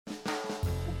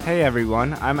Hey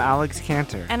everyone, I'm Alex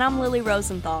Cantor. And I'm Lily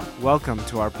Rosenthal. Welcome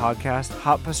to our podcast,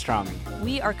 Hot Pastrami.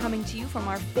 We are coming to you from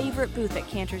our favorite booth at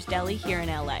Cantor's Deli here in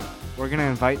LA. We're going to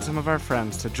invite some of our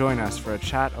friends to join us for a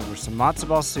chat over some matzo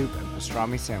ball soup and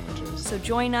pastrami sandwiches. So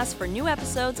join us for new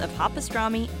episodes of Hot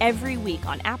Pastrami every week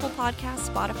on Apple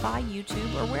Podcasts, Spotify,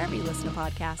 YouTube, or wherever you listen to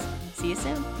podcasts. See you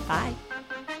soon. Bye.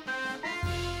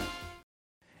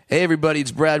 Hey everybody,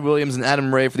 it's Brad Williams and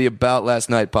Adam Ray for the About Last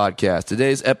Night podcast.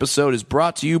 Today's episode is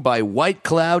brought to you by White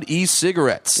Cloud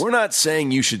e-cigarettes. We're not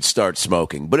saying you should start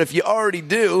smoking, but if you already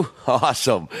do,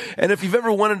 awesome. And if you've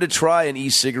ever wanted to try an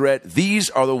e-cigarette, these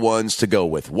are the ones to go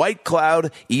with. White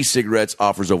Cloud e-cigarettes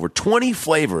offers over 20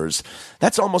 flavors.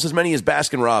 That's almost as many as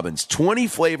Baskin-Robbins. 20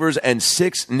 flavors and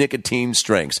 6 nicotine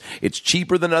strengths. It's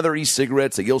cheaper than other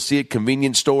e-cigarettes that you'll see at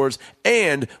convenience stores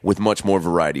and with much more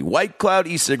variety. White Cloud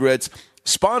e-cigarettes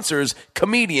sponsors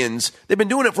comedians. They've been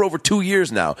doing it for over 2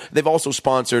 years now. They've also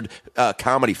sponsored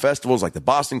comedy festivals like the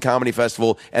Boston Comedy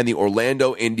Festival and the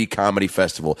Orlando Indie Comedy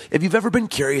Festival. If you've ever been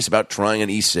curious about trying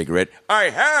an e-cigarette, I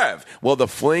have. Well, the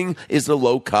Fling is the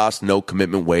low-cost,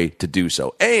 no-commitment way to do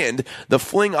so. And the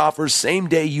Fling offers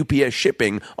same-day UPS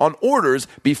shipping on orders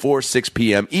before 6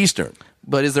 p.m. Eastern.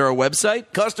 But is there a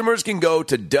website? Customers can go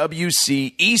to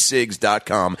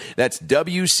WCEcigs.com. That's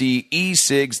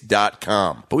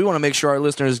WCEcigs.com. But we want to make sure our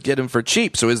listeners get them for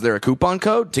cheap, so is there a coupon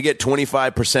code? To get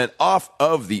 25% off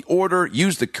of the order,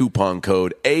 use the coupon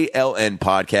code ALN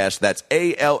Podcast. That's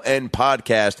ALN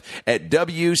Podcast at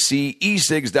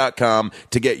WCEcigs.com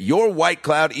to get your White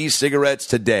Cloud e-cigarettes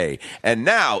today. And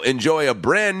now, enjoy a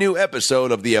brand new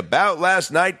episode of the About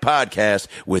Last Night podcast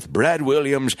with Brad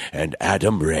Williams and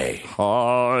Adam Ray.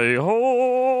 Hi-ho!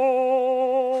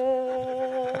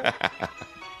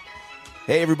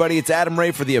 Hey everybody, it's Adam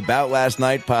Ray for the About Last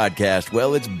Night podcast.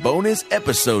 Well, it's bonus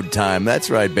episode time. That's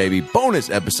right, baby. Bonus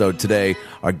episode today.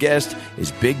 Our guest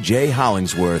is Big J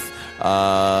Hollingsworth.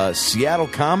 Seattle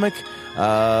comic,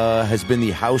 has been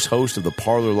the house host of the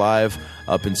Parlor Live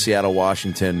up in Seattle,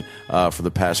 Washington for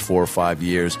the past 4 or 5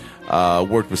 years.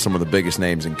 Worked with some of the biggest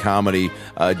names in comedy.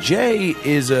 Jay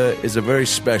is a very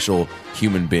special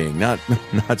human being. Not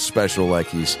special like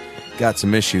he's got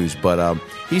some issues, but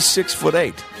he's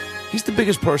 6'8". He's the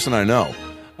biggest person I know.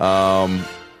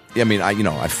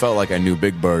 I felt like I knew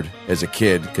Big Bird as a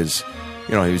kid because,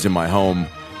 he was in my home.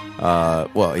 He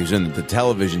was in the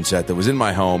television set that was in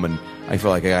my home, and I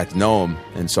felt like I got to know him.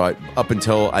 And so up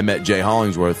until I met Jay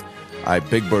Hollingsworth,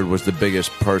 Big Bird was the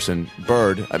biggest person.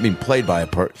 Played by a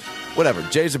whatever.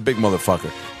 Jay's a big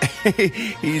motherfucker.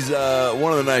 He's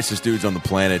one of the nicest dudes on the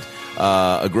planet.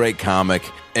 A great comic.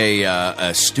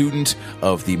 A student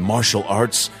of the martial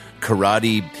arts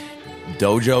karate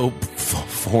dojo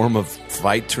form of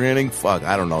fight training. Fuck,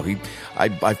 I don't know.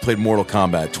 I've played Mortal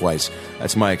Kombat twice.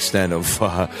 That's my extent of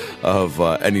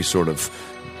any sort of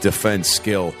defense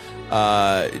skill.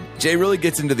 Jay really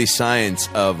gets into the science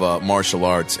of martial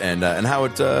arts and how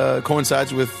it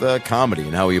coincides with comedy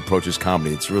and how he approaches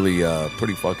comedy. It's really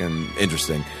pretty fucking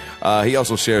interesting. He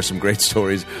also shares some great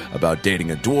stories about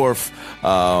dating a dwarf,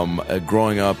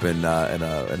 growing up in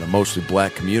a mostly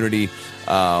black community,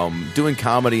 doing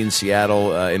comedy in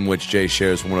Seattle, in which Jay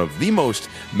shares one of the most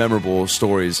memorable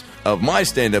stories of my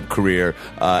stand-up career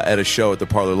at a show at the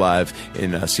Parlor Live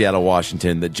in Seattle,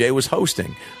 Washington, that Jay was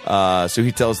hosting. So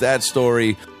he tells that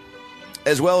story,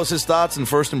 as well as his thoughts and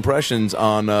first impressions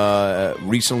on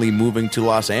recently moving to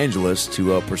Los Angeles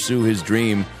to pursue his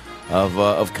dream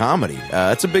of comedy.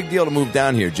 It's a big deal to move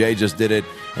down here. Jay just did it,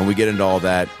 and we get into all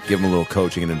that, give him a little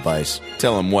coaching and advice,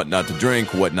 tell him what not to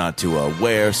drink, what not to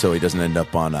wear so he doesn't end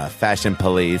up on Fashion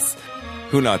Police,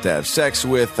 who not to have sex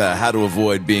with, how to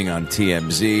avoid being on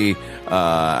TMZ,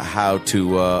 how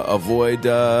to avoid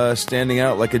standing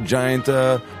out like a giant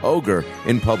ogre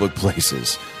in public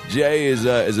places. Jay is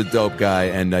a dope guy,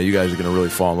 and you guys are going to really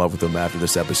fall in love with him after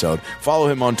this episode. Follow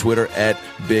him on Twitter at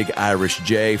Big Irish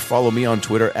J. Follow me on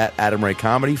Twitter at Adam Ray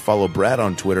Comedy. Follow Brad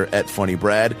on Twitter at Funny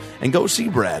Brad. And go see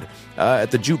Brad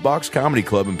at the Jukebox Comedy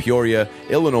Club in Peoria,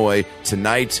 Illinois,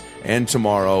 tonight and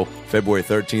tomorrow, February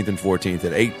 13th and 14th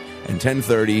at 8 and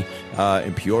 10:30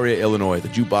 in Peoria, Illinois, the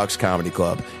Jukebox Comedy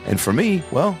Club. And for me,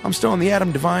 well, I'm still on the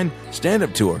Adam Devine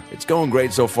stand-up tour. It's going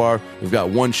great so far. We've got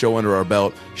one show under our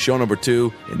belt, show number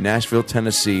 2 in Nashville,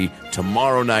 Tennessee,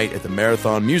 tomorrow night at the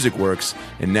Marathon Music Works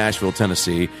in Nashville,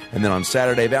 Tennessee. And then on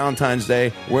Saturday, Valentine's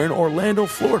Day, we're in Orlando,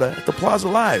 Florida at the Plaza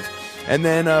Live. And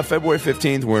then February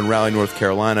 15th, we're in Raleigh, North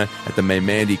Carolina at the May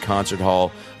Mandy Concert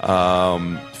Hall.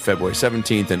 February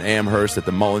 17th in Amherst at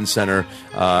the Mullins Center.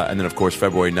 And then, of course,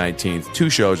 February 19th, 2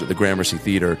 shows at the Gramercy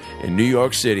Theater in New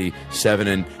York City, 7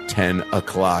 and 10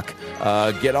 o'clock.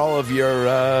 Get all of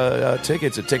your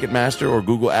tickets at Ticketmaster or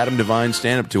Google Adam Devine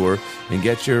Stand-Up Tour and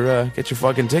get your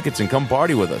fucking tickets and come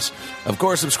party with us. Of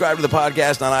course, subscribe to the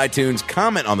podcast on iTunes.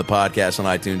 Comment on the podcast on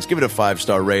iTunes. Give it a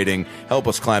 5-star rating. Help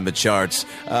us climb the charts.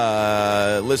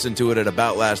 Listen to it at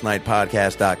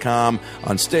AboutLastNightPodcast.com,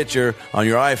 on Stitcher, on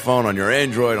your iPhone, on your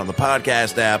Android, on the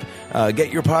podcast app.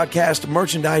 Get your podcast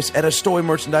merchandise at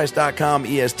estoymerchandise.com,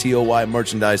 ESTOY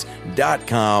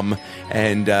merchandise.com,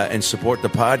 and support the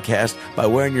podcast by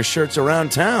wearing your shirts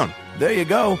around town. There you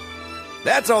go.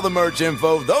 That's all the merch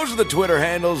info. Those are the Twitter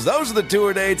handles. Those are the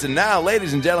tour dates. And now,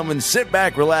 ladies and gentlemen, sit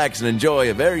back, relax, and enjoy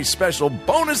a very special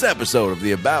bonus episode of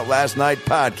the About Last Night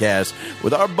podcast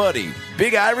with our buddy,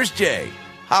 Big Irish J.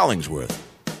 Hollingsworth.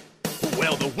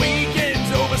 Well, the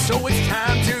weekend's over, so it's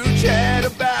time to chat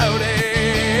about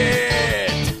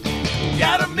it.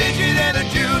 Got a midget and a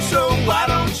Jew, so why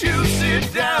don't you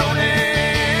sit down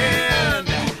and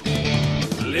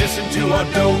listen to our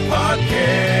dope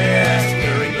podcast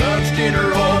during lunch, dinner,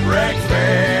 or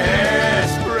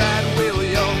breakfast. Brad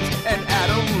Williams and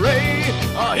Adam Ray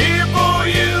are here for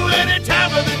you any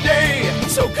time of the day.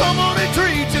 So come on and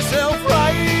treat yourself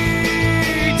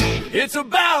right. It's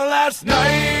About Last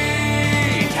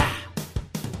Night.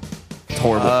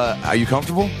 Horrible. Are you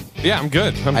comfortable? Yeah, I'm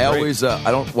good. I'm I great. always,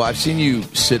 I've seen you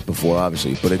sit before,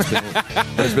 obviously, but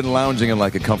it's been lounging in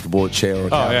like a comfortable chair or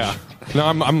couch. Oh yeah. No,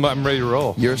 I'm ready to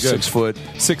roll. You're Good. 6 foot.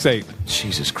 6'8".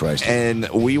 Jesus Christ. And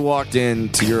we walked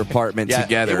into your apartment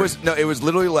together. It was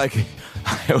literally like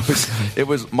it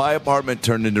was my apartment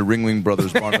turned into Ringling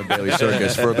Brothers Barnum Bailey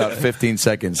Circus for about 15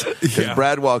 seconds. Because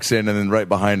Brad walks in, and then right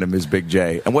behind him is Big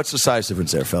J. And what's the size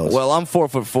difference there, fellas? Well, I'm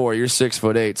 4'4", you're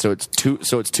 6'8", so it's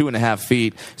 2.5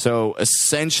 feet. So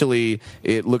essentially,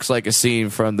 it looks like a scene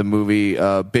from the movie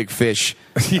Big Fish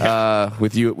with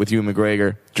Ewan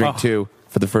McGregor. Drink 2.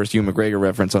 For the first Ewan McGregor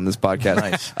reference on this podcast.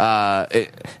 Nice.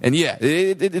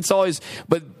 It's always,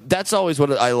 but that's always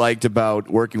what I liked about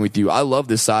working with you. I love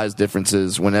the size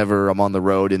differences whenever I'm on the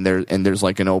road and there's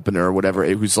like an opener or whatever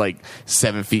who's like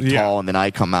 7 feet tall and then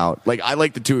I come out. Like, I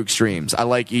like the two extremes. I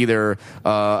like either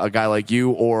a guy like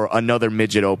you or another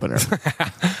midget opener,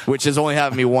 which has only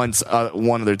happened to me once,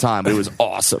 one other time, but it was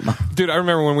awesome. Dude, I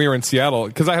remember when we were in Seattle,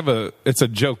 because it's a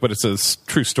joke, but it's a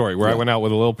true story, where I went out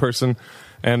with a little person,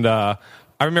 and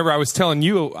I remember I was telling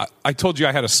you, I told you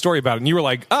I had a story about it, and you were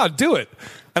like, do it.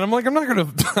 And I'm like, I'm not gonna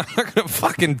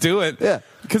fucking do it. Yeah.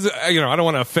 Because, I don't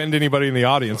want to offend anybody in the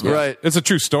audience. But Right. It's a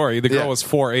true story. The girl Yeah. was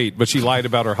 4'8", but she lied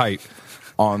about her height.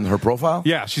 on her profile?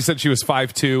 Yeah, she said she was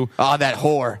 5'2". Oh, that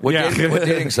whore. What, Yeah. what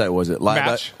dating site was it?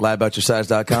 Match.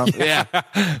 Lieaboutyourssize.com? Yeah.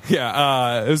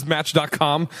 Yeah, it was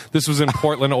Match.com. This was in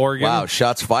Portland, Oregon. Wow,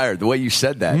 shots fired. The way you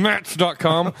said that.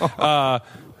 Match.com.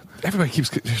 Everybody keeps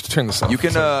turn this off. You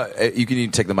can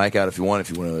even take the mic out if you want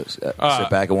to sit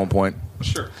back at one point.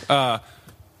 Sure.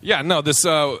 Yeah, no, this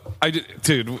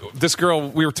this girl,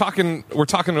 we're talking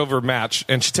over Match,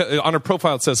 and she on her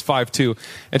profile it says 5'2",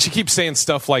 and she keeps saying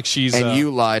stuff like she's And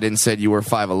you lied and said you were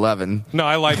 5'11". No,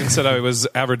 I lied and said I was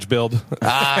average build.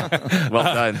 Well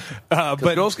done.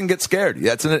 But girls can get scared.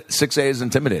 That's 6'8" is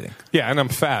intimidating. Yeah, and I'm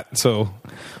fat, so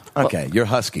Okay, you're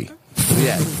husky.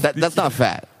 Yeah, that's not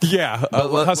fat. yeah,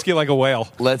 husky like a whale.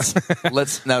 Let's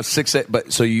now 6'8".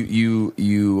 But so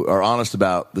you are honest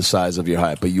about the size of your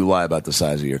height, but you lie about the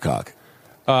size of your cock.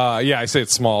 Yeah, I say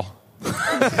it's small.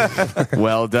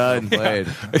 Well done. Played.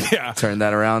 Yeah, Turn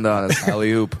that around on us.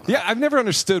 Alley oop. yeah. I've never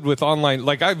understood with online.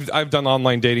 Like I've done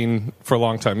online dating for a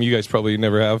long time. You guys probably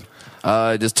never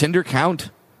have. Does Tinder count?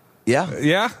 Yeah.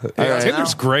 Yeah, right,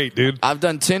 Tinder's now. great, dude. I've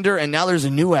done Tinder, and now there's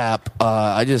a new app.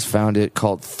 I just found it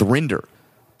called Thrinder.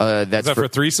 That's Is that for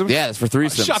threesomes? Yeah, it's for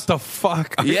threesomes. Shut the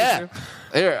fuck up. Yeah.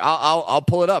 Here, I'll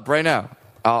pull it up right now.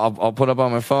 I'll put it up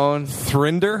on my phone.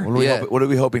 Thrinder? What are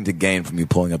we hoping to gain from you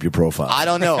pulling up your profile? I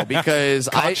don't know because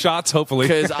Cock shots, hopefully.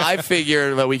 Because I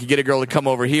figured that we could get a girl to come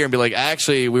over here and be like,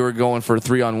 actually, we were going for a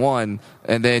 3-on-1,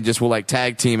 and then just we'll like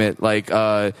tag team it like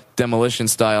Demolition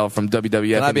style from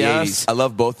WWF Can I in be the honest? 80s. I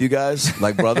love both you guys,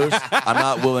 like brothers. I'm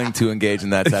not willing to engage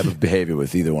in that type of behavior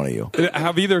with either one of you.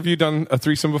 Have either of you done a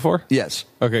threesome before? Yes,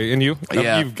 Okay, and you?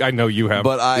 Yeah. I know you have.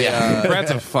 but Brad's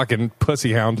a fucking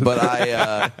pussy hound. But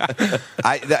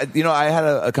I had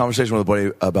a conversation with a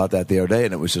buddy about that the other day,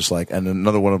 and it was just like, and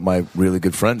another one of my really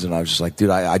good friends, and I was just like,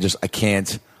 dude, I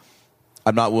can't.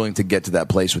 I'm not willing to get to that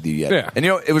place with you yet. Yeah. And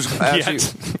it was actually.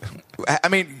 Yet. I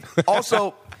mean,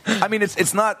 also, I mean,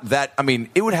 it's not that. I mean,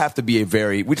 it would have to be a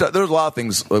very. There's a lot of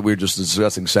things we were just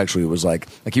discussing sexually. It was like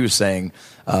he was saying,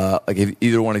 like if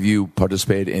either one of you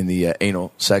participated in the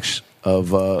anal sex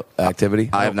of activity.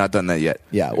 I have not done that yet.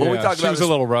 Yeah, well, we talked she about was this.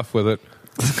 a little rough with it.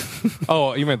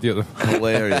 Oh, you meant the other.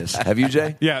 Hilarious. Have you,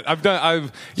 Jay? Yeah,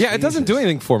 it doesn't do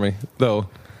anything for me though.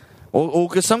 Well,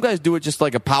 because some guys do it just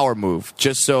like a power move,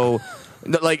 just so,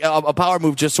 like a power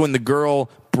move, just so when the girl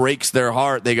breaks their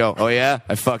heart, they go, "Oh yeah,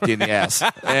 I fucked you in the ass,"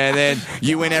 and then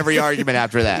you win every argument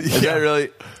after that. Is that really?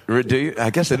 Do you?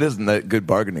 I guess it isn't that good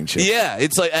bargaining chip. Yeah,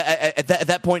 it's like at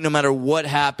that point, no matter what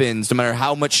happens, no matter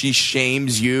how much she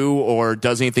shames you or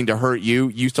does anything to hurt you,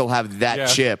 you still have that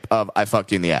chip of "I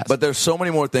fucked you in the ass." But there's so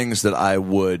many more things that I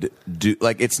would do.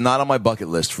 Like, it's not on my bucket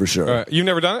list for sure. You've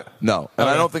never done it? No, and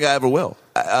I don't think I ever will.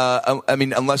 I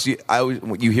mean, unless you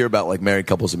hear about like married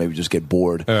couples that maybe just get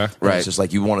bored, right? It's just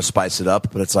like you want to spice it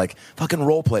up, but it's like fucking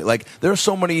role play. Like there are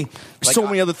so many,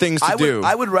 many other things to do.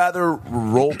 I would rather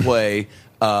role play.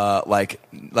 Like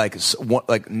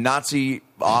Nazi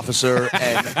officer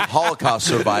and Holocaust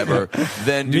survivor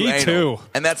than do Me anal. too.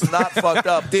 And that's not fucked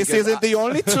up. This isn't the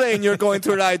only train you're going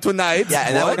to ride tonight. Yeah,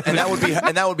 and that would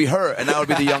be her, and that would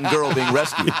be the young girl being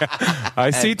rescued.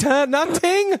 I see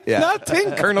nothing. Yeah.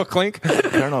 Nothing. Colonel Clink.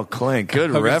 Colonel Clink.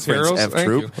 Good Huggins reference, Heroes. F Thank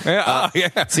Troop. you.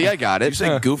 Yeah. See, I got Did it. you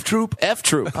say Goof Troop? F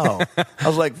Troop. Oh, I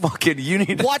was like, fucking, you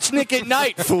need to. Watch Nick at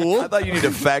Night, fool. I thought you need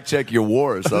to fact check your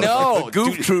wars. I was No, like, the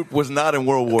Goof dude. Troop was not in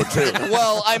World War II.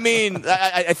 Well, I mean,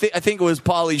 I think it was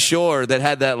Pauly Shore that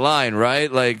had that line,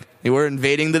 right? Like, they were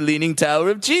invading the Leaning Tower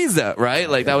of Giza, right?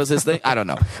 Like, that was his thing. I don't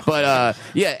know. But,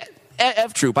 yeah.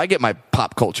 F Troop, I get my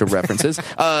pop culture references.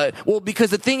 Well, because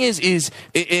the thing is,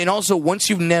 and also once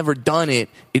you've never done it,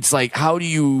 it's like, how do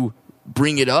you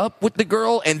bring it up with the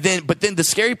girl? But then the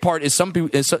scary part is some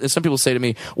people say to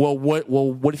me, well, what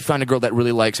if you find a girl that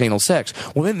really likes anal sex?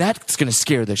 Well, then that's going to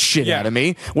scare the shit out of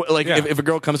me. Like, if a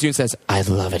girl comes to you and says, I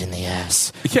love it in the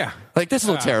ass. Yeah. Like, that's a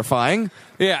little terrifying.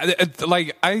 Yeah,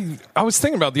 like I was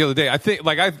thinking about the other day. I think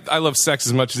like I love sex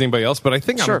as much as anybody else, but I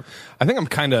think I'm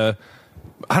kind of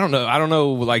I don't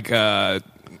know like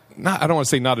not, I don't want to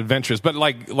say not adventurous, but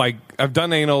like I've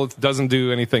done anal. It doesn't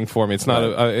do anything for me. It's not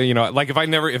like if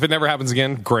it never happens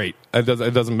again, great. It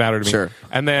doesn't matter to me. Sure.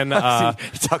 And then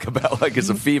Talk about like it's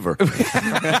a fever.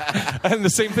 and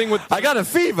the same thing with I got a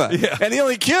fever, and the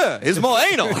only cure is more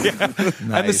anal.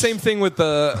 And the same thing with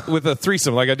a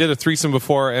threesome. Like I did a threesome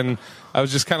before, and I was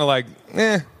just kind of like,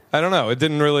 I don't know. It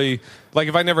didn't really like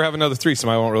if I never have another threesome,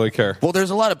 I won't really care. Well, there's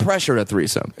a lot of pressure at a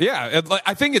threesome. Yeah,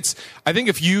 I think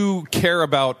if you care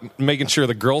about making sure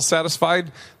the girl's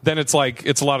satisfied, then it's like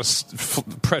it's a lot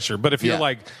of pressure. But if you're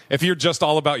if you're just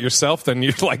all about yourself, then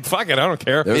you're like, fuck it, I don't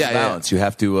care. There's a balance. You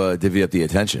have to divvy up the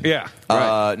attention. Yeah.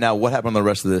 Right. Now, what happened on the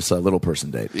rest of this little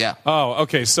person date? Yeah. Oh,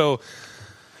 okay. So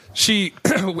she,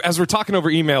 as we're talking over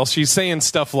email, she's saying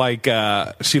stuff like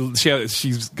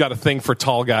she's got a thing for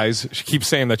tall guys. She keeps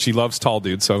saying that she loves tall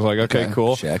dudes. So I was like, okay,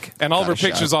 cool. Check. And all of her Got a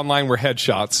pictures shot. online were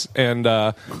headshots, and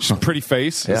she's a pretty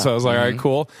face. Yeah. So I was like, all right,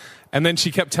 cool. And then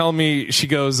she kept telling me, she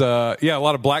goes, a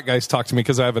lot of black guys talk to me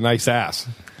because I have a nice ass.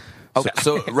 Okay,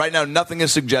 so right now, nothing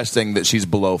is suggesting that she's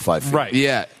below 5 feet. Right.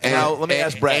 Yeah. Now, let me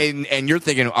ask Brad. And you're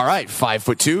thinking, all right,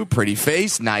 5'2", pretty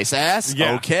face, nice ass.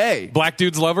 Yeah. Okay. Black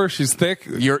dudes love her. She's thick.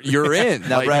 You're in.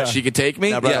 Now, Like, Brad, she could take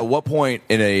me. Now, Brad, Yeah. at what point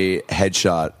in a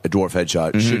headshot, a dwarf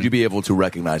headshot, should you be able to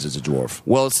recognize as a dwarf?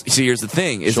 Well, see, here's the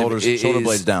thing: is Shoulder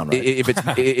blades down, right?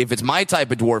 If it's my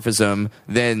type of dwarfism,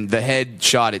 then the head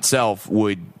shot itself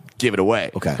would give it away.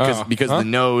 Okay. Because the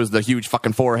nose, the huge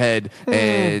fucking forehead,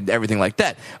 and everything like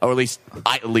that, or at least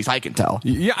I can tell.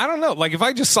 Yeah, I don't know. Like if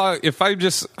I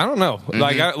don't know.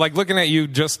 Like looking at you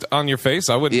just on your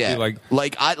face, I wouldn't Yeah, be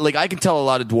like. I can tell a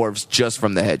lot of dwarves just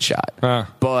from the headshot.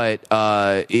 But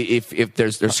if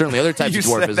there's certainly other types of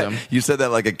dwarfism. You said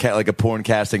that like a porn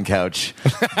casting couch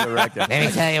director. Let me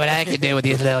tell you what I can do with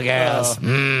these little girls.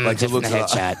 Like Just from the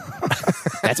looks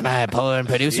headshot. That's my porn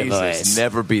producer voice.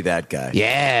 Never be that guy.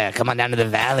 Yeah, come on down to the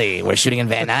valley. We're shooting in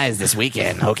Van Nuys this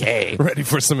weekend. Okay. Ready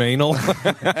for some anal?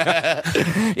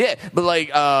 Yeah, but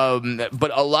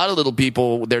but a lot of little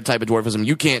people, their type of dwarfism,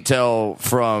 you can't tell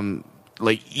from.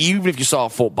 Like, even if you saw a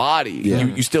full body,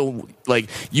 you still, like,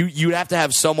 you'd have to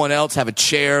have someone else have a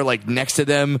chair, like, next to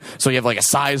them, so you have, like, a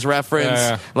size reference.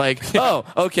 Yeah. Like, oh,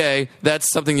 okay, that's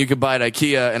something you could buy at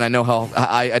IKEA, and I know how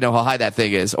high that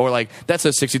thing is. Or, like, that's a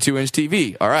 62-inch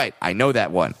TV. All right, I know that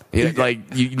one.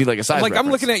 Like, you need, like, a size Like reference.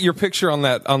 I'm looking at your picture on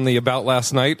the About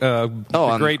Last Night, the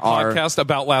on great our- podcast,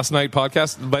 About Last Night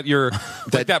podcast. But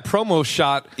that promo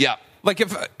shot. Yeah. Like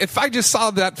if I just saw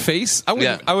that face, I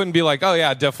wouldn't be like, oh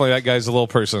yeah, definitely that guy's a little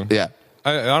person. Yeah.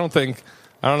 I don't think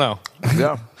I don't know.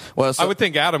 Yeah. Well, I would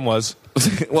think Adam was.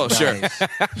 well, sure.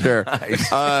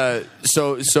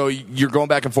 So you're going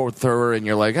back and forth with her, and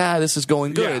you're like, this is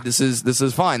going good. Yeah. This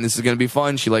is fine. This is going to be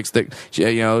fun. She likes thick.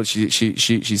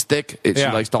 She's thick. She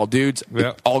Yeah. likes tall dudes.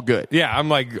 Yeah. All good. Yeah, I'm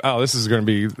like, oh, this is gonna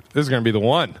be the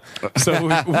one.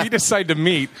 So we decide to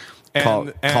meet.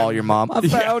 And Call your mom. I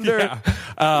found her.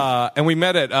 Yeah. And we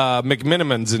met at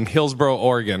McMinimans in Hillsboro,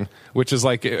 Oregon, which is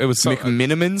like it was so,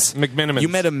 McMinimans? McMinimans. You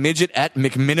met a midget at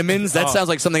McMinimans? That sounds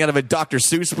like something out of a Dr.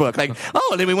 Seuss book. Like,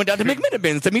 and then we went down to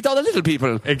McMinimans to meet all the little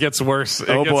people. It gets worse. It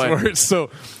Oh, gets boy. worse. So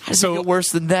Get worse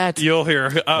than that. you'll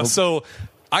hear. So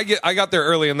I got there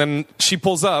early, and then she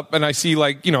pulls up, and I see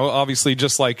obviously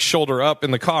just like shoulder up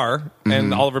in the car,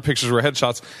 and all of her pictures were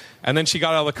headshots. And then she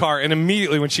got out of the car, and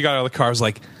immediately when she got out of the car, I was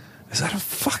like, is that a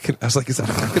fucking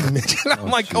midget? I'm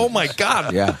like, oh my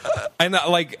God. Yeah. And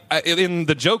in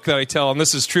the joke that I tell, and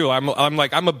this is true, I'm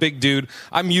like, I'm a big dude.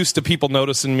 I'm used to people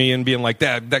noticing me and being like,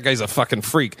 that guy's a fucking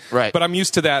freak. Right. But I'm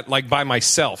used to that like by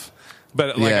myself.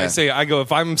 But like Yeah. I say, I go,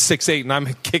 if I'm 6'8" and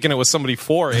I'm kicking it with somebody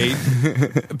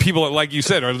 4'8", people are, like you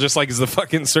said, are just like, is the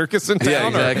fucking circus in town? Yeah,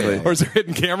 exactly. Or is there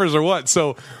hidden cameras or what?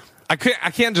 So I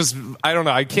can't just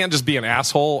be an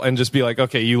asshole and just be like,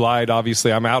 okay, you lied,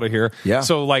 obviously, I'm out of here. Yeah.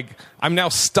 So like I'm now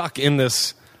stuck in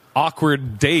this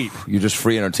awkward date. You're just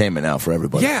free entertainment now for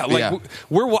everybody. Yeah, like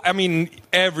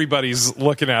everybody's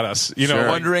looking at us, Sure.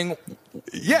 Wondering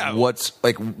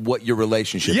what your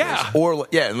relationship Yeah. is. Or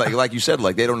like you said,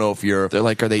 like they don't know if you're They're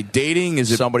like, are they dating? Is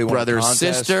it Somebody won a brother contest?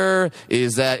 sister?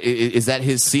 Is that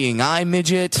his seeing eye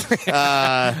midget? Is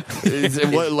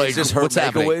this her what's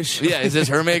happening? Make-A-Wish? Yeah, is this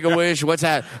her Make-A-Wish? What's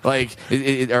that? Like,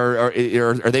 are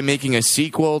they making a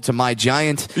sequel to My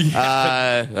Giant? What's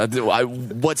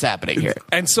happening here?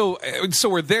 And so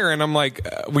we're there, and I'm like,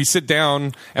 we sit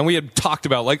down, and we had talked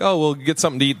about like, oh, we'll get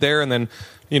something to eat there, and then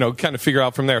kind of figure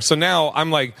out from there. So now I'm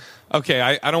like, okay,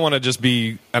 I don't want to just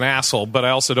be an asshole, but I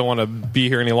also don't want to be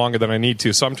here any longer than I need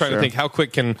to. So I'm trying to think, how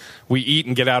quick can we eat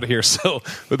and get out of here? So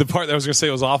the part that I was going to say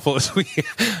was awful is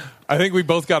I think we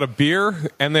both got a beer,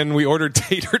 and then we ordered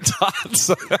tater tots.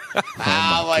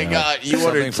 Oh my God! You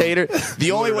ordered tater.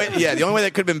 The only way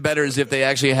that could have been better is if they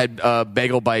actually had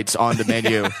bagel bites on the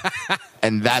menu,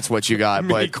 and that's what you got.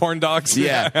 Mini But corn dogs.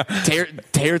 yeah,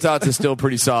 tater tots is still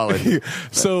pretty solid.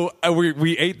 So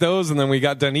we ate those, and then we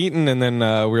got done eating, and then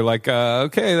we were like,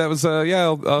 okay, that was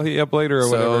I'll hit you up later or So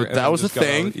whatever. And that then was just a got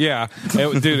thing? out. Yeah,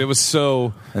 dude, it was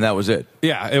so. and that was it.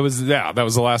 Yeah, it was. Yeah, that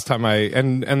was the last time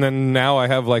and then now I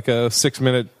have like a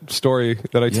 6-minute story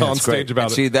that I tell on That's great. stage about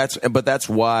And it. see, that's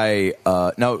why.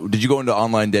 Now, did you go into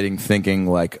online dating thinking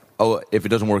like, oh, if it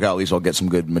doesn't work out, at least I'll get some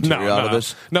good material out of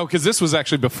this? No, because this was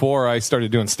actually before I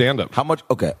started doing stand up. How much?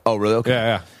 Okay. Oh, really? Okay.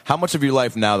 Yeah. How much of your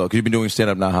life now, though? Because you've been doing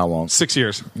stand up now how long? 6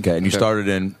 years. Okay, and you started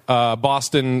in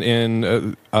Boston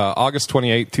in August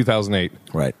 28, 2008.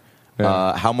 right.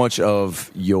 Yeah. How much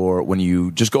of when you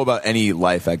just go about any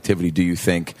life activity, do you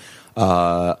think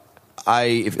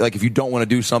if you don't want to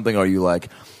do something, are you like,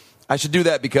 I should do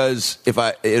that because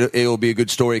it'll be a good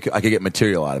story. I could get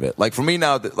material out of it. Like for me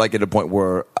now, like at a point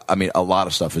where a lot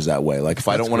of stuff is that way. Like if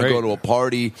I don't want to go to a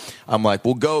party, I'm like,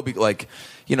 we'll go. Or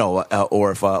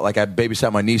if I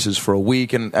babysat my nieces for a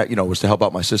week and was to help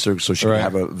out my sister so she could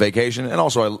have a vacation, and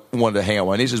also I wanted to hang out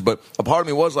with my nieces. But a part of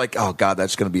me was like, oh God,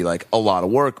 that's going to be like a lot of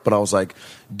work. But I was like,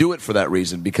 do it for that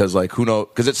reason because like who knows?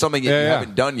 Because it's something you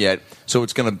haven't done yet, so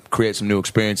it's going to create some new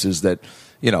experiences that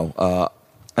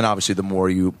And obviously, the more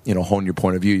you hone your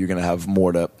point of view, you're going to have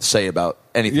more to say about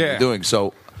anything you're doing.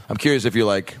 So I'm curious if you're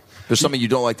like, there's something you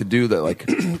don't like to do that like.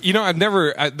 I've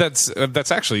never.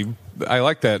 That's actually. I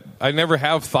like that. I never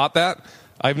have thought that.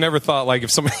 I've never thought like if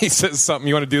somebody says something,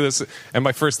 you want to do this, and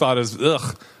my first thought is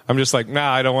ugh. I'm just like,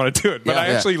 nah, I don't want to do it. But I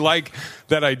actually like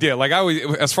that idea. Like I always,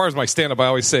 as far as my stand-up, I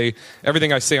always say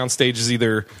everything I say on stage is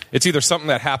either something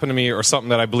that happened to me or something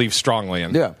that I believe strongly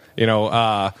in. Yeah.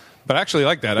 But I actually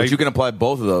like that. But you can apply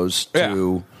both of those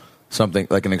to something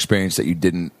like an experience that you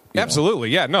didn't. Absolutely,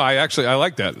 yeah. No, I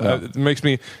like that. It makes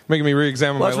me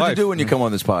re-examine Well, my that's life. what you do when you come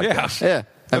on this podcast. Yeah.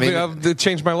 I mean, it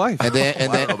changed my life. And then,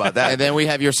 I don't know about that. And then we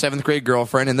have your 7th grade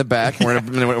girlfriend in the back. We're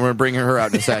gonna bring her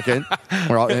out in a second.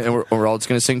 We're all just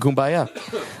gonna sing Kumbaya.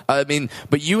 I mean,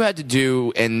 but you had to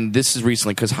do, and this is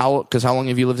recently because how long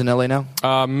have you lived in LA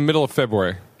now? Middle of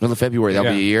February. Middle of February.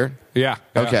 That'll be a year. Yeah.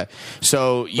 Okay.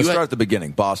 So Let's start at the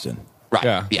beginning, Boston. Right.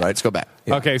 Yeah. Yeah. Let's go back.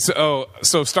 Okay. So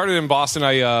started in Boston.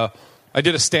 I I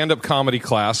did a stand-up comedy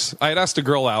class. I had asked a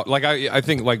girl out. Like I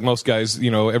think like most guys,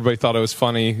 everybody thought I was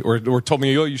funny or told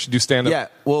me, "Oh, you should do stand-up." Yeah.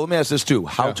 Well, let me ask this too: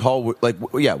 how tall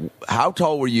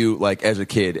were you like as a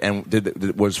kid, and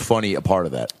was funny a part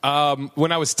of that?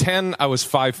 When I was 10, I was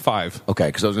 5'5". Okay,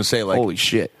 because I was gonna say like, Holy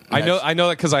shit. I know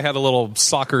that because I had a little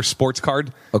soccer sports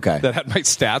card. Okay. That had my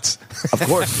stats. Of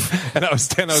course. And I was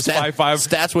 10. I was 5'5".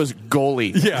 Stats was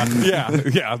goalie.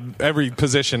 Yeah. Every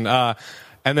position.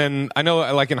 And then I know,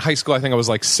 like in high school, I think I was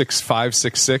like 6'5",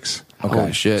 6'6". Okay.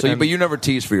 Holy shit. So, but you never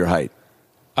teased for your height.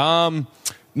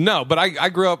 No, but I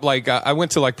grew up like I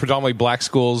went to like predominantly black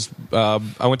schools. I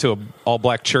went to an all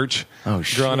black church. Oh,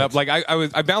 shit. Growing up, like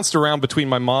I bounced around between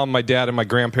my mom, my dad, and my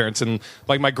grandparents, and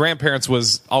like my grandparents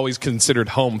was always considered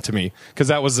home to me because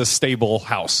that was a stable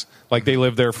house. Like they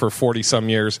lived there for 40 some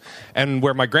years, and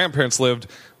where my grandparents lived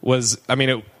was,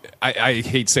 I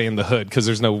hate saying the hood because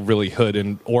there's no really hood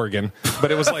in Oregon,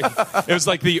 but it was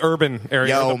like the urban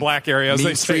area, the black area.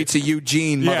 Mean streets of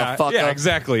Eugene, motherfucker. Yeah,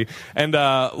 exactly. And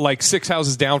like 6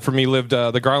 houses down from me lived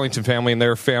the Garlington family, and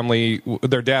their family,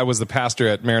 their dad was the pastor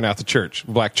at Maranatha Church,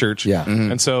 black church. Yeah.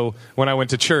 And so when I went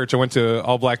to church, I went to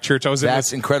all black church. I was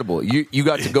That's incredible. You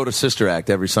got to go to Sister Act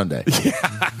every Sunday.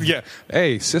 Yeah.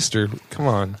 Hey, sister, come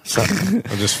on. I'm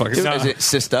just fucking. Is it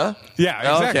sister? Yeah,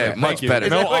 exactly. Okay, much Thank you. better.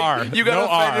 No R. You got no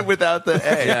offended R. without the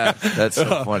A. Yeah, that's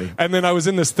so funny. And then I was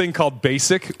in this thing called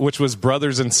Basic, which was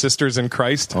Brothers and Sisters in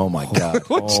Christ. Oh my God!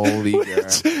 Holy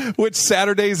Which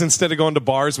Saturdays, instead of going to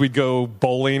bars, we'd go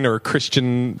bowling or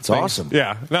Christian. It's awesome.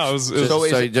 Yeah. No, it was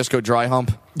So you just go dry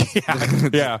hump?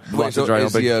 yeah. Wait, so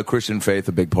is the Christian faith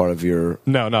a big part of your?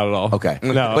 No, not at all. Okay,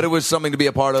 No. but it was something to be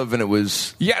a part of, and it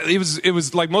was. Yeah, it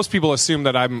was like most people assume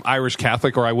that I'm Irish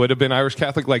Catholic, or I would have been Irish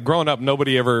Catholic. Like growing up,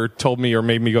 nobody ever told me or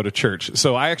made me go to church.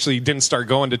 So I actually didn't start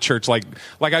going to church. Like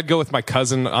I'd go with my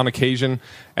cousin on occasion,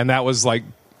 and that was like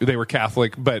they were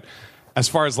Catholic. But as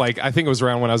far as like, I think it was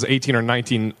around when I was 18 or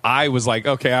 19, I was like,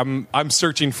 okay, I'm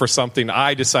searching for something.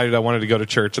 I decided I wanted to go to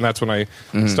church, and that's when I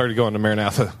started going to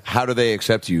Maranatha. How do they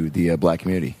accept you, the black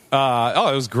community? It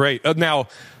was great. Now.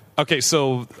 Okay,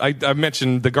 so I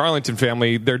mentioned the Garlington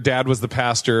family. Their dad was the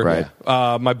pastor.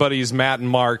 Right. My buddies Matt and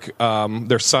Mark,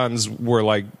 their sons were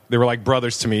like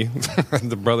brothers to me,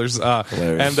 the brothers.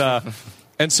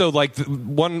 And so like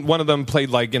one of them played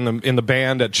like in the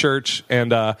band at church,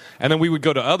 and then we would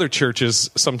go to other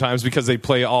churches sometimes because they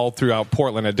play all throughout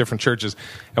Portland at different churches.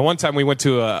 And one time we went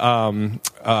to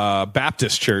a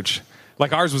Baptist church.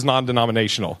 Like ours was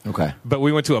non-denominational. Okay. But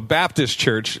we went to a Baptist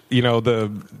church,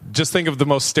 just think of the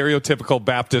most stereotypical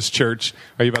Baptist church.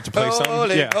 Are you about to play something?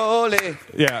 Holy,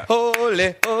 Yeah.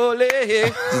 holy.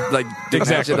 Like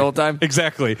Exactly. the whole time?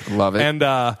 Exactly. Love it.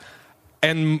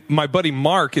 And my buddy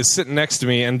Mark is sitting next to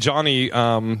me, and Johnny,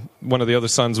 one of the other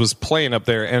sons, was playing up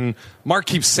there. And Mark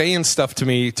keeps saying stuff to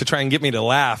me to try and get me to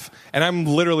laugh. And I'm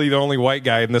literally the only white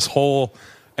guy in this whole...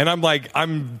 And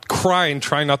I'm crying,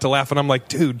 trying not to laugh. And I'm like,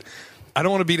 dude... I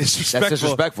don't want to be disrespectful. That's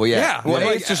disrespectful, yeah. Yeah. Well,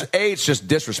 Like, it's just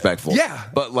disrespectful. Yeah.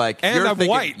 But like, And I'm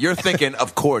white. You're thinking,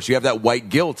 of course, you have that white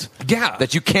guilt. Yeah.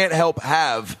 That you can't help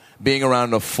have being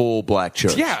around a full black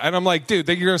church. Yeah, and I'm like, dude,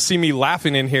 you're gonna see me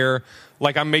laughing in here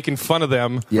like I'm making fun of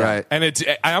them. Yeah. Right. And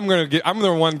I'm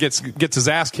the one gets his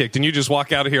ass kicked, and you just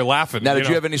walk out of here laughing. Now, did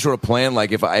you have any sort of plan?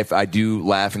 Like, if I do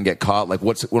laugh and get caught, like,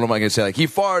 what am I going to say? Like, he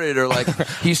farted, or like,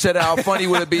 he said, how funny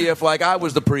would it be if like I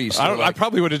was the priest? I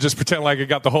probably would have just pretended like I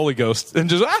got the Holy Ghost and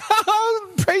just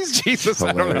praise Jesus.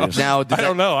 I don't know. Now, did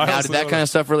that kind of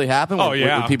stuff really happen? Oh,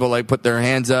 yeah. Would people like put their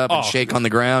hands up and Oh. shake on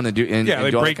the ground and do? And, Yeah, and they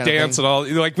do all break that kind of dance thing? and all.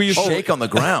 Like we used to shake on the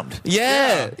ground.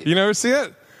 Yeah. You never see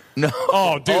it? No.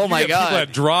 Oh, dude. Oh, you my get people God.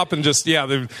 that drop and just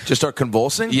they Just start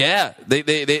convulsing. Yeah, they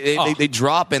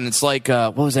drop and it's like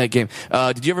what was that game?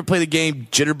 Did you ever play the game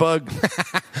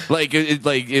Jitterbug? like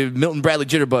Milton Bradley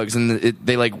Jitterbugs, and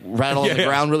they like rattle on the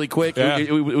ground really quick. Yeah.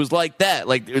 It was like that.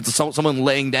 Like it's someone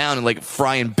laying down and like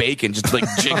frying bacon, just like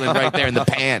jiggling right there in the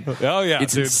pan. Oh yeah,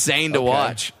 it's dude. insane to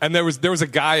watch. And there was a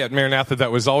guy at Maranatha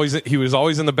that was always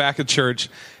in the back of church.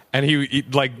 And he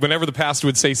like whenever the pastor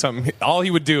would say something, all he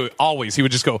would do he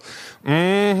would just go,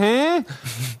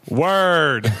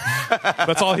 word.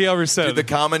 That's all he ever said. The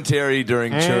commentary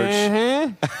during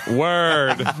church,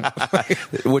 Word.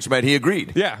 which meant he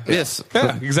agreed. Yeah. Yes.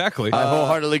 Yeah. Exactly. I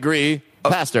wholeheartedly agree.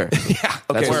 Pastor. Yeah.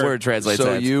 That's what word translates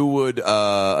So as. you would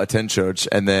attend church,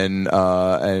 and then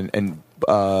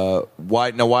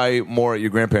why more at your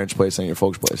grandparents' place than your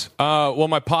folks' place? Well,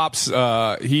 my pops,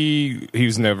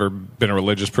 he's never been a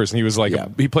religious person. He was like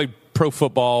he played pro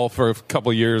football for a couple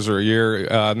of years or a year,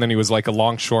 and then he was like a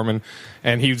longshoreman,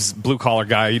 and he was blue collar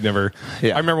guy. He never.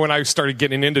 Yeah. I remember when I started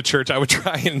getting into church, I would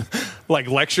try and like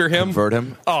lecture him, Convert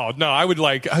him? Oh no, I was,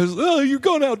 oh, you're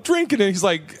going out drinking, and he's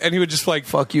like, and he would just like,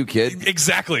 Fuck you, kid.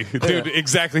 exactly, dude,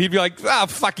 exactly. He'd be like,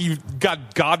 fuck, you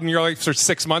got God in your life for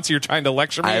 6 months. You're trying to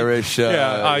lecture me, Irish,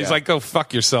 yeah. He's yeah. like, go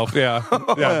fuck yourself. Yeah,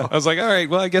 yeah. I was like, all right,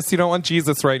 well, I guess you don't want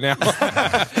Jesus right now.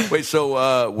 Wait,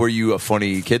 so were you a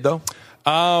funny kid though?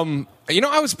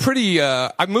 I was pretty.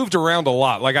 I moved around a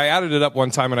lot. Like I added it up one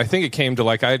time, and I think it came to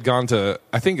like I had gone to.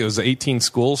 I think it was 18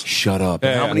 schools. Shut up.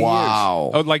 Yeah. How many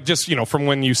Wow. Oh, like just from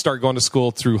when you start going to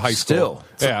school through high school.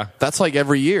 Still. Yeah. That's like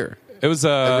every year. It was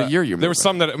Every year you there was move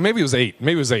some that maybe it was 8.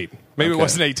 Maybe it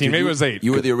wasn't 18. Maybe it was 8.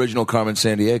 You were the original Carmen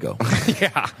Sandiego.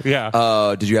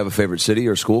 Yeah. Did you have a favorite city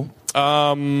or school?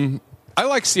 I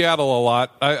like Seattle a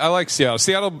lot. I like Seattle.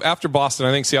 Seattle after Boston.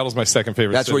 I think Seattle's my second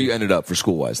favorite. That's city. where you ended up for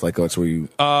school wise. Like that's where you.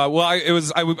 I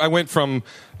went from.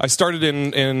 I started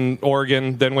in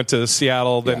Oregon, then went to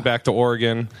Seattle, then back to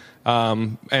Oregon.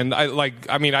 And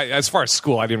as far as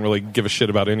school, I didn't really give a shit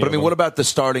about any. But of them. what about the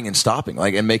starting and stopping,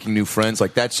 like, and making new friends?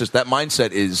 Like that's just that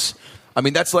mindset is. I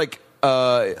mean, that's like.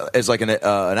 As like an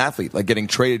athlete, like getting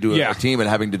traded to a team and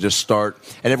having to just start,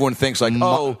 and everyone thinks like,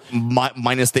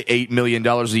 minus the $8 million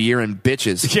a year in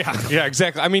bitches. Yeah,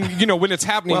 exactly. I mean, when it's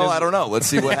happening. well, I don't know. Let's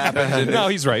see what happens. No,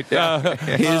 he's right.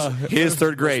 His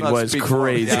third grade Let's not was speak for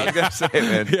him. crazy. Yeah, I was gonna say,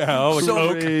 man. Yeah,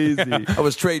 So crazy. I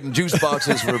was trading juice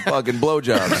boxes for fucking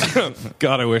blowjobs.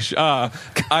 God, I wish.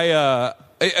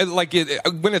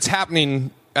 When it's happening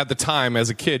at the time as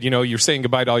a kid, you're saying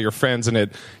goodbye to all your friends,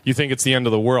 and you think it's the end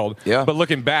of the world. Yeah. But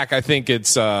looking back, I think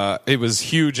it was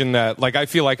huge in that. Like I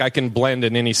feel like I can blend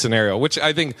in any scenario, which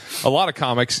I think a lot of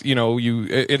comics,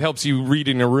 it helps you read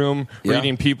in a room,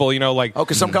 reading people.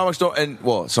 Because some comics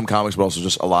don't, some comics, but also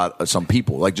just some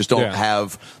people like just don't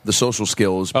have the social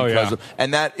skills. Because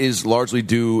and that is largely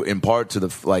due in part to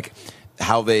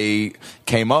how they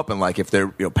came up, and like if their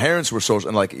parents were social,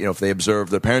 and like if they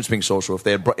observed their parents being social, if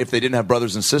they didn't have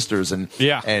brothers and sisters, and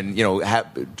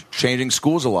changing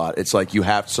schools a lot, it's like you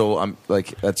have. So I'm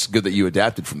like, that's good that you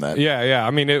adapted from that. Yeah.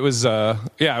 I mean, it was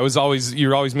always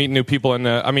you're always meeting new people, and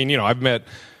I've met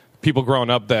people growing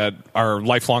up that are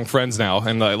lifelong friends now,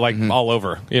 and all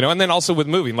over, and then also with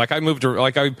moving, like I moved,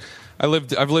 like I've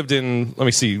lived in. Let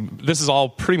me see, this is all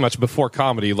pretty much before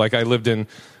comedy. Like I lived in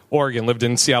Oregon, lived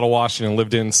in Seattle, Washington,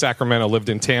 lived in Sacramento, lived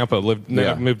in Tampa,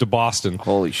 moved to Boston.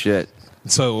 Holy shit.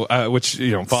 So, Boston's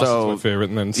my favorite.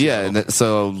 And then Seattle.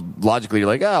 So logically you're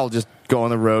like, I'll just go on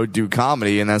the road, do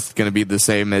comedy, and that's going to be the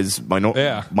same as my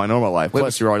normal life.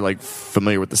 Plus, you're already like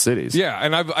familiar with the cities. Yeah,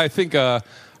 and I think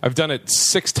I've done it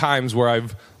 6 times where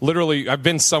I've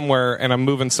been somewhere and I'm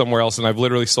moving somewhere else, and I've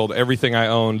literally sold everything I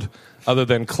owned other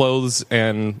than clothes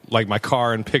and like my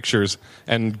car and pictures,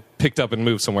 and picked up and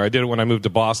moved somewhere. I did it when I moved to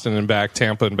Boston and back,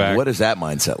 Tampa and back. What is that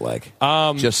mindset like?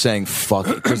 Just saying fuck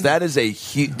it, because that is a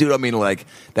huge dude. I mean, like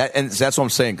that, and that's what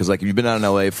I'm saying. Because like you've been out in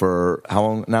LA for how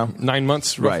long now? 9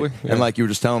 months, roughly. Right. Yeah. And like you were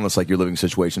just telling us, like your living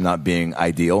situation not being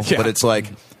ideal, Yeah. but it's like,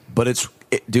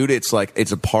 dude, it's like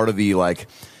it's a part of the like.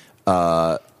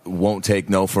 Won't take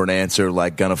no for an answer,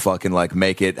 like gonna fucking like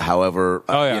make it however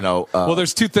well,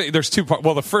 there's two parts.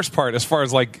 Well, the first part, as far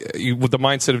as like with the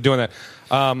mindset of doing that,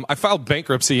 I filed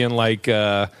bankruptcy in like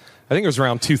I think it was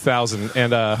around 2000,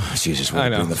 and Jesus, we're I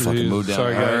know. bring the fucking mood down.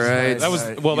 Sorry, guys. All right.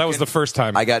 That was the first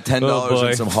time. I got $10 boy.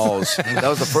 and some halls. That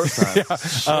was the first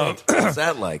time. What's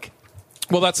that like?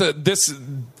 Well, this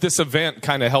event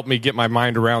kind of helped me get my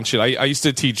mind around shit. I used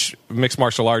to teach mixed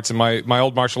martial arts, and my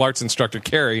old martial arts instructor,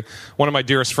 Carrie, one of my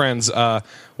dearest friends,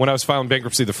 when I was filing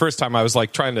bankruptcy the first time, I was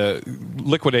like trying to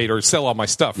liquidate or sell all my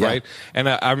stuff, right? And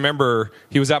I remember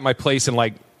he was at my place, and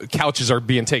like couches are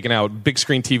being taken out, big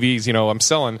screen TVs, I'm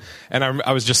selling, and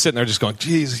I was just sitting there just going,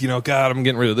 geez, God, I'm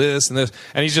getting rid of this and this,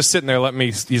 and he's just sitting there letting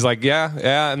me, he's like,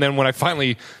 yeah, and then when I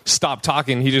finally stopped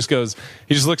talking, he just looks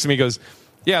at me and goes,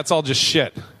 yeah, it's all just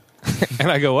shit.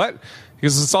 And I go, what? He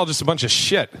goes, it's all just a bunch of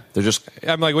shit. They're just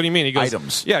I'm like, what do you mean? He goes,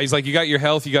 items. Yeah, he's like, you got your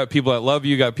health, you got people that love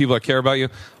you got people that care about you.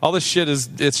 All this shit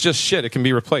it's just shit. It can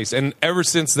be replaced. And ever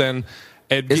since then,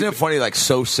 isn't it funny? Like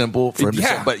so simple for him to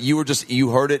say, but you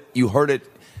heard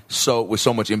it so with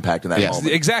so much impact in that moment.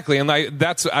 Exactly. And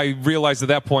I realized at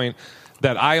that point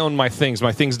that I own my things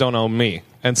don't own me.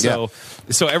 And so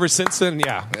ever since then,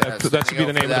 that should be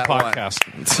the name of the podcast.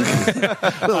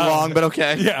 A little long, but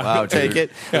okay. Yeah. Wow, take it.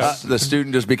 The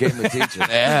student just became the teacher.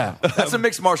 Yeah. That's a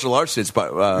mixed martial arts shit, by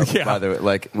the way.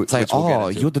 Like, It's like,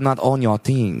 you do not own your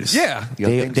things. Yeah.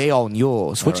 They own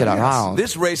you. Switch it around.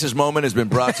 This racist moment has been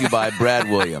brought to you by Brad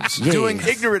Williams. Yes. Doing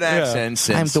ignorant accents.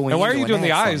 I'm doing And why are you ignorant doing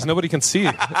the accent. eyes? Nobody can see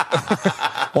it.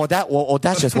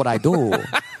 that's just what I do.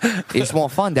 It's more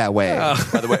fun that way.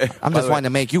 By the way, I'm just wanting to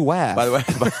make you laugh. By the way,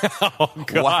 Oh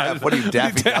God! what are you,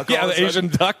 Daffy Duck? Yeah, all of the a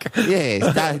Asian sudden? duck.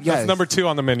 Yes, That's number 2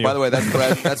 on the menu. By the way,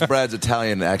 that's Brad's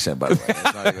Italian accent. By the way, it's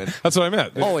not even. That's what I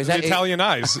meant. Oh, is that- the Italian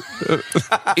eyes?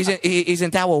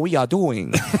 isn't that what we are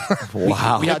doing?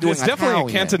 Wow, we are doing It's definitely Italian.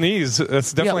 a Cantonese.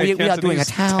 It's definitely we a are doing Cantonese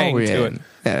tang to it. Italian.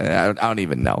 I don't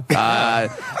even know.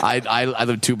 I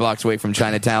live 2 blocks away from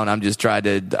Chinatown. I'm just trying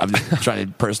to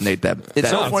impersonate that. It's that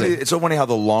so funny. It's so funny how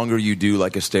the longer you do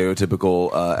like a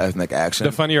stereotypical ethnic accent,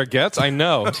 The funnier it gets. I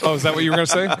know. Oh, is that what you were going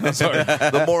to say? I'm sorry.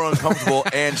 the more uncomfortable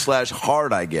and /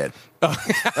 hard I get.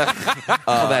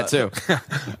 that too.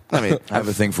 I mean, I have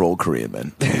a thing for old Korean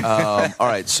men. All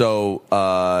right, so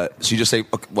you just say,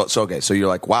 so you're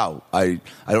like, wow, I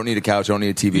don't need a couch, I don't need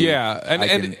a TV. Yeah,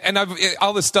 and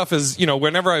all this stuff is,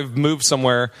 whenever I've moved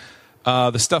somewhere,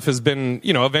 the stuff has been,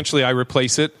 eventually I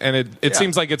replace it, and it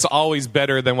seems like it's always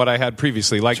better than what I had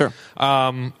previously. Like, Sure.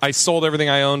 I sold everything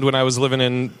I owned when I was living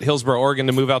in Hillsboro, Oregon,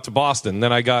 to move out to Boston.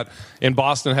 Then I got in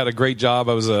Boston, had a great job.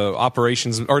 I was I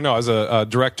was a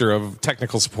director of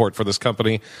technical support for this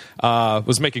company.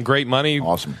 Was making great money.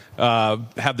 Awesome.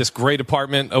 Had this great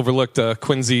apartment overlooked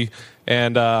Quincy,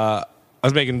 and I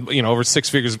was making, over 6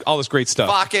 figures, all this great stuff.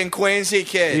 fucking Quincy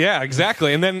kid. Yeah,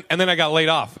 exactly. And then I got laid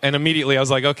off, and immediately I was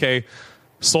like, okay,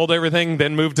 sold everything,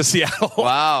 then moved to Seattle.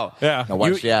 Wow. Yeah. Now,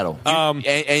 why Seattle? And you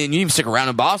didn't even stick around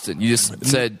in Boston. You just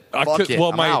said, "Fuck it,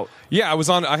 I'm out." Yeah,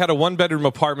 I had a 1-bedroom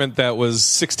apartment that was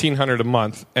 $1,600 a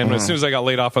month, and as soon as I got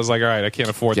laid off, I was like, all right, I can't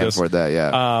afford Can't this. afford that,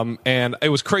 yeah. And it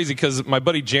was crazy because my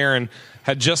buddy Jaron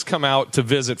had just come out to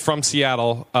visit from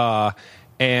Seattle.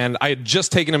 And I had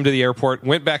just taken him to the airport,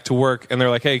 went back to work, and they're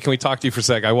like, hey, can we talk to you for a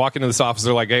sec? I walk into this office,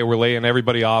 they're like, hey, we're laying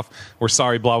everybody off. We're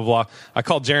sorry, blah, blah, blah. I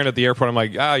called Jaron at the airport. I'm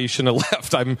like, you shouldn't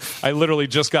have left. I literally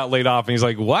just got laid off. And he's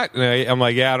like, what? And I'm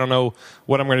like, yeah, I don't know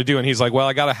what I'm going to do. And he's like, well,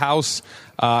 I got a house.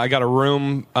 I got a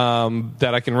room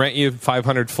that I can rent you,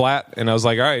 500 flat. And I was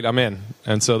like, all right, I'm in.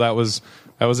 And so that was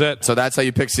it. So that's how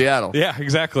you pick Seattle. Yeah,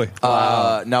 exactly.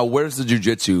 Now, where's the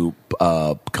jiu-jitsu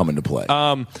come into play?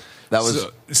 That was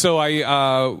So I,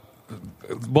 all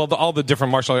the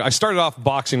different martial arts. I started off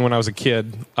boxing when I was a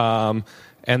kid,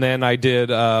 and then I did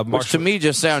Which to me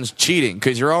just sounds cheating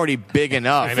because you're already big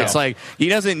enough. I know. It's like he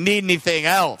doesn't need anything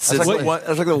else. that's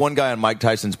It's like the one guy on Mike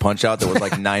Tyson's Punch Out that was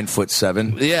like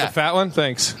 9'7". The yeah. fat one.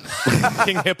 Thanks,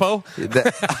 King Hippo.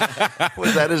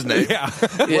 Was that his name? Yeah.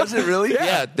 Was it really?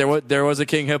 Yeah, there was a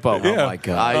king hippo. Oh my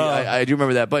god! I do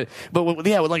remember that. But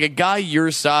when like a guy your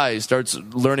size starts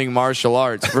learning martial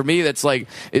arts, for me that's like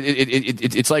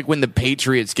it's like when the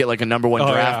Patriots get like a number 1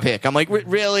 draft pick. I'm like,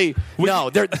 really? No,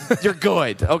 you're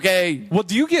good. Okay. Well,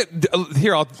 do you get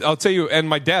here? I'll tell you. And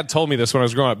my dad told me this when I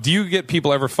was growing up. Do you get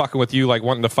people ever fucking with you, like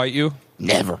wanting to fight you?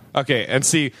 Never. Okay, and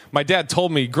see, my dad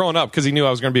told me growing up because he knew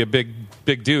I was going to be a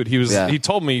big dude. He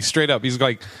told me straight up. He's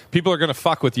like, people are going to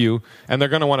fuck with you and they're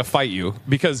going to want to fight you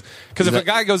because if a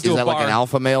guy goes to a bar, is that like an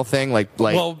alpha male thing? Like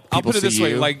well, I'll put it this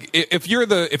way: you? like if you're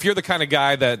the kind of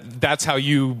guy that's how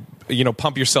you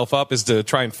pump yourself up is to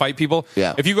try and fight people.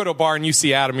 Yeah. If you go to a bar and you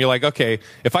see Adam, you're like, okay,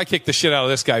 if I kick the shit out of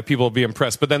this guy, people will be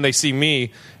impressed. But then they see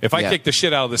me. If I kick the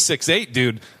shit out of the 6'8"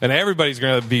 dude, then everybody's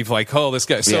going to be like, oh, this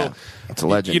guy. So it's a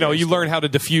legend. You learn how to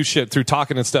diffuse shit through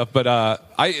talking and stuff. But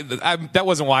I that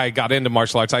wasn't why I got into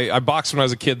martial arts. I boxed when I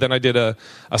was a kid. Then I did a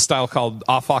style called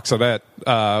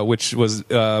Afoxaret, which was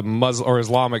Muslim or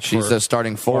Islamic. She's the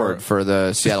starting forward for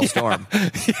the Seattle Storm.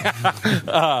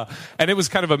 And it was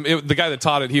kind of the guy that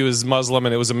taught it. He was Muslim,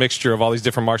 and it was a mixture of all these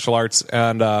different martial arts.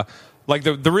 And like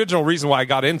the original reason why I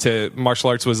got into martial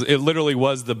arts was it literally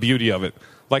was the beauty of it.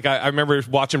 Like I remember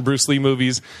watching Bruce Lee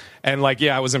movies, and like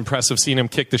I was impressive seeing him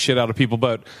kick the shit out of people.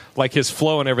 But like his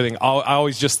flow and everything, I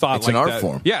always just thought it's like an art that.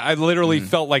 form. Yeah, I literally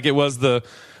felt like it was the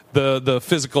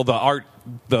physical, the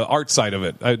art side of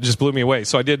it. It just blew me away.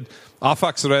 So I did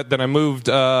Afoxaret, then I moved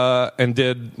and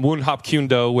did Woon Hap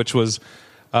Kyundo, which was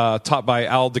taught by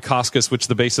Al Dacascos, which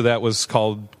the base of that was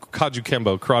called Kaju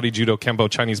Kembo, Karate, Judo, Kembo,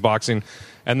 Chinese boxing.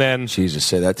 And then Jesus,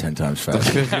 say that 10 times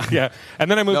fast. yeah. And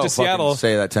then I moved to Seattle.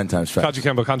 Say that 10 times fast. Kaju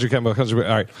Kembo.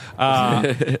 All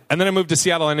right. And then I moved to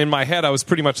Seattle, and in my head, I was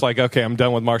pretty much like, okay, I'm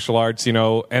done with martial arts,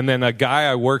 And then a guy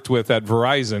I worked with at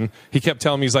Verizon, he kept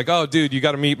telling me, he's like, oh, dude, you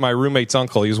got to meet my roommate's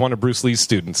uncle. He was one of Bruce Lee's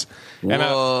students. And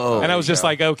I was just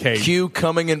like, okay. Q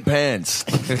coming in pants.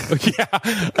 Yeah.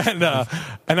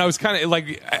 And I was kind of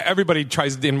like, everybody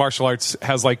tries in martial arts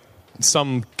has like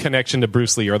some connection to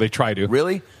Bruce Lee, or they try to.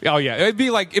 Really? Oh yeah, it'd be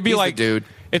like the dude.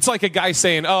 It's like a guy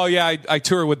saying, "Oh yeah, I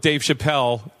tour with Dave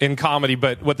Chappelle in comedy,"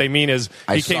 but what they mean is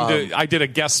I did a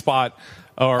guest spot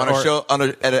on a show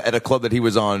at a club that he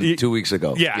was on 2 weeks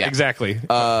ago. Yeah, exactly.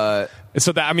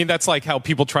 So that's like how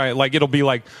people try. Like it'll be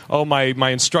like, oh, my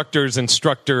instructor's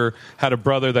instructor had a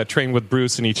brother that trained with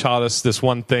Bruce, and he taught us this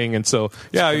one thing, and so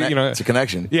it's a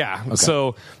connection. Yeah. Okay.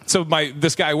 So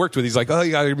this guy I worked with, he's like, oh,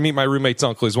 you got to meet my roommate's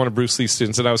uncle. He's one of Bruce Lee's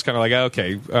students, and I was kind of like,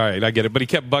 okay, all right, I get it. But he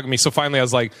kept bugging me, so finally I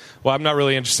was like, well, I'm not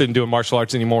really interested in doing martial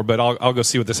arts anymore, but I'll go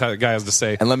see what this guy has to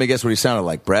say. And let me guess what he sounded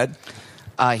like, Brad.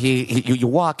 You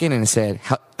walk in and said,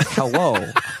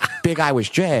 hello, Big Irish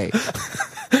Jay.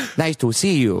 Nice to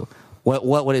see you.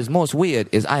 What is most weird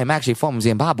is I am actually from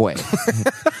Zimbabwe.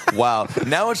 Wow.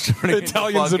 Now it's turning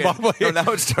Italian into Zimbabwe. No,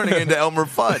 now it's turning into Elmer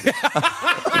Fudd.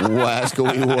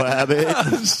 Wascally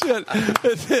Wabbit. Shit,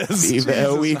 it is. Be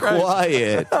very Christ.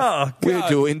 quiet. Oh, We're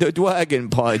doing the Dragon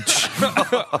Punch.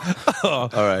 All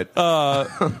right.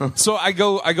 So I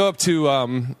go up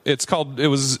to it's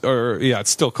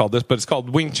still called this, but it's called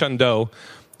Wing Chun Do.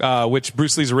 Which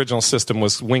Bruce Lee's original system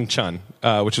was Wing Chun,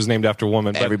 which was named after a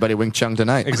woman. But Everybody Wing Chun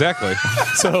tonight. exactly.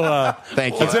 So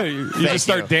Thank you. that's it. You just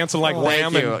start dancing like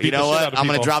Wham. Thank you. And beat You know the shit out what? of I'm going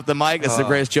to people. drop the mic. That's the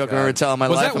greatest joke I've ever tell in my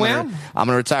Was life. that Wham? I'm going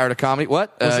to retire to comedy.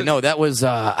 What? it- No, that was. Or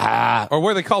what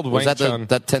are they called? Was Wing that Chun.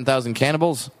 that 10,000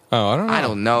 Cannibals? Oh, I don't know. I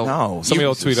don't know. No. Somebody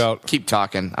will tweet out. Keep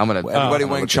talking. I'm going to. Everybody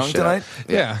Wing Chun tonight?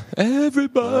 Yeah.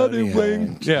 Everybody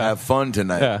Wing. Yeah. Have fun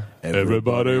tonight. Yeah.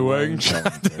 Everybody Wing Chun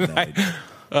tonight.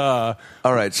 All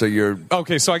right, so you're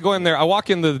Okay, so I go in there. I walk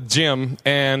in the gym,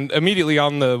 and immediately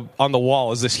on the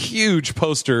wall is this huge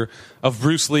poster of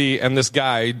Bruce Lee and this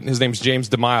guy. His name's James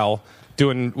DeMille,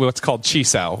 doing what's called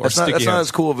Chisao or that's sticky not hands.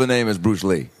 as cool of a name as Bruce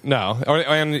Lee. No,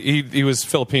 and he was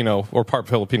Filipino or part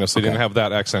Filipino, so he didn't have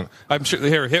that accent. I'm sure.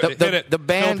 Here, hit it. The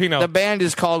band. Filipino. The band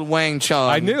is called Wang Chun.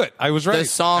 I knew it. I was right. The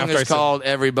song after I is said- called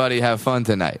 "Everybody Have Fun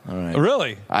Tonight." All right.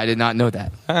 Really? I did not know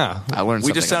that. Ah. I learned We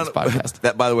something just on sound this podcast.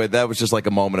 that. By the way, that was just like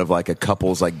a moment of like a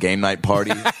couple's like game night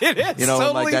party. It is. You know,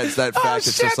 totally. like that fact.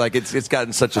 It's just like it's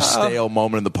gotten such a stale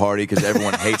moment in the party because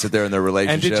everyone hates it there in their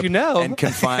relationship. did you know? And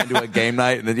confined to a game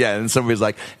night, and then, and somebody's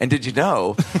like, and did you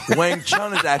know Wang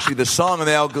Chun is actually the song, and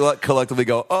they all collectively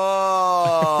go,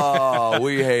 oh,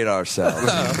 we hate ourselves.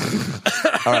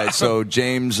 All right, so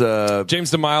James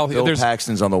DeMille. Bill There's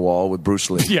Paxton's on the wall with Bruce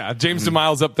Lee. Yeah, James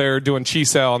DeMille's up there doing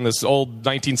Chisao on this old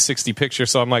 1960 picture.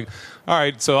 So I'm like, all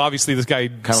right, so obviously this guy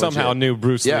somehow legit. knew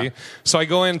Bruce Yeah. Lee. So I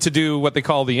go in to do what they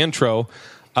call the intro.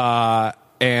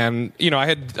 And, I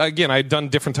had done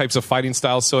different types of fighting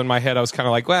styles. So in my head, I was kind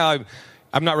of like, well,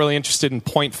 I'm not really interested in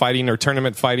point fighting or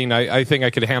tournament fighting. I think I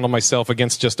could handle myself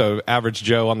against just an average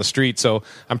Joe on the street. So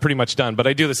I'm pretty much done. But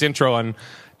I do this intro, and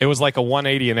it was like a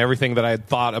 180 in everything that I had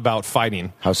thought about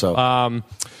fighting. How so?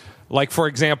 Like, for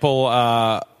example,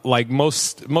 like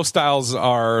most styles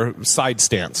are side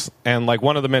stance, and like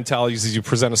one of the mentalities is you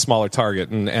present a smaller target,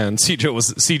 and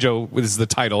Sijo is the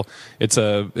title.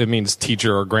 It means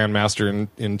teacher or grandmaster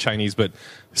in Chinese, but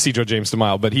Sijo James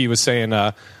DeMille. But he was saying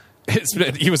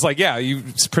he was like, yeah, you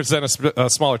present a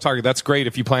smaller target. That's great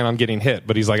if you plan on getting hit,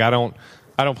 but he's like, I don't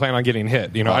plan on getting hit.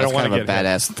 I don't want to get a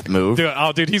badass move.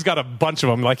 Dude, he's got a bunch of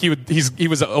them. Like he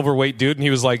was an overweight dude, and he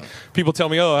was like, people tell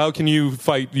me, oh, how can you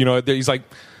fight? He's like,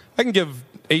 I can give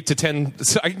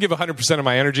 100% of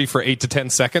my energy for 8 to 10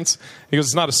 seconds. He goes,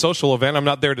 it's not a social event. I'm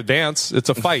not there to dance. It's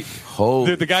a fight.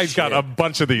 Holy the guy's got a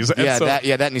bunch of these. And Yeah, so- that,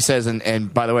 and he says,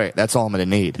 and by the way, that's all I'm going to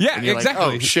need. Yeah, And you're exactly.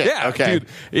 Like, oh shit. Yeah, okay.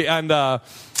 dude. And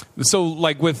so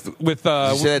like with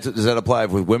Does that apply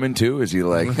with women too? Is he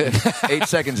like 8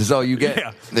 seconds is all you get?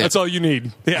 yeah, that's all you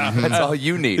need. Yeah, That's all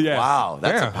you need. Yeah. Wow,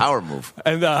 that's Yeah. a power move.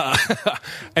 And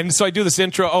and so I do this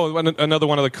intro. Oh, another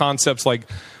one of the concepts, like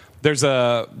there's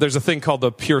a thing called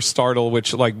the pure startle,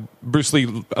 which like Bruce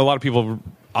Lee, a lot of people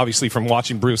obviously from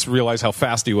watching Bruce realize how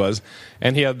fast he was,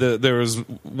 and he had there was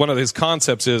one of his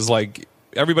concepts is like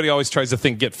everybody always tries to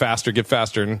think get faster,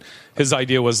 and his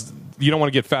idea was you don't want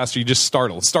to get faster, you just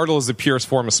startle. Startle is the purest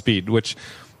form of speed, which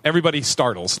everybody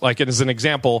startles. Like, as an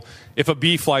example, if a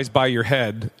bee flies by your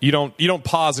head, you don't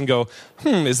pause and go,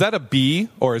 is that a bee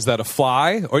or is that a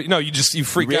fly? Or no, you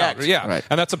freak react. out. Yeah, Right.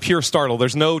 and that's a pure startle.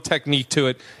 There's no technique to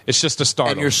it. It's just a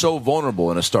startle. And you're so vulnerable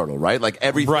in a startle, right? Like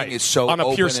everything Right. is so On a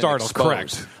open pure and startle, exposed.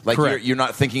 correct. Like Correct. You're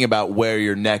not thinking about where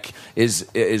your neck is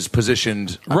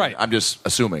positioned. Right. I'm just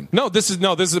assuming. No, this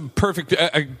is a perfect.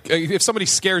 If somebody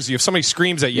scares you, if somebody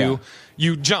screams at you, Yeah.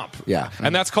 you jump. Yeah.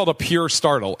 and that's called a pure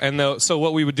startle. And so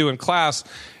what we would do in class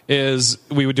is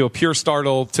we would do a pure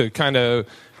startle to kind of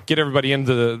get everybody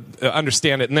into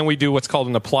understand it, and then we do what's called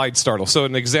an applied startle. So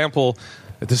an example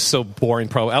This is so boring,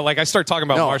 Like I start talking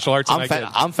about martial arts. And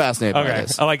I'm fascinated by okay.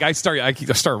 this. I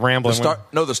start rambling.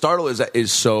 The startle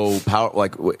is so powerful.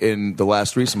 Like in the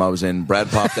last threesome I was in,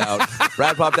 Brad popped out.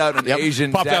 Brad popped out an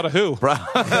Asian. Popped out of who? I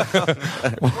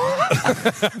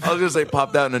was gonna say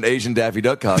popped out in an Asian Daffy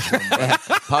Duck costume.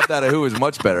 Popped out of who is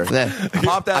much better.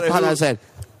 Popped out of who? I said,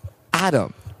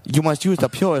 Adam, you must use the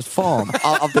purest form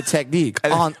of the technique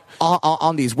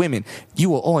on these women. You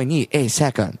will only need a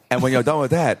second. And when you're done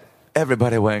with that,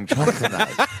 everybody wearing trunks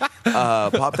tonight.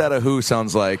 Popped out of who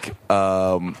sounds like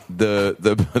the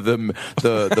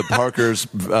Parker's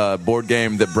board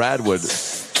game that Brad would.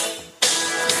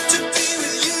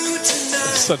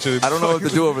 I don't know what to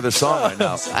do over the song right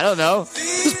now. I don't know.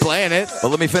 Just playing it. But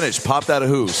let me finish. Popped out of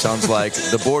who sounds like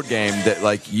the board game that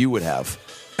like you would have.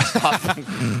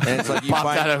 And it's like you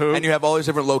Popped out of who? And you have all these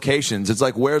different locations. It's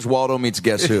like Where's Waldo meets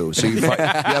Guess Who. So you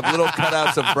have little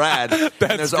cutouts of Brad. And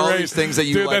there's all these things that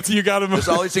you Dude, like. you got him. There's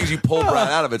all these things you pull Brad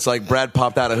out of. It's like Brad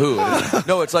popped out of who.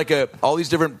 No, it's like all these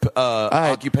different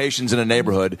occupations in a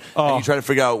neighborhood, and you try to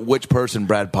figure out which person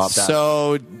Brad popped out.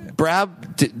 So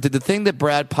Brad, did the thing that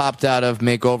Brad popped out of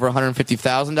make over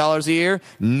 $150,000 a year?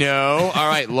 No. All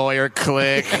right, lawyer,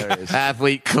 click.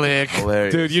 Athlete, click.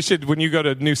 Hilarious. Dude, you should, when you go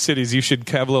to new cities, you should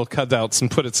have little cutouts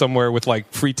and put it somewhere with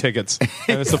like free tickets.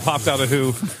 And it's the popped out of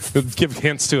who. Give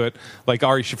hints to it, like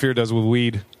Ari Shaffir does with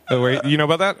weed. You know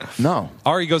about that? No.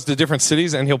 Ari goes to different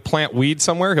cities and he'll plant weed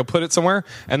somewhere. He'll put it somewhere,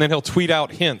 and then he'll tweet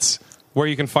out hints where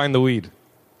you can find the weed.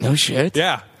 No shit.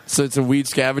 Yeah. So it's a weed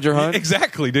scavenger hunt?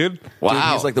 Exactly, dude. Wow.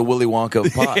 Dude, he's like the Willy Wonka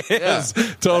of pot. Yes,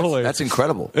 totally. That's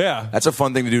incredible. Yeah. That's a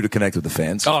fun thing to do to connect with the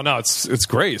fans. Oh no, it's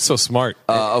great. It's so smart.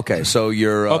 Okay, so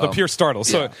you're the pure startle.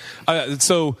 So,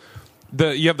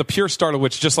 you have the pure startle,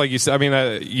 which just like you said, I mean,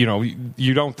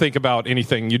 you don't think about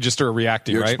anything. You just are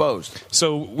reacting, you're right? exposed.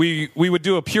 So we would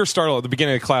do a pure startle at the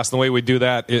beginning of class. And the way we do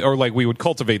that, or like we would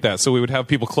cultivate that. So we would have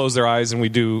people close their eyes, and we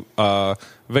do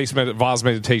vase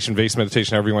meditation,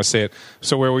 however you want to say it.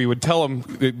 So where we would tell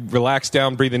them, relax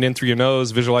down, breathing in through your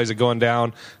nose, visualize it going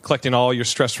down, collecting all your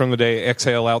stress from the day,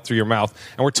 exhale out through your mouth.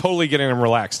 And we're totally getting them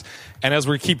relaxed. And as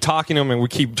we keep talking to them and we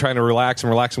keep trying to relax,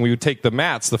 and we would take the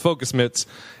mats, the focus mitts,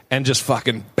 and just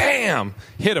fucking bam,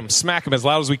 hit them, smack them as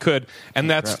loud as we could. And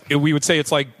we would say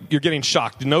it's like you're getting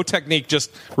shocked. No technique,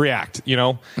 just react,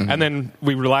 Mm-hmm. And then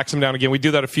we relax them down again. We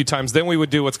do that a few times. Then we would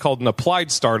do what's called an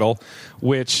applied startle,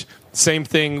 which same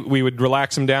thing, we would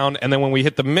relax them down. And then when we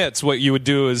hit the mitts, what you would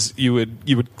do is you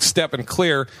would step and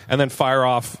clear and then fire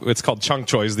off. It's called chung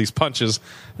choys, these punches.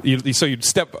 So you'd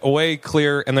step away,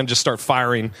 clear, and then just start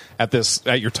firing at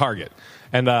your target.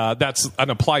 And that's an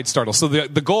applied startle. So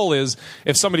the goal is,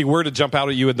 if somebody were to jump out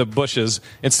at you in the bushes,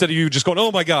 instead of you just going,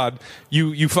 "Oh my god,"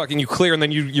 you clear, and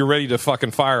then you're ready to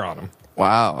fucking fire on them.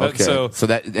 Wow. Okay. So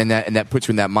that puts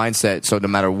you in that mindset. So no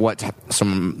matter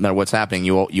what's happening,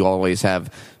 you always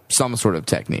have some sort of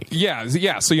technique.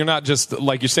 Yeah. So you're not just,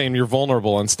 like you're saying, you're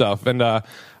vulnerable and stuff. And I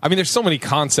mean, there's so many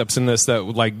concepts in this that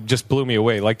like just blew me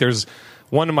away. Like there's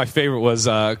one of my favorite was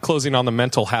closing on the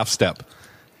mental half step.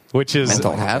 Which is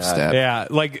mental half step. Yeah,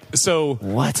 like so.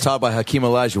 What? Taught by Hakeem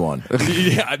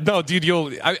Olajuwon. Yeah, no,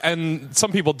 dude. And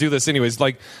some people do this anyways.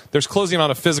 Like, there's closing on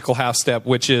a physical half step,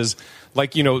 which is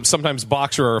like sometimes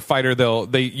boxer or a fighter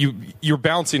you're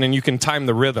bouncing and you can time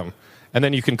the rhythm. And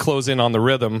then you can close in on the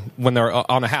rhythm when they're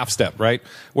on a half step, right?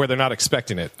 Where they're not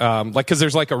expecting it. Because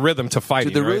there's like a rhythm to fighting.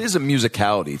 Dude, there right? really is a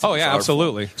musicality to Oh, yeah,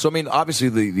 absolutely. So, I mean, obviously,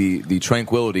 the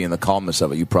tranquility and the calmness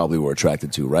of it, you probably were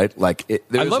attracted to, right? Like,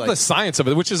 I love the science of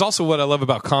it, which is also what I love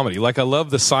about comedy. Like, I love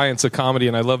the science of comedy,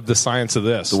 and I love the science of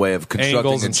this. The way of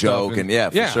constructing a joke, and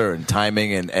for sure, and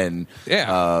timing, and and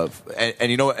I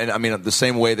mean, the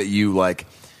same way that you,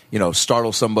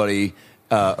 startle somebody,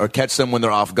 or catch them when they're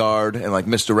off guard and like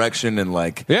misdirection and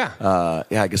like I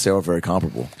guess they are very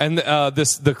comparable. And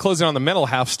the closing on the mental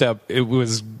half step,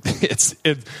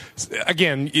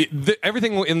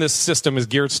 everything in this system is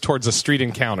geared towards a street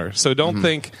encounter. So don't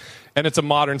think. And it's a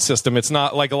modern system. It's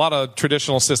not like a lot of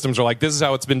traditional systems are like, this is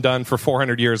how it's been done for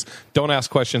 400 years. Don't ask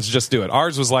questions, just do it.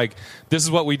 Ours was like, this is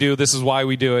what we do. This is why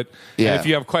we do it. Yeah. And if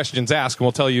you have questions, ask, and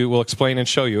we'll tell you, we'll explain and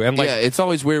show you. And it's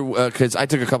always weird because I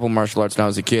took a couple of martial arts when I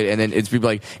was a kid, and then it's people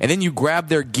like, and then you grab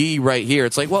their gi right here.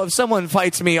 It's like, well, if someone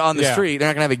fights me on the street, they're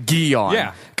not going to have a gi on.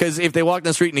 Yeah. Because if they walk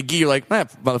down the street in a gi, you're like,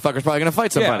 that motherfucker's probably going to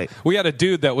fight somebody. Yeah. We had a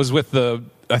dude that was with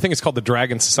I think it's called the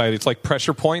Dragon Society. It's like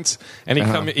Pressure Points. And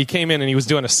he came in and he was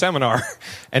doing a seminar.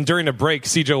 And during a break,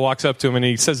 CJ walks up to him and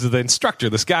he says to the instructor,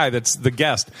 this guy that's the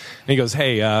guest, and he goes,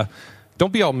 hey,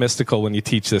 don't be all mystical when you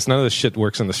teach this. None of this shit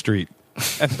works in the street.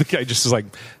 And the guy just is like,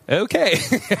 okay.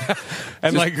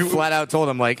 And like flat out told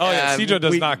him like, oh yeah, Cedro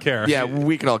does not care. Yeah,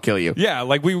 we can all kill you. Yeah,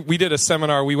 like we did a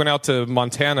seminar. We went out to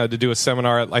Montana to do a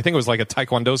seminar at, I think it was like a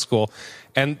Taekwondo school.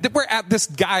 And we're at this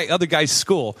other guy's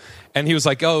school. And he was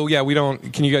like, oh yeah,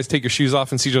 can you guys take your shoes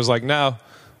off? And Cedro's like, no,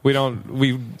 we don't.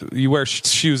 You wear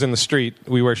shoes in the street.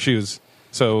 We wear shoes.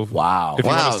 So Wow. if you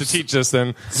want Wow. us to teach this,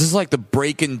 then This is like the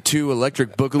Breakin' 2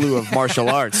 Electric Boogaloo of martial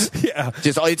arts. yeah.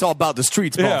 Just it's all about the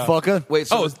streets, Yeah. motherfucker. Wait,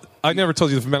 so Oh, I never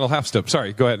told you the mental half step.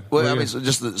 Sorry, go ahead. well, I mean,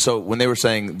 so when they were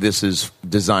saying this is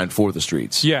designed for the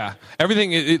streets, Yeah,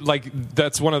 everything like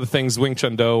that's one of the things Wing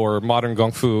Chun Do or modern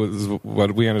Kung Fu is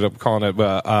what we ended up calling it.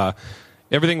 But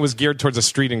everything was geared towards a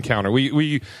street encounter.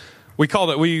 We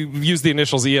called it. We used the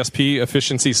initials ESP: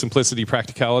 efficiency, simplicity,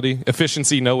 practicality.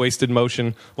 Efficiency, no wasted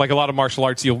motion. Like a lot of martial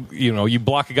arts, you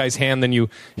block a guy's hand, then you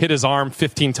hit his arm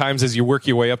 15 times as you work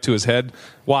your way up to his head.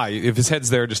 Why? If his head's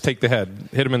there, just take the head,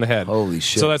 hit him in the head. Holy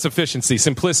shit. So that's efficiency.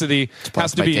 Simplicity has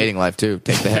That's to my be dating life too.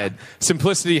 Take the head.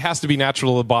 Simplicity has to be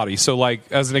natural to the body. So, like,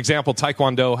 as an example,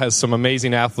 Taekwondo has some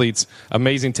amazing athletes,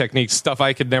 amazing techniques, stuff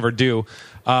I could never do.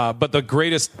 But the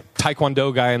greatest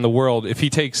Taekwondo guy in the world, if he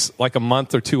takes like a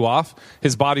month or two off,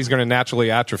 his body's going to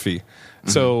naturally atrophy.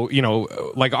 So,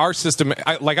 like our system,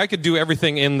 I could do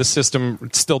everything in the system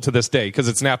still to this day because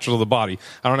it's natural to the body.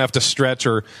 I don't have to stretch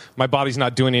or my body's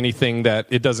not doing anything that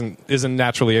it isn't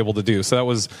naturally able to do. So that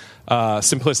was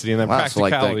simplicity. And then Wow, so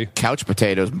like practicality. the couch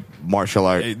potatoes martial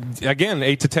art. Again,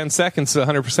 8 to 10 seconds,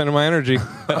 100% of my energy.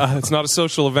 It's not a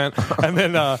social event. And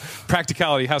then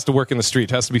practicality has to work in the street.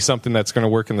 It has to be something that's going to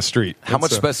work in the street. how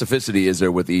much It's, specificity is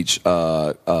there with each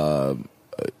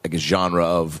I guess genre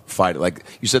of fight? Like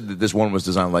you said that this one was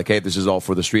designed like, hey, this is all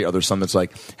for the street. Are there some that's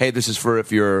like, hey, this is for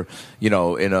if you're, in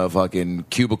a fucking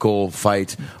cubicle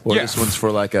fight, or Yeah. this one's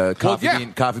for like a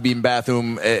coffee bean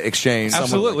bathroom exchange?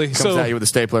 Absolutely. Comes So at you with a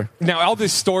stapler. now all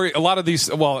this story, not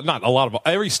a lot of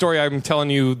every story I'm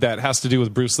telling you that has to do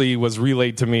with Bruce Lee was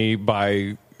relayed to me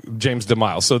by James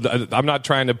DeMille. So I'm not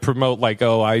trying to promote like,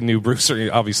 oh, I knew Bruce,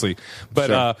 obviously, but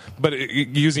Sure.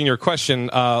 Using your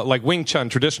question, like Wing Chun,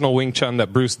 traditional Wing Chun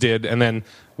that Bruce did, and then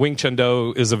Wing Chun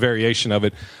Do is a variation of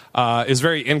it, is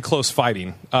very in close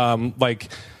fighting. Like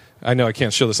I know I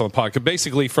can't show this on the podcast.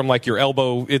 Basically, from like your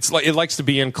elbow, it likes to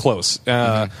be in close.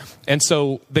 And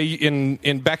so they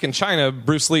back in China,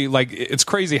 Bruce Lee, like it's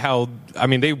crazy how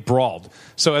they brawled.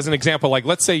 So as an example, like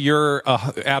let's say you're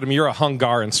Adam, you're a Hung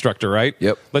Gar instructor, right?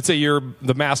 Yep. Let's say you're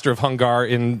the master of Hung Gar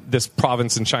in this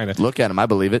province in China. Look at him, I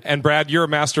believe it. And Brad, you're a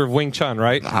master of Wing Chun,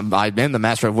 right? I've been the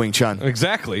master of Wing Chun.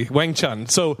 Exactly, Wing Chun.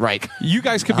 So Right. you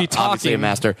guys could be talking. Obviously a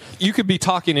master. You could be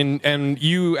talking, and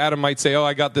you, Adam, might say, "Oh,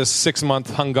 I got this 6-month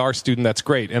Hung Gar student that's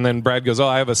great," and then Brad goes, "Oh,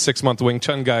 I have a 6-month Wing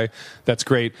Chun guy that's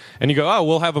great," and you go, "Oh,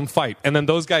 we'll have them fight," and then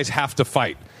those guys have to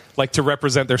fight, like to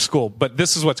represent their school. But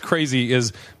this is what's crazy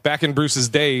is back in Bruce's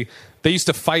day, they used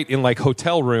to fight in like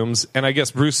hotel rooms, and I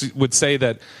guess Bruce would say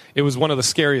that it was one of the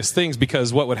scariest things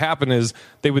because what would happen is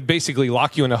they would basically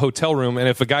lock you in a hotel room, and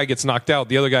if a guy gets knocked out,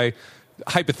 the other guy,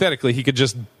 hypothetically, he could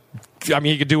just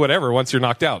he could do whatever once you're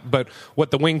knocked out. But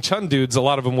what the Wing Chun dudes, a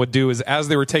lot of them would do is as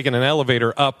they were taking an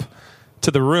elevator up to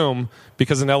the room,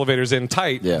 because an elevator's in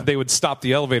tight, Yeah. they would stop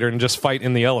the elevator and just fight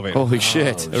in the elevator. Holy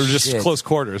shit. Or just shit. close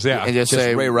quarters, yeah. And just Just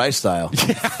say, Ray Rice style.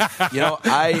 I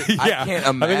yeah. can't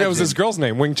imagine. I think that was his girl's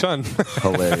name, Wing Chun.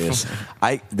 Hilarious.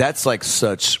 That's like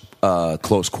such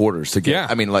close quarters to get. Yeah.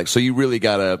 I mean, like, so you really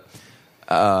gotta.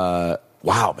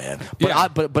 Wow, man. but, Yeah.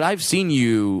 but I've seen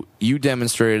you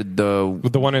demonstrated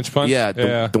With the 1-inch punch? Yeah,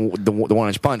 the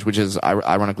 1-inch punch, which is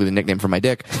ironically the nickname for my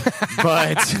dick.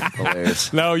 But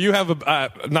Hilarious. No, you have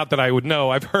not that I would know.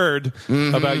 I've heard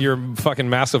about your fucking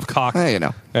massive cock. Hey, you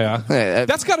know. Yeah. Hey,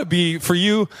 That's got to be, for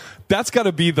you, that's got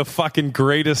to be the fucking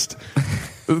greatest.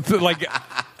 Like,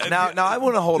 Now I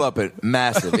want to hold up it.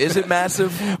 Massive. Is it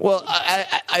massive? well,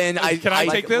 can I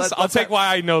take this? I'll take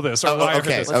why I know this. Or why I heard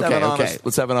okay. this.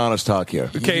 Let's have an honest talk here.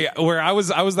 Okay, where I was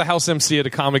the house MC at a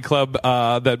comedy club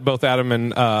that both Adam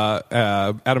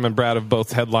and Brad have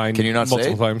both headlined. Can you not say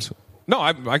multiple it? times? No,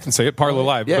 I can say it. Parlor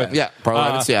Live. Yeah. but, Yeah, Parlor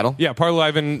Live in Seattle. Yeah, Parlor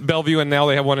Live in Bellevue, and now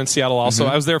they have one in Seattle also.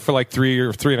 I was there for like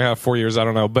 3.5, 4 years. I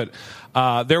don't know, but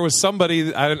there was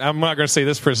somebody. I'm not going to say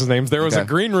this person's names. There was a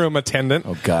green room attendant.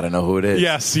 Oh God, I know who it is.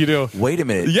 Yes, you do. Wait a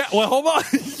minute. Yeah. Well, hold on.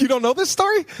 You don't know this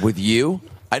story? With you?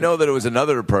 I know that it was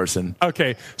another person.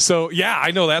 Okay, so yeah,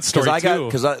 I know that story too.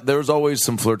 Because there was always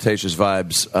some flirtatious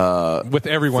vibes with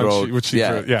everyone, throughout- which she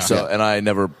yeah. yeah. So and I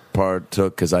never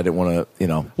partook because I didn't want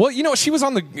to, Well, she was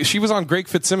on Greg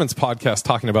Fitzsimmons' podcast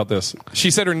talking about this.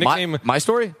 She said her nickname. My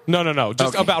story? No.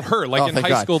 Just about her. Like in thank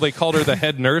high God. school, they called her the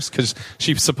head nurse because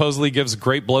she supposedly gives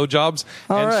great blowjobs.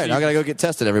 All right, I gotta go get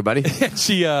tested, everybody.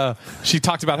 She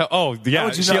talked about how. Oh, yeah. How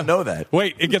would you not know that?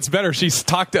 Wait, it gets better. She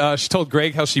told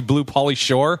Greg how she blew Pauly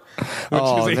Shore when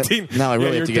she was 18. Now I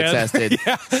really have to get tested.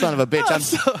 Yeah. Son of a bitch!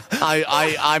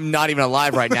 I'm not even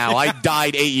alive right now. I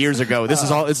died 8 years ago. This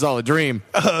is all a dream.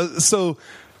 So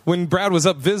when Brad was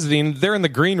up visiting, they're in the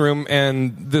green room,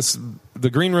 and the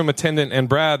green room attendant and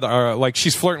Brad are like,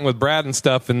 she's flirting with Brad and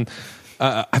stuff, and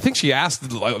I think she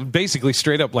asked basically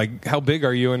straight up, like, how big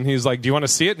are you? And he's like, do you want to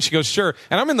see it? And she goes, sure.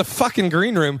 And I'm in the fucking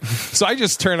green room. So I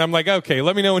just turn, I'm like, okay,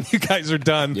 let me know when you guys are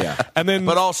done. Yeah. And then,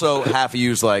 but also half of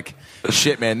you's like,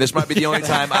 shit, man, this might be the only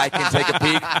time I can take a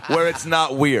peek where it's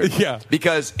not weird. Yeah.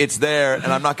 Because it's there, and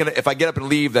I'm not going to, if I get up and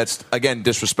leave, that's, again,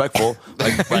 disrespectful.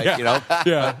 Yeah.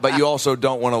 Yeah. But you also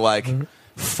don't want to, like,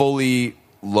 fully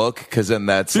look, because then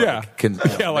that's like,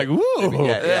 like, woo.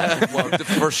 Yeah. Well,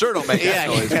 for sure don't make that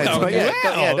noise.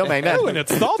 Don't make that. Ooh, and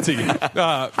it's salty.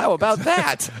 How about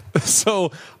that?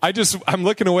 So I'm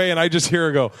looking away, and I just hear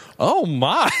her go, "Oh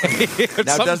my!"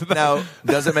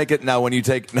 Does it make it now when you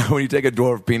take a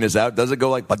dwarf penis out? Does it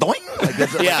go like badoing? Like,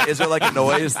 is there like a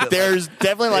noise? There's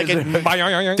definitely like a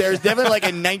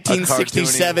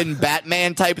 1967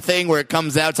 Batman type thing where it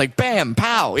comes out. It's like bam,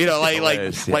 pow.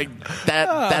 Like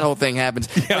that whole thing happens.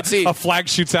 Yeah, but see, a flag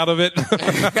shoots out of it.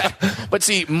 but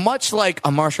see, much like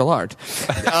a martial art,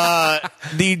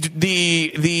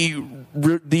 the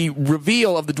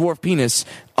reveal of the dwarf penis,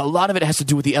 a lot of it has to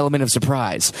do with the element of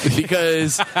surprise,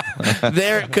 because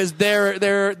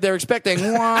they're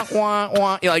expecting wah wah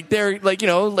wah,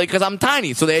 because I'm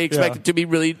tiny, so they expect it to be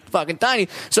really fucking tiny.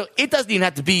 So it doesn't even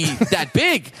have to be that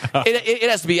big. It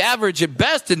has to be average at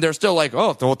best, and they're still like,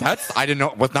 oh, well, I didn't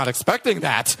know, was not expecting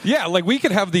that. Yeah, like we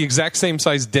could have the exact same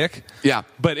size dick. Yeah,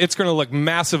 but it's going to look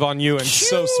massive on you and huge.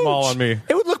 So small on me.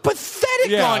 It would look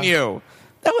pathetic on you.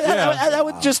 That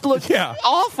would just look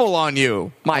awful on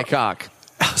you, my cock.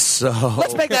 So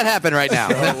let's make that happen right now.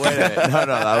 Wait a minute.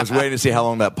 No. I was waiting to see how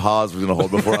long that pause was going to hold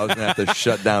before I was going to have to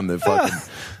shut down the fucking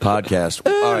podcast.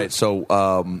 All right, so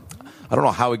I don't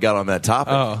know how we got on that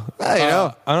topic.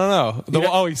 I don't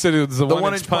know. He said it was the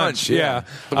one-inch punch. Yeah.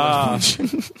 I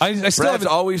still Brad's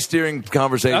always steering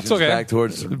conversations back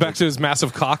to his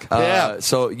massive cock.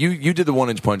 So you did the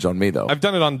 1-inch punch on me, though. I've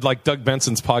done it on like Doug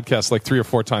Benson's podcast like 3 or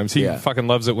 4 times. He fucking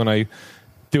loves it when I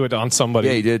do it on somebody.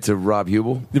 Yeah, he did it to Rob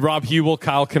Hubel.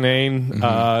 Kyle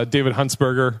Kinane, David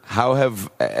Huntsberger. How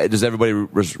does everybody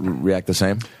react the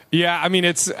same? Yeah, I mean,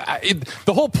 the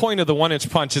whole point of the 1-inch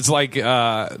punch is like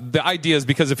the idea is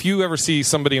because if you ever see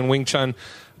somebody in Wing Chun,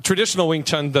 traditional Wing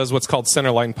Chun does what's called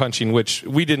centerline punching, which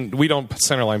we don't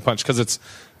centerline punch because it's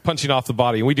punching off the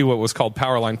body, and we do what was called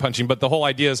power line punching. But the whole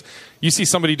idea is you see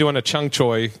somebody doing a Chung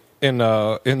Choi in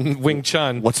Wing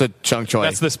Chun. What's a Chung Choi?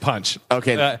 That's this punch.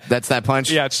 Okay, that's that punch?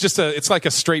 Yeah, it's like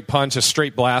a straight punch, a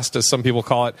straight blast, as some people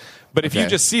call it. But if you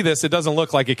just see this, it doesn't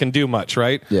look like it can do much,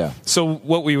 right? Yeah. So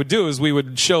what we would do is we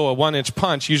would show a 1-inch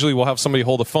punch. Usually we'll have somebody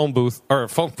hold a phone booth or a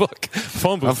phone book.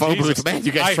 Phone booth. A phone booth. Man,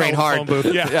 you guys train hard. Phone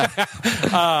booth.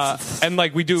 Yeah. And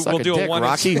like we'll do a 1-inch.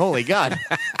 Rocky, holy God.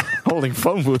 Holding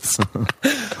phone booths.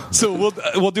 So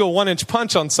we'll do a 1-inch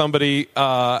punch on somebody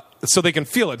so they can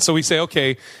feel it. So we say,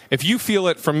 okay, if you feel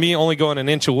it from me only going an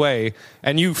inch away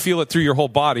and you feel it through your whole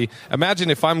body, imagine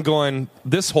if I'm going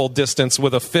this whole distance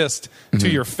with a fist to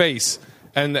your face.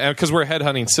 And because we're a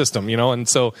headhunting system, and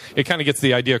so it kind of gets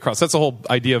the idea across. That's the whole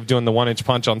idea of doing the 1-inch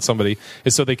punch on somebody,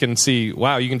 is so they can see,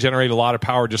 wow, you can generate a lot of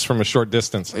power just from a short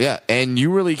distance. Yeah, and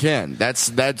you really can.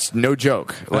 That's no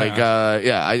joke. Like,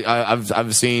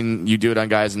 I've seen you do it on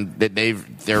guys, and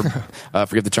they're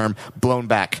forget the term, blown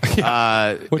back.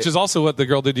 Which is also what the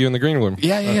girl did to you in the green room.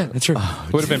 Yeah, that's true.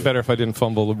 Would have been better if I didn't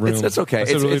fumble the room. It's okay.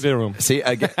 It's really did room. See,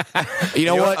 again, you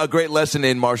know what? A great lesson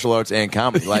in martial arts and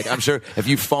comedy. Like, I'm sure if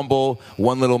you fumble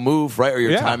one little move, right, or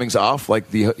your timing's off, like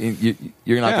you're not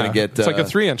going to get. It's like a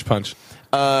 3-inch punch.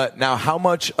 Now, how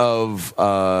much of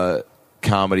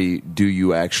comedy do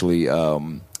you actually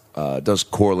does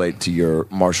correlate to your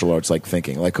martial arts like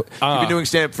thinking? Like you've been doing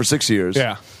stand-up for 6 years,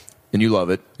 and you love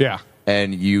it,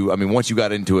 And once you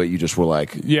got into it, you just were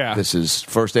like, this is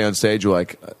first day on stage. You're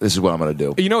like, this is what I'm going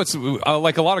to do. It's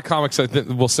like a lot of comics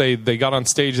will say they got on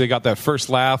stage, they got that first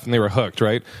laugh, and they were hooked,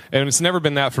 right? And it's never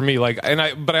been that for me.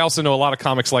 But I also know a lot of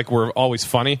comics were always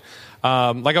funny.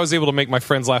 I was able to make my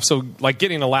friends laugh. So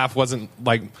getting a laugh wasn't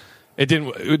like. It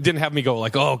didn't have me go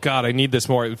like, oh God, I need this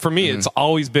more. For me, it's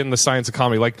always been the science of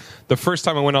comedy. Like the first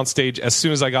time I went on stage, as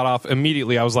soon as I got off,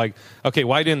 immediately I was like, okay,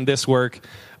 why didn't this work?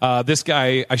 This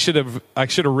guy, I should have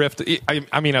riffed.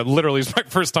 I mean, it literally is my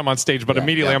first time on stage, but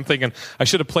immediately I'm thinking I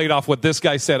should have played off what this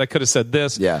guy said. I could have said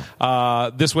this.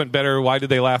 Yeah. This went better. Why did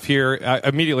they laugh here?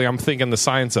 Immediately, I'm thinking the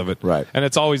science of it. Right. And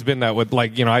it's always been that with,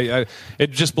 like,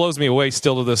 it just blows me away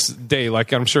still to this day.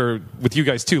 Like, I'm sure with you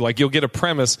guys too. Like, you'll get a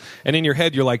premise, and in your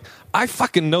head, you're like, I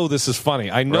fucking know this is funny.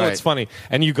 I know it's funny.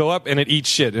 And you go up, and it eats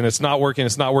shit, and it's not working.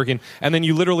 And then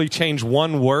you literally change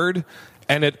one word,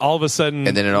 and it all of a sudden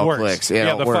and then it all works.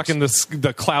 clicks.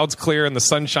 The clouds clear and the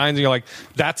sun shines, and you're like,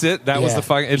 that's it. That was the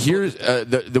fucking. Here's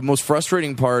the most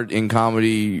frustrating part in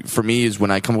comedy for me is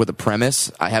when I come up with a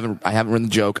premise. I haven't written the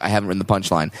joke. I haven't written the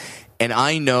punchline, and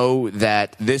I know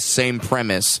that this same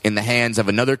premise in the hands of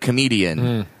another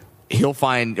comedian. He'll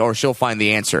find or she'll find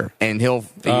the answer, and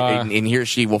and he or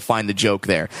she will find the joke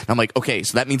there. And I'm like, okay,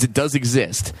 so that means it does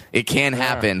exist. It can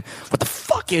happen. What the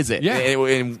fuck is it? Yeah.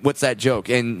 And what's that joke?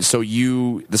 And so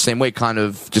you, the same way, kind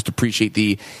of just appreciate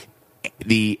the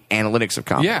analytics of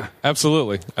comedy. Yeah,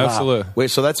 absolutely. Wait,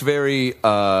 so that's very.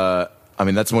 I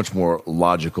mean, that's much more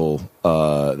logical.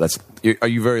 Are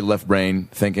you very left brain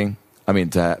thinking? I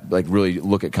mean, to like really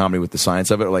look at comedy with the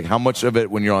science of it. Like, how much of it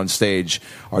when you're on stage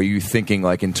are you thinking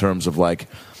like in terms of like,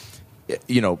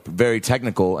 very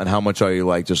technical, and how much are you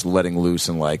like just letting loose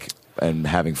and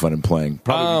having fun and playing?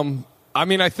 Probably. I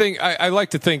mean, I think I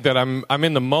like to think that I'm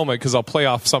in the moment because I'll play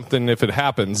off something if it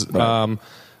happens. Right.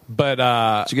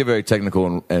 So you get very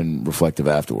technical and reflective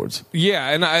afterwards. Yeah,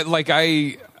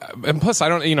 and plus I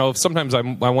don't, sometimes I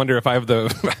wonder if I have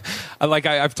the,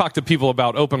 I've talked to people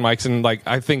about open mics, and like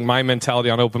I think my mentality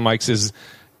on open mics is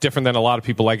different than a lot of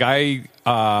people. Like I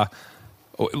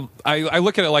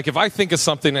look at it like if I think of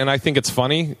something and I think it's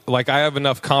funny, like I have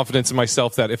enough confidence in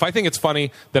myself that if I think it's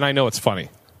funny, then I know it's funny.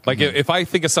 Like if I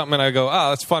think of something and I go,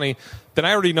 that's funny, then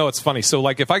I already know it's funny. So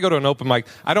like if I go to an open mic,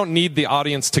 I don't need the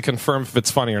audience to confirm if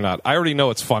it's funny or not. I already know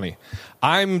it's funny.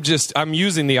 I'm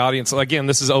using the audience. Again,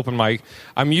 this is open mic.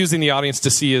 I'm using the audience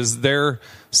to see, is there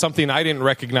something I didn't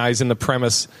recognize in the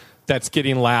premise that's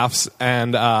getting laughs,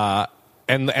 and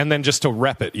then just to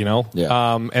rep it,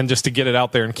 and just to get it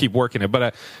out there and keep working it.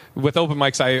 But with open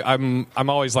mics, I'm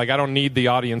always like, I don't need the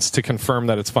audience to confirm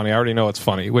that it's funny. I already know it's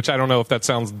funny, which I don't know if that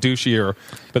sounds douchey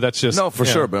but that's just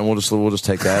sure. But we'll just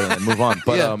take that and move on.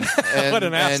 But what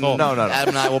an asshole! No. Adam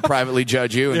and I will privately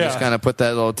judge you and just kind of put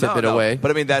that little tidbit away.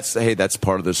 But I mean, that's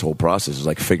part of this whole process is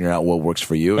like figuring out what works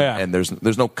for you. Yeah. And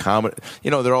there's no comedy.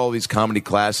 There are all these comedy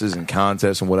classes and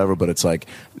contests and whatever. But it's like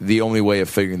the only way of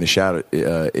figuring this out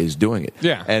is doing it.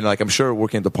 Yeah. And like I'm sure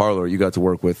working at the Parlor, you got to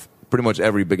work with pretty much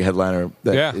every big headliner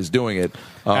that is doing it.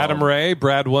 Adam Ray,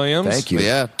 Brad Williams. Thank you.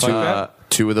 Yeah,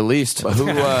 two of the least.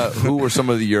 Who were some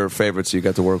of your favorites you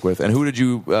got to work with, and who did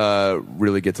you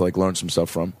really get to like learn some stuff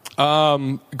from?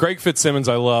 Greg Fitzsimmons,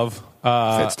 I love.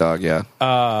 Fitzdog, yeah.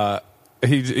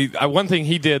 One thing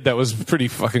he did that was pretty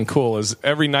fucking cool is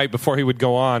every night before he would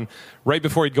go on, right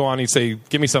before he'd go on, he'd say,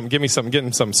 "Give me some, get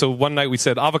him some." So one night we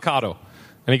said avocado,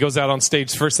 and he goes out on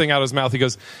stage. First thing out of his mouth, he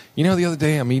goes, "The other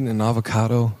day I'm eating an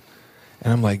avocado."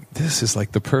 And I'm like, this is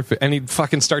like the perfect. And he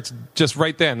fucking starts just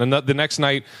right then. And the next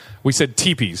night, we said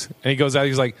teepees. And he goes out,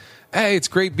 he's like, hey, it's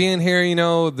great being here.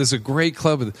 There's a great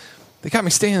club. They got me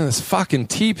staying in this fucking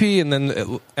teepee.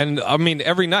 And I mean,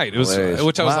 every night. It was,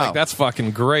 which I was like, that's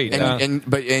fucking great.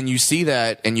 And you see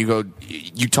that, and you go,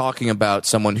 you talking about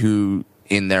someone who,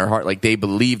 in their heart, like they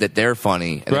believe that they're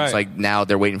funny, and it's like now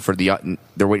they're waiting for the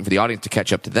audience to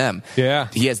catch up to them. Yeah,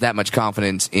 he has that much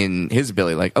confidence in his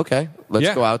ability. Like, okay,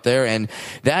 let's go out there, and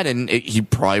he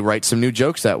probably writes some new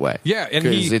jokes that way. Yeah, and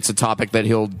because it's a topic that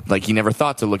he never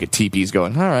thought to look at teepees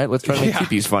going, all right, let's try to make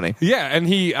teepees funny. Yeah,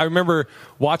 and I remember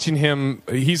watching him.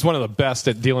 He's one of the best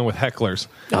at dealing with hecklers.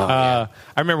 I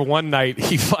remember one night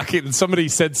somebody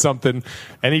said something,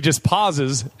 and he just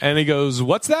pauses and he goes,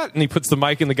 "What's that?" And he puts the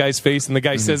mic in the guy's face, and the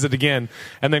guy says it again,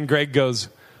 and then Greg goes,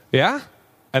 "Yeah."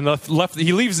 And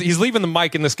he's leaving the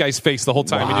mic in this guy's face the whole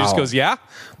time. Wow. He just goes, "Yeah,"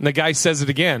 and the guy says it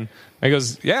again. And he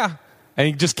goes, "Yeah." And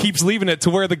he just keeps leaving it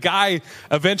to where the guy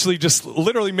eventually just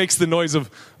literally makes the noise of,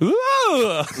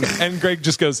 "Ooh," and Greg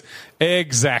just goes,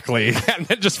 "Exactly," and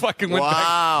then just fucking went back.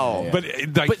 Wow. But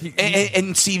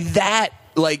and see that.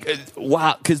 Like,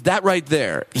 wow, because that right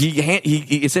there, he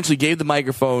essentially gave the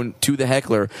microphone to the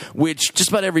heckler, which just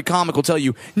about every comic will tell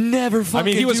you, never fucking do that. I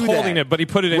mean, he was holding it, but he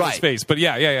put it in his face. But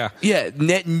yeah. Yeah,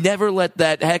 never let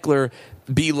that heckler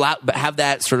be loud, have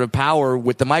that sort of power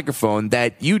with the microphone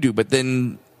that you do. But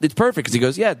then it's perfect because he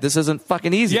goes, yeah, this isn't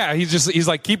fucking easy. Yeah, he's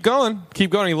like, keep going. He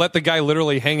let the guy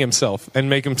literally hang himself and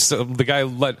make him. He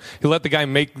let the guy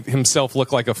make himself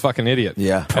look like a fucking idiot.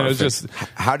 Yeah, and it was just.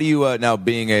 How do you now,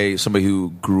 being somebody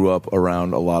who grew up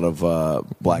around a lot of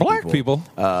black people?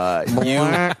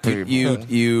 You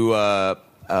do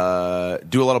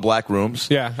a lot of black rooms.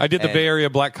 Yeah, I did the Bay Area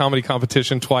Black Comedy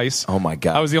Competition twice. Oh my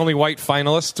God, I was the only white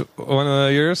finalist one of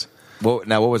the years. Well,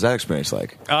 now what was that experience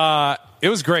like? It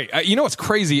was great. You know what's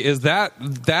crazy is that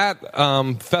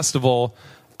festival,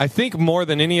 I think more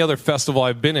than any other festival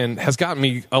I've been in, has gotten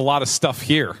me a lot of stuff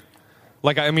here.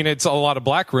 Like, I mean, it's a lot of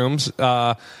black rooms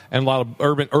and a lot of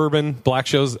urban black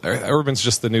shows. Urban's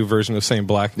just the new version of saying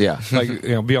black. Yeah. Like,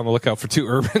 be on the lookout for 2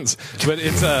 urbans. But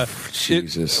it's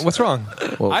Jesus. What's wrong?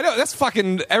 Well, I know that's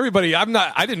fucking everybody.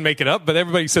 I didn't make it up, but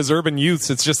everybody says urban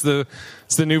youths. It's just the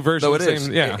new version. No, of it the is.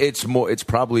 same. Yeah. It's more. It's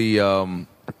probably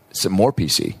more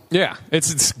PC. Yeah.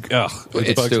 It's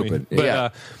bugs stupid. Me. But, Yeah.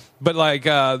 But like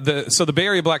the Bay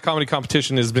Area Black Comedy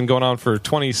Competition has been going on for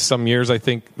 20 some years. I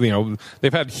think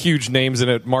they've had huge names in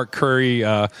it. Mark Curry.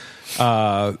 I'm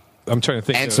trying to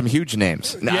think. And some huge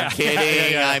names. No, Yeah. I'm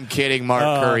kidding. Yeah. I'm kidding.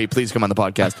 Mark Curry, please come on the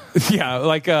podcast. Yeah,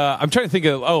 like I'm trying to think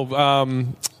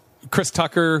of Chris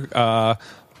Tucker.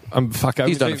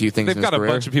 He's done a few things They've in got his a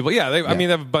career. bunch of people. Yeah, I mean,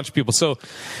 they have a bunch of people. So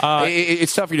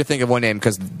It's tough for you to think of one name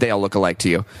because they all look alike to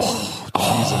you.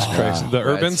 Jesus Christ, the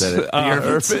Urbans. said it.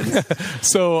 Urbans.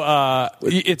 So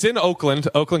it's in Oakland,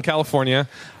 California.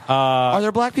 Are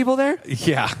there black people there?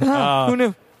 Yeah. Who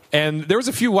knew? And there was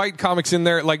a few white comics in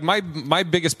there. Like my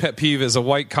biggest pet peeve as a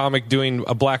white comic doing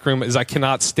a black room is I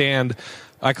cannot stand.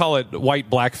 I call it white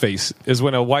blackface, is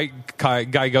when a white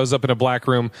guy goes up in a black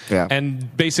room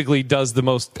and basically does the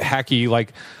most hacky,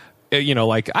 like,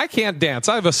 I can't dance.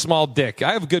 I have a small dick.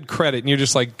 I have good credit. And you're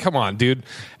just like, come on, dude.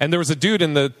 And there was a dude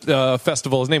in the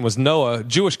festival. His name was Noah,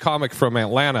 Jewish comic from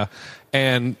Atlanta,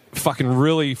 and fucking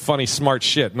really funny, smart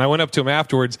shit. And I went up to him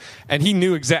afterwards, and he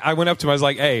knew exactly. I went up to him. I was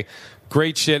like, hey,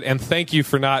 great shit, and thank you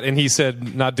for not. And he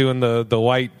said, not doing the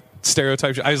white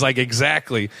stereotype. I was like,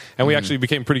 exactly. And we actually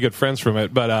became pretty good friends from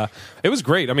it. But it was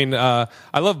great. I mean, I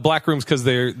love black rooms because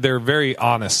they're very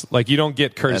honest. Like, you don't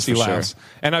get courtesy laughs. Sure.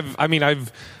 And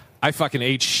I fucking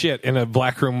ate shit in a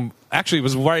black room. Actually, it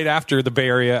was right after the Bay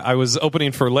Area. I was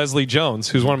opening for Leslie Jones,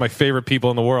 who's one of my favorite people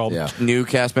in the world. Yeah. New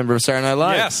cast member of Saturday Night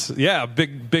Live. Yes, yeah,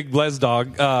 big Les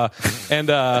dog,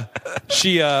 and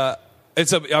she.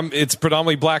 It's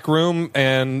predominantly black room,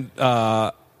 and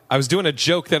I was doing a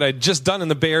joke that I'd just done in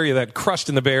the Bay Area that crushed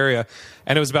in the Bay Area,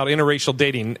 and it was about interracial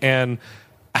dating. And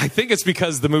I think it's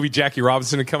because the movie Jackie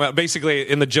Robinson had come out. Basically,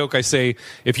 in the joke, I say,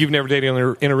 if you've never dated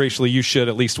interracially, you should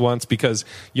at least once because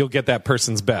you'll get that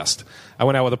person's best. I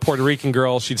went out with a Puerto Rican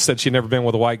girl. She said she'd never been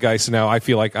with a white guy, so now I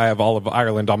feel like I have all of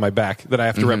Ireland on my back that I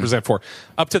have to represent for.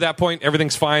 Up to that point,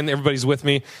 everything's fine. Everybody's with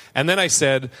me. And then I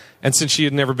said, and since she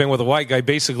had never been with a white guy,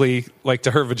 basically, like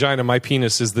to her vagina, my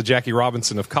penis is the Jackie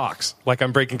Robinson of cocks. Like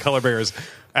I'm breaking color barriers.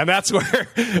 And that's where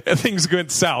things went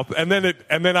south. And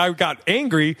then I got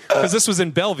angry because this was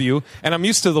in Bellevue, and I'm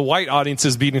used to the white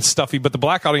audiences being stuffy, but the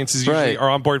black audiences usually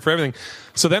are on board for everything.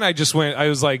 So then I just went. I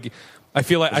was like, I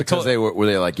feel like Because they were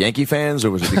they like Yankee fans,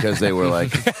 or was it because they were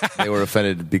like they were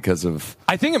offended because of?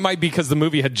 I think it might be because the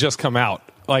movie had just come out.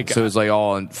 Like, So it was like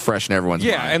all fresh in everyone's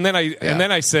mind. and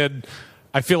then I said,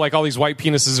 I feel like all these white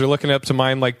penises are looking up to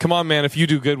mine. Like, come on, man, if you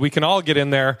do good, we can all get in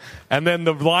there. And then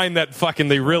the line that fucking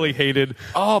they really hated.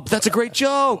 Oh, that's a great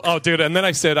joke. Oh, dude! And then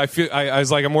I said, I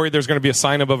was like, I'm worried there's going to be a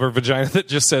sign above her vagina that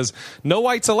just says, "No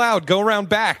whites allowed. Go around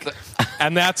back."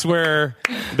 And that's where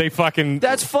they fucking.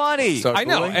 That's funny. So- I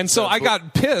know, and so I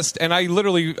got pissed, and I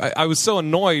literally, I was so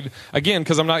annoyed again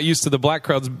because I'm not used to the black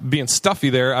crowds being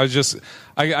stuffy there. I was just,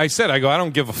 I said, I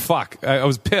don't give a fuck. I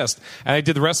was pissed, and I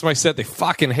did the rest of my set. They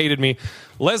fucking hated me.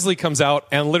 Leslie comes out,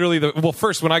 and literally,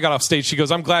 first when I got off stage, she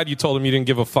goes, "I'm glad you told them you didn't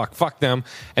give a fuck. Fuck them."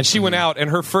 And she went out,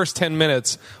 and her first 10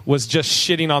 minutes was just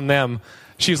shitting on them.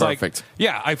 She's Perfect. like,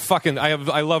 yeah,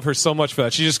 I love her so much for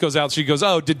that. She just goes out. She goes,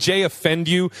 "Oh, did Jay offend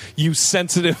you, you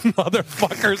sensitive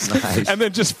motherfuckers?" Nice. And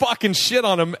then just fucking shit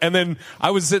on him. And then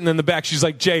I was sitting in the back. She's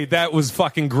like, "Jay, that was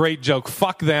fucking great joke.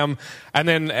 Fuck them." And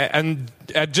then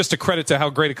just a credit to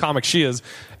how great a comic she is.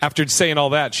 After saying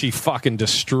all that, she fucking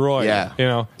destroyed. Yeah. You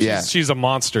know, Yeah. she's a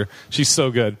monster. She's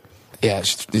so good. Yeah,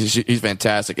 he's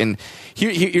fantastic. And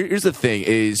here's the thing: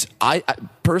 is I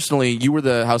personally, you were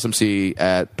the house MC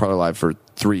at Parlor Live for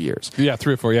 3 years. Yeah,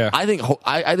 3 or 4. Yeah. I think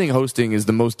I think hosting is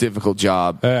the most difficult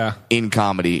job in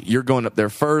comedy. You're going up there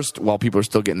first while people are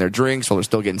still getting their drinks, while they're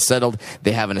still getting settled.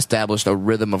 They haven't established a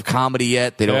rhythm of comedy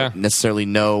yet. They don't necessarily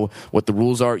know what the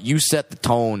rules are. You set the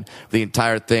tone for the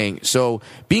entire thing. So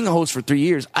being a host for 3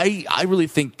 years, I really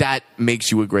think that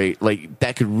makes you a great, like,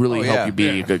 that could really help you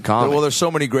be a good comic. Well, there's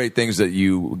so many great things that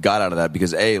you got out of that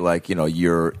because like, you know,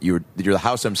 you're the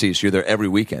house MC, so you're there every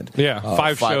weekend. Yeah,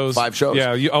 5 shows. 5 shows.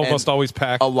 Yeah, you almost always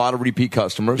pack. A lot of repeat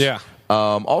customers. Yeah.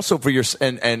 Also for your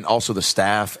and also the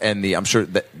staff and I'm sure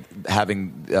that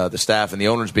having the staff and the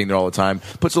owners being there all the time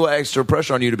puts a little extra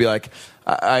pressure on you to be like,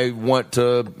 I want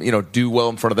to, you know, do well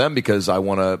in front of them because I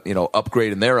want to, you know,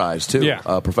 upgrade in their eyes too,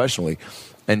 professionally.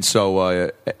 And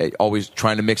so always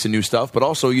trying to mix in new stuff, but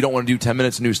also you don't want to do 10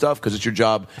 minutes of new stuff because it's your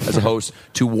job as a host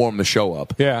to warm the show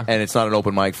up. Yeah. And it's not an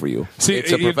open mic for you. See,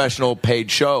 it's a professional paid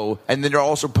show, and then they're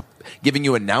also giving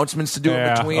you announcements to do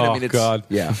in between. Oh, I mean, it's, God.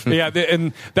 Yeah. Yeah,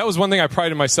 and that was one thing I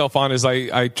prided myself on is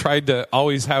I tried to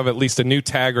always have at least a new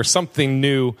tag or something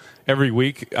new every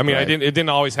week. I mean, Right. it didn't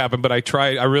always happen, but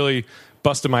I really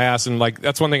busted my ass, and like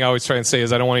that's one thing I always try and say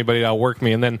is I don't want anybody to outwork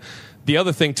me. And then the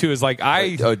other thing too is like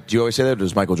do you always say that, or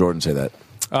does Michael Jordan say that?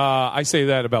 I say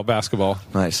that about basketball.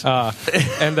 Nice.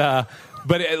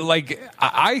 But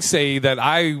I say that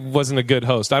I wasn't a good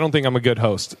host. I don't think I'm a good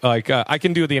host. Like I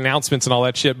can do the announcements and all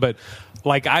that shit, but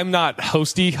like I'm not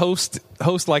host.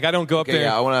 Like I don't go up there.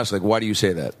 Yeah, I want to ask, like, why do you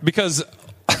say that? Because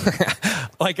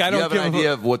like I don't You have an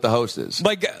idea of what the host is.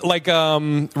 like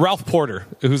Ralph Porter,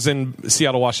 who's in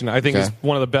Seattle, Washington. I think is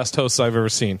one of the best hosts I've ever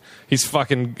seen. He's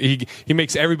fucking he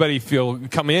makes everybody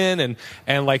come in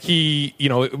and like he, you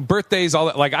know, birthdays, all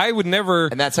that. Like I would never.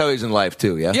 And that's how he's in life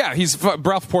too. Yeah. Yeah,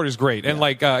 Ralph Porter's great, and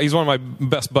like he's one of my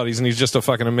best buddies, and he's just a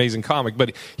fucking amazing comic.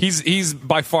 But he's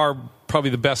by far probably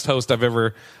the best host I've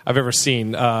ever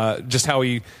seen. Just how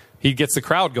he gets the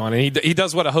crowd going, and he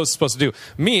does what a host is supposed to do.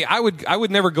 Me, I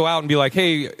would never go out and be like,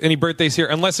 hey, any birthdays here?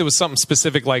 Unless it was something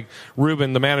specific, like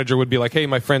Ruben, the manager, would be like, hey,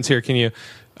 my friend's here. Can you?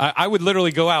 I would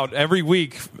literally go out every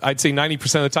week. I'd say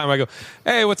 90% of the time I go,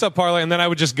 hey, what's up, Parlay? And then I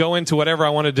would just go into whatever I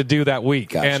wanted to do that week.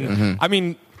 Gotcha. And I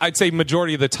mean, I'd say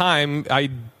majority of the time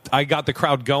I got the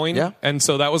crowd going, and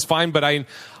so that was fine. But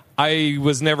I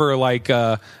was never like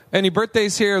any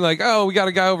birthdays here. Like, oh, we got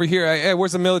a guy over here. Hey,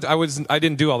 where's the military? I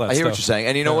didn't do all that. I hear stuff. what you're saying,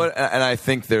 and you know what? And I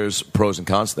think there's pros and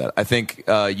cons to that. I think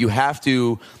you have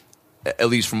to, at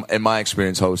least from in my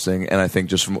experience hosting, and I think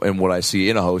just from in what I see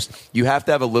in a host, you have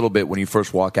to have a little bit when you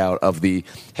first walk out of the,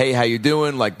 hey, how you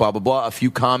doing? Like blah blah blah. A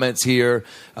few comments here.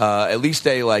 At least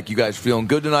say like, you guys feeling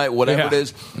good tonight? Whatever it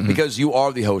is, because you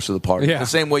are the host of the party. Yeah. The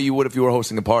same way you would if you were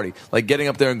hosting a party. Like getting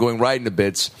up there and going right into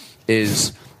bits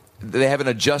is. They haven't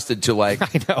adjusted to like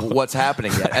what's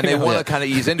happening yet, and they want to kind of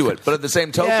ease into it. But at the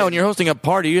same token, when you're hosting a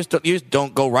party, you just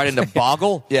don't go right into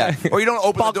boggle. or you don't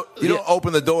open the door. You don't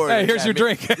open the door. Hey, here's your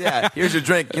drink. Here's your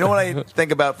drink. You know what I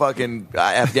think about fucking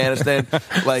Afghanistan?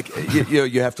 Like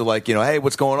you have to like, you know, hey,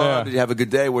 what's going on? Yeah. Did you have a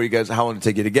good day? Where you guys? How long did it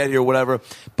take you to get here? Whatever.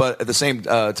 But at the same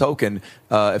token,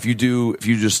 if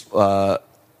you just don't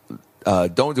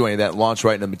do any of that, launch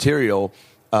right into material.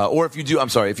 Or if you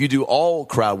do all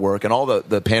crowd work and all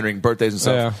the pandering birthdays and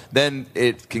stuff, then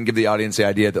it can give the audience the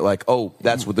idea that like, oh,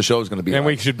 that's what the show is going to be. And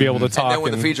like. we should be able to talk. And then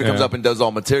when the feature comes up and does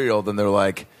all material, then they're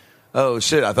like, oh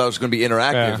shit, I thought it was going to be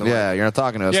interactive. Yeah, you're not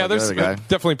talking to us. Yeah, like the there's other guy.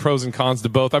 definitely pros and cons to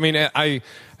both. I mean,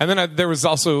 there was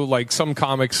also like some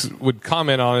comics would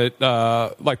comment on it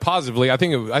like positively. I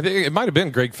think it might have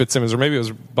been Greg Fitzsimmons or maybe it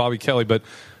was Bobby Kelly, but.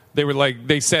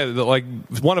 They said that like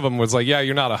one of them was like, yeah,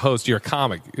 you're not a host, you're a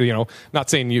comic. You know, not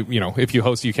saying you know, if you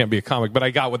host, you can't be a comic, but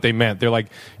I got what they meant. They're like,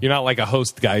 you're not like a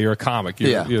host guy, you're a comic.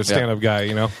 You're a stand-up guy,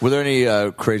 you know. Were there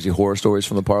any crazy horror stories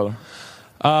from the parlor?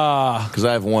 Because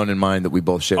I have one in mind that we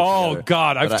both shared. Oh, together.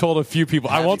 God, I've told a few people.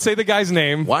 I won't say the guy's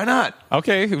name. Why not?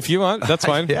 Okay, if you want, that's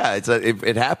fine. Yeah,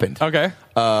 it happened. Okay.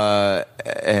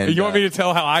 And you want me to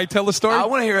tell how I tell the story? I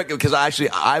want to hear it because I've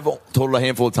told it a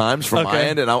handful of times from my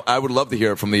end, and I would love to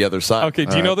hear it from the other side. Okay,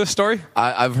 do you know this story?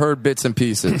 I've heard bits and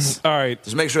pieces. All right.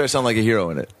 Just make sure I sound like a hero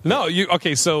in it. No,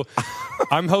 okay, so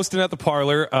I'm hosting at the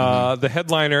parlor. The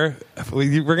headliner,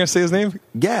 we're going to say his name?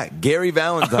 Yeah, Gary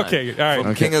Valentine. Okay, all right.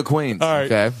 From King of Queens. All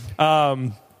right.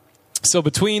 Okay. So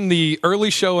between the early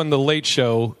show and the late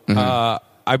show,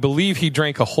 I believe he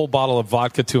drank a whole bottle of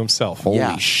vodka to himself.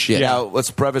 Holy shit. Yeah. Now,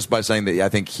 let's preface by saying that I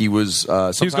think he was... he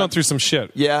was going through some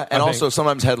shit. Yeah, and also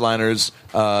sometimes headliners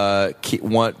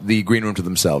want the green room to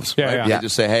themselves. Yeah, right? yeah. They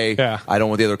just say, hey, I don't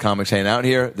want the other comics hanging out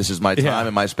here. This is my time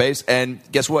and my space. And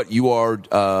guess what? You are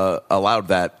allowed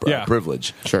that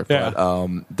privilege. Sure. But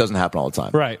it doesn't happen all the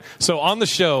time. Right. So on the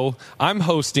show, I'm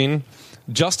hosting.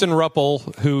 Justin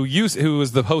Ruppel, who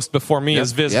was the host before me,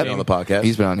 is visiting on the podcast.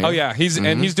 He's been on here. Oh yeah,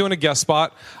 and he's doing a guest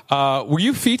spot. Were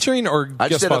you featuring or I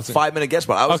just guest did a spotting? 5-minute guest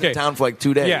spot. I was in town for like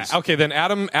 2 days. Yeah. Okay. Then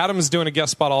Adam's doing a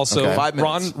guest spot also. Okay. 5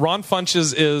 minutes. Ron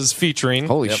Funches is featuring.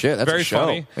 Holy shit, that's very a show.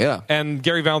 funny. Yeah. And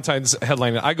Gary Valentine's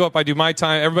headlining. I go up, I do my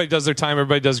time. Everybody does their time.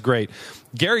 Everybody does great.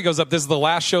 Gary goes up. This is the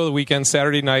last show of the weekend,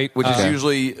 Saturday night, Which is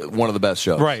usually one of the best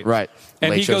shows. right. Right.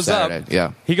 And Late he show goes Saturday. up.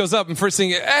 Yeah. He goes up and first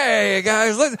thing, hey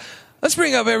guys, let's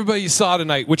bring up everybody you saw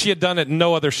tonight, which he had done at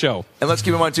no other show. And let's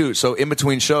keep in mind, too, so in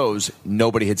between shows,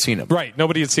 nobody had seen him. Right.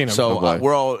 Nobody had seen him. So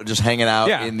we're all just hanging out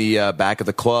Yeah. in the back of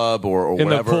the club or In the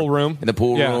whatever. pool room. In the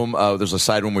pool Yeah. room. There's a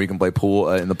side room where you can play pool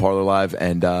in the parlor live.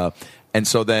 And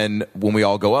so then when we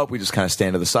all go up, we just kind of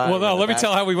stand to the side. Well, no, let me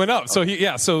tell how we went up. So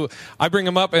so I bring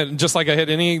him up, and just like I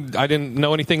didn't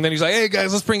know anything. Then he's like, "Hey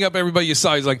guys, let's bring up everybody you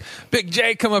saw." He's like, "Big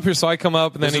J, come up here." So I come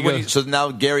up, and then he goes. So now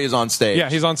Gary is on stage. Yeah,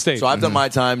 he's on stage. So I've done my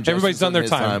time. Everybody's done their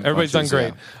his time. Everybody's done Punches,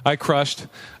 great. yeah. I crushed.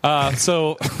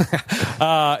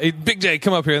 Big J,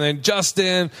 come up here. And then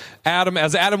Justin, Adam,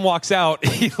 as Adam walks out,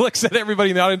 he looks at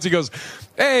everybody in the audience. He goes,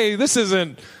 "Hey, this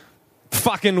isn't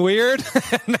fucking weird."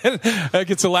 And then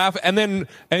gets a laugh. And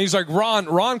he's like,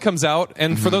 Ron comes out.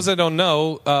 And for those that don't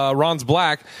know, Ron's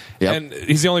black. Yep. And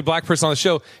he's the only black person on the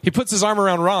show. He puts his arm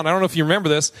around Ron. I don't know if you remember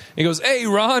this. He goes, "Hey,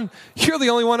 Ron, you're the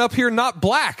only one up here not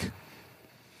black."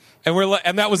 And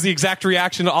and that was the exact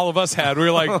reaction all of us had. We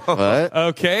were like, What?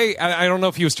 okay. I don't know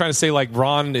if he was trying to say like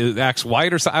Ron acts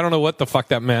white or something. I don't know what the fuck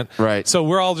that meant. Right. So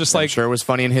we're all just I'm like, sure it was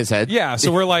funny in his head. yeah.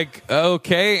 So we're like,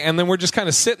 okay. And then we're just kind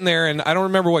of sitting there. And I don't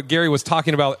remember what Gary was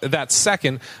talking about that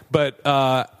second. But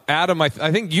Adam, I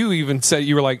think you even said,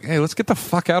 you were like, "Hey, let's get the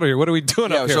fuck out of here. What are we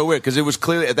doing Yeah, up it was here?" so weird because it was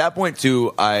clearly at that point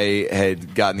too. I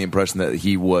had gotten the impression that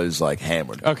he was like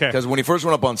hammered. Okay. Because when he first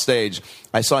went up on stage,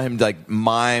 I saw him like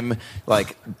mime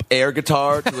like air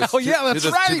guitar to, Oh, yeah, that's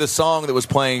to right. the song that was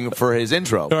playing for his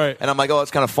intro. Right. And I'm like, oh,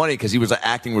 that's kind of funny because he was like,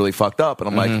 acting really fucked up, and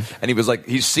I'm like, and he was like,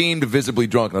 he seemed visibly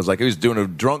drunk, and I was like, he was doing a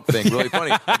drunk thing, really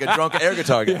funny, like a drunk air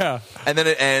guitar guy. Yeah. And then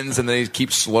it ends, and then he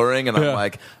keeps slurring, and I'm Yeah.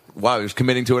 like. Wow, he was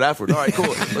committing to it afterwards. All right, cool.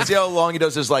 Let's see how long he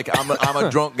does this, like, I'm a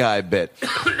drunk guy bit.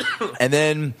 And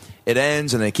then it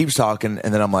ends, and then he keeps talking,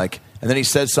 and then I'm like, and then he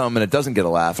says something, and it doesn't get a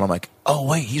laugh. And I'm like, oh,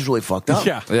 wait, he's really fucked up.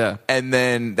 Yeah. Yeah. And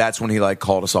then that's when he, like,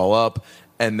 called us all up,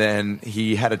 and then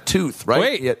he had a tooth, right?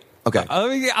 Wait. He had- okay.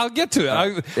 I'll get to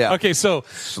it. Yeah. Okay, so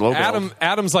Slow build.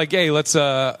 Adam's like, "Hey, let's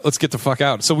get the fuck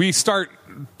out." So we start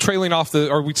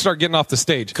we start getting off the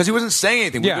stage. Because he wasn't saying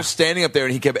anything. We Yeah. were just standing up there,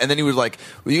 and then he was like,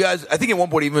 well, "You guys." I think at one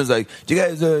point he was like, "Do you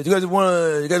guys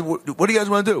want to? What do you guys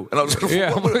want to do?" And I was like,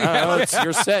 Yeah. It's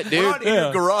your set, We're dude. not in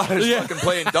your garage, fucking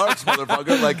playing darts,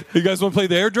 motherfucker. Like, You guys want to play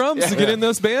the air drums to get Yeah. in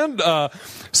this band?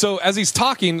 So as he's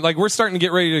talking, like we're starting to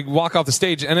get ready to walk off the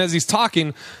stage, and as he's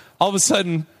talking, all of a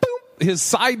sudden, boom, his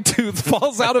side tooth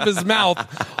falls out of his mouth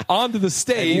onto the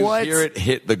stage. you hear it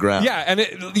hit the ground. Yeah, and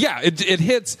it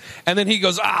hits, and then he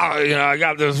goes, I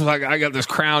got this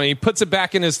crown, and he puts it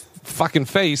back in his fucking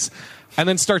face, and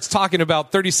then starts talking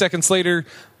about 30 seconds later.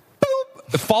 Boom,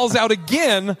 it falls out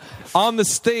again on the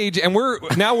stage, and we're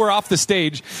off the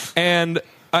stage, and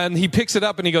he picks it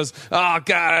up and he goes, "Oh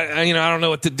God, I don't know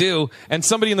what to do." And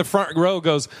somebody in the front row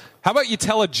goes, "How about you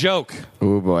tell a joke?"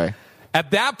 Oh boy.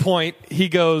 At that point, he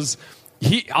goes.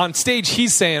 On stage,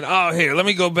 he's saying, "Oh, here, let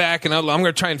me go back, and I'm going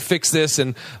to try and fix this."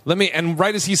 And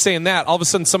right as he's saying that, all of a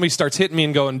sudden, somebody starts hitting me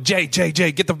and going, "Jay,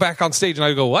 get the back on stage." And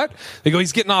I go, "What?" They go,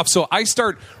 "He's getting off." So I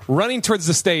start running towards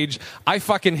the stage. I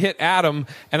fucking hit Adam,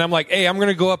 and I'm like, "Hey, I'm going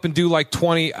to go up and do like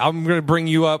 20. I'm going to bring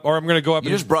you up, or I'm going to go up." You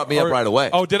just brought me up right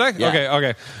away. Oh, did I? Yeah.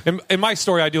 Okay. In my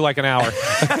story, I do like an hour.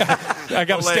 I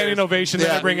got a standing ovation, then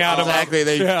I bring Adam up. Exactly.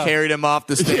 They carried him off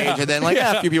the stage, and then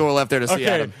a few people were left there to see Okay.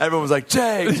 Adam. Everyone was like,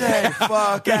 Jay,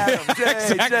 fuck Adam, Jay,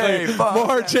 Exactly. fuck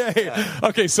More Adam. Jay. Yeah.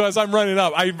 Okay, so as I'm running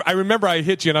up, I remember I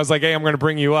hit you, and I was like, "Hey, I'm going to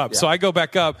bring you up." Yeah. So I go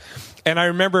back up, and I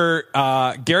remember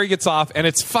Gary gets off, and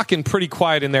it's fucking pretty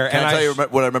quiet in there. Can and I tell you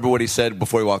what I remember what he said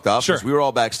before he walked off? Sure. 'Cause we were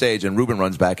all backstage, and Ruben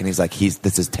runs back, and he's like,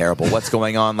 "This is terrible. What's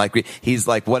going on?" Like, he's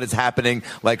like, "What is happening?"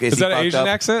 Like, Is he that an fucked Asian up?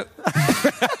 accent?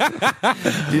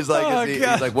 He's like, Oh, he's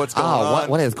God. like, "What's going on?"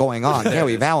 what is going on?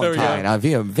 Gary Valentine. I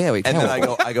feel very And then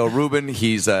I go, Ruben,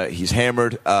 he's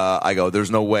hammered. I go,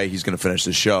 there's no way he's going to finish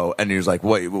the show. And he was like,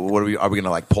 wait, what are we going to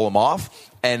like pull him off?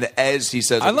 And as he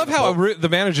says, I love how the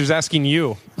manager's asking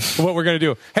you what we're going to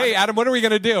do. Hey, Adam, what are we going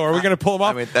to do? Are we going to pull him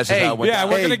off? I mean, that's just how it went yeah, down.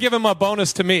 we're going to give him a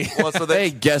bonus to me. Well, so Hey,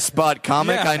 guest spot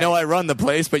comic. Yeah. I know I run the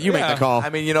place, but you make Yeah. the call. I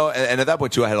mean, and at that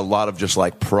point too, I had a lot of just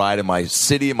like pride in my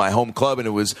city, in my home club, and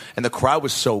the crowd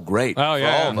was so great. Oh,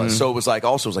 yeah. for all of us. So it was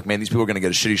like, man, these people are going to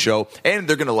get a shitty show, and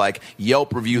they're going to like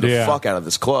Yelp review the Yeah. fuck out of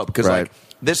this club because Right. like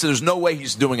there's no way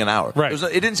he's doing an hour. Right.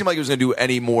 It didn't seem like he was going to do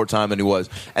any more time than he was.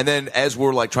 And then as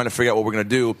we're like trying to figure out what we're going to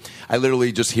do, I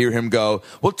literally just hear him go,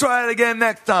 "We'll try it again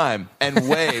next time," and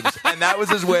waves. And that was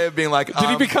his way of being like, Did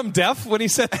he become deaf when he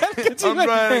said that? I'm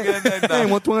trying again next time. Hey,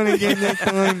 we'll try it again next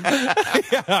time.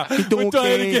 We'll try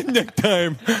it again next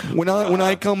time. When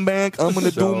I come back, I'm going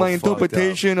to So do my fucked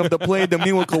interpretation of the play The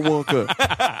Miracle Worker.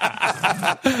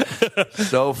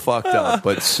 So fucked up,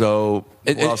 but so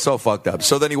fucked up.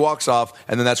 So then he walks off,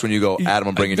 and then that's when you go, Adam,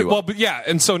 I'm bringing you Well, up. but yeah,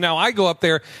 and so now I go up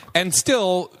there and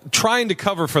still trying to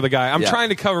cover for the guy. I'm Yeah. trying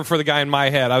to cover for the guy in my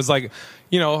head. I was like,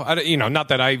 not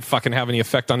that I fucking have any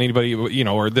effect on anybody,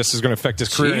 or this is going to affect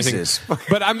his career Jesus. or anything.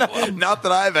 But I'm Not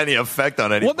that I have any effect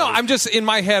on anybody. Well, no, I'm just in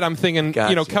my head. I'm thinking,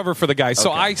 Gotcha. cover for the guy.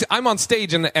 So Okay. I'm on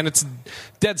stage and it's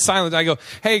dead silent. I go,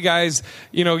 "Hey guys,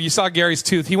 you saw Gary's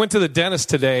tooth. He went to the dentist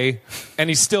today, and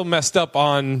he's still messed up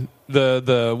on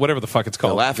the whatever the fuck it's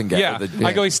called, The laughing gas. Yeah.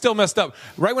 I go, he's still messed up.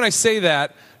 Right when I say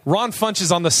that, Ron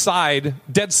Funches on the side,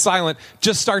 dead silent,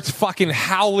 just starts fucking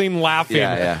howling laughing.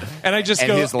 Yeah. And I just And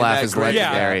go, his laugh is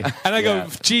legendary. yeah. And I go, Yeah.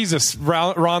 Jesus,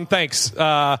 Ron, thanks.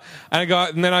 And I go,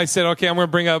 and then I said, okay, I'm going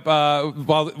to bring up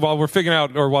while we're figuring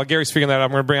out, or while Gary's figuring that out,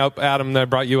 I'm going to bring up Adam. That I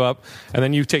brought you up, and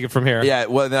then you take it from here. Yeah,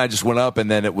 well, then I just went up,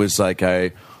 and then it was like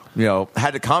I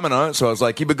had to comment on it, so I was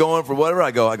like, keep it going for whatever.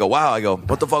 I go, wow. I go,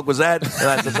 what the fuck was that? And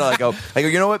I go,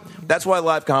 you know what? That's why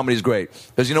live comedy is great.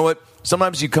 Because you know what?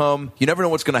 Sometimes you never know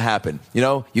what's going to happen.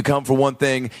 You come for one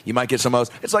thing, you might get something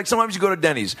else. It's like sometimes you go to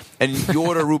Denny's and you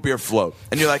order a root beer float.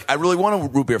 And you're like, I really want a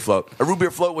root beer float. A root beer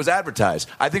float was advertised.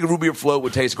 I think a root beer float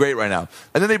would taste great right now.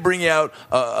 And then they bring you out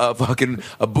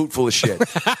a boot full of shit.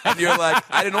 And you're like,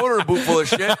 I didn't order a boot full of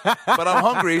shit, but I'm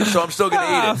hungry, so I'm still going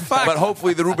to eat it. Fuck. But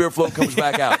hopefully the root beer float comes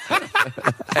back out.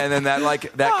 And then that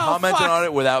commented on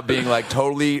it without being like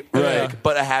totally right,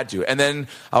 but I had to. And then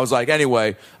I was like,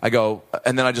 anyway, I go,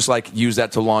 and then I just like used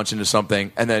that to launch into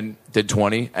something, and then did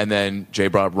 20, and then Jay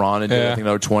brought up Ron and did I think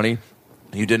another 20.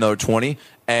 You did another 20,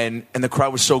 and the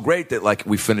crowd was so great that like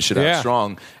we finished it out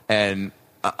strong. And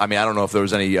I mean, I don't know if there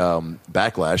was any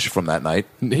backlash from that night.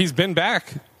 He's been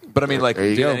back. But I mean, like,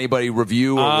 did anybody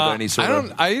review or were there any sort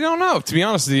of? I don't know, to be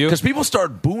honest with you. Because people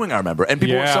started booing, I remember, and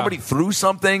somebody threw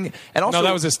something, and also No,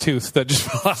 that was his tooth that just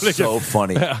fell out. so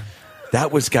funny. Yeah.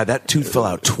 That tooth fell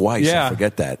out twice. Yeah. I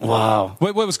forget that. Wow.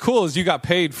 What was cool is you got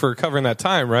paid for covering that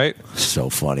time, right? So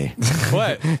funny.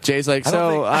 What? Jay's like,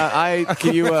 so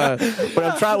can you? What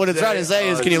I'm trying to say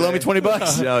is, can you loan me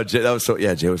 $20? No, Jay, that was so.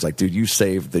 Yeah, Jay was like, dude, you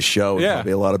saved the show. Yeah. There'd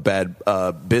be a lot of bad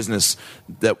business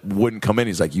that wouldn't come in.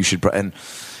 He's like, you should. And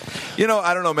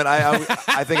I don't know, man.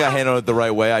 I think I handled it the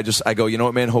right way. I go, you know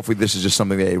what, man. Hopefully, this is just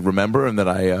something they remember and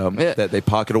that that they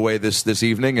pocket away this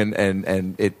evening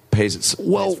and it pays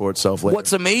for itself later.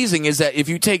 What's amazing is that if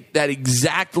you take that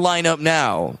exact lineup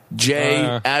now, Jay,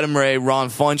 Adam Ray, Ron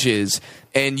Funches,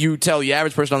 and you tell the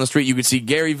average person on the street, you could see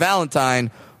Gary Valentine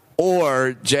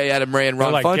or Jay, Adam Ray, and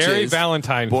Ron Like Funches. Gary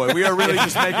Valentine. Boy, we are really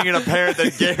just making it apparent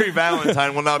that Gary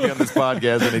Valentine will not be on this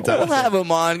podcast anytime We'll soon. have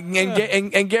him on,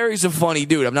 and Gary's a funny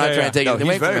dude. I'm not Yeah, trying to take No,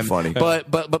 anything he's away from very him. funny.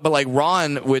 But like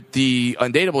Ron with the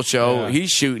Undateable show, Yeah. he's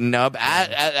shooting up.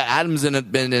 Adam's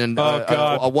been in Oh,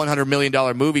 God. a $100 million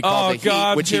movie called Oh, The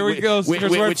God, Heat, which here he, he goes. Here's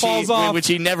where it falls off. which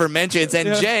he never mentions. And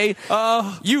Yeah. Jay,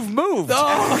 you've moved.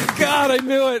 Oh, God, I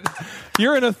knew it.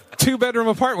 You're in a 2-bedroom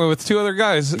apartment with 2 other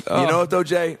guys. You know what, though,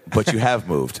 Jay? But you have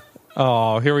moved.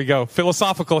 Oh, here we go.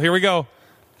 Philosophical. Here we go.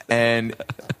 And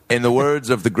in the words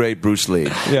of the great Bruce Lee,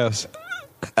 Yes.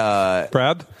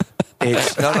 Brad?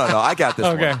 it's no. I got this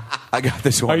Okay. one. I got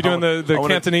this one. Are you doing the I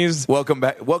wanna- Cantonese? Welcome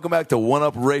back to One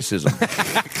Up Racism.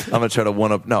 I'm going to try to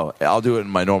one up. No, I'll do it in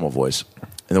my normal voice.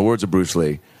 In the words of Bruce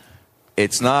Lee,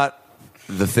 it's not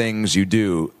the things you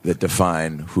do that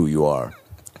define who you are.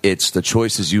 It's the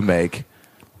choices you make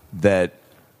that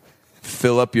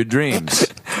fill up your dreams.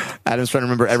 Adam's trying to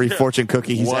remember every fortune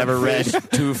cookie he's One ever fish,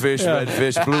 read. 2 fish, red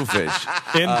fish, blue fish.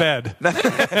 In bed.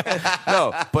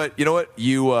 No, but you know what?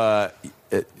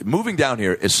 Moving down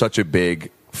here is such a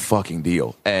big fucking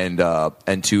deal, and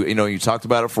to you talked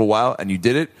about it for a while, and you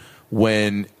did it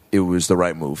when it was the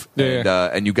right move,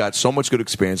 and you got so much good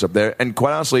experience up there, and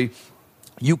quite honestly,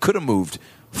 you could have moved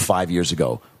 5 years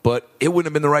ago, but it wouldn't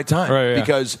have been the right time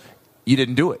because you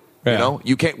didn't do it. Yeah.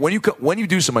 You can't when you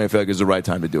do something. I feel like it's the right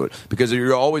time to do it because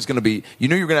you're always going to be. You're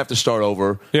going to have to start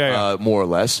over, more or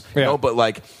less. But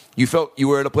like you felt you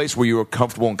were at a place where you were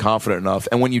comfortable and confident enough,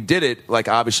 and when you did it, like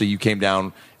obviously you came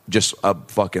down just a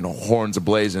fucking horns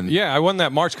ablazing. Yeah, I won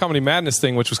that March Comedy Madness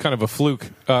thing, which was kind of a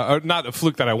fluke. Not a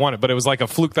fluke that I won it, but it was like a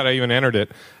fluke that I even entered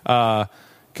it.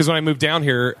 because when I moved down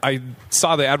here, I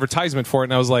saw the advertisement for it,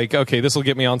 and I was like, okay, this will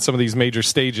get me on some of these major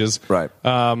stages. Right.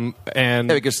 And Yeah,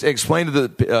 because explain to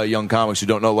the young comics who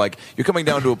don't know, like, you're coming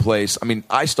down to a place. I mean,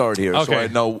 I started here, so Okay. I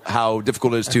know how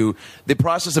difficult it is to the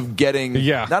process of getting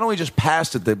not only just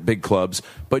past at the big clubs,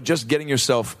 but just getting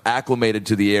yourself acclimated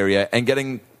to the area and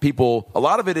getting people. A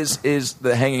lot of it is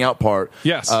the hanging out part,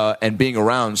 Yes. and being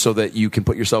around so that you can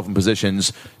put yourself in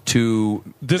positions to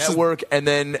network and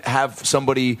then have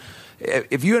somebody.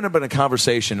 If you end up in a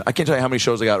conversation, I can't tell you how many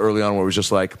shows I got early on where it was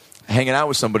just like hanging out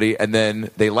with somebody and then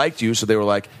they liked you, so they were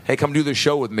like, hey, come do this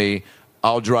show with me.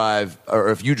 I'll drive, or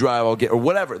if you drive, I'll get, or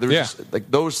whatever. There's just, like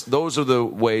those are the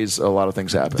ways a lot of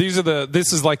things happen.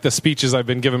 This is like the speeches I've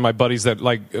been giving my buddies that,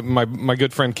 like, my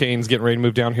good friend Kane's getting ready to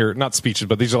move down here. Not speeches,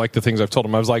 but these are like the things I've told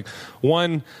him. I was like,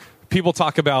 one, people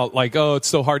talk about like, oh, it's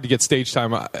so hard to get stage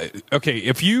time. Okay,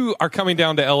 if you are coming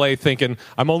down to LA thinking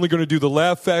I'm only going to do the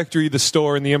Laugh Factory, the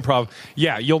Store, and the Improv,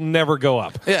 yeah, you'll never go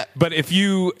up. Yeah. But if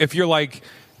you're like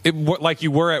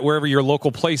you were at wherever your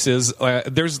local place is,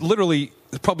 there's literally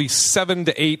probably 7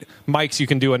 to 8 mics you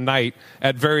can do a night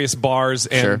at various bars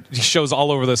and shows all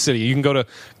over the city. You can go to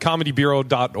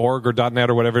comedybureau.org or .net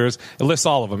or whatever it is. It lists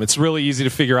all of them. It's really easy to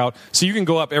figure out. So you can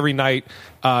go up every night.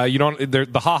 You don't.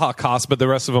 The haha costs, but the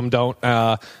rest of them don't.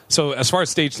 So as far as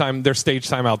stage time, there's stage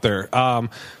time out there. And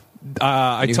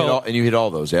you hit all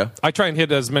those, yeah? I try and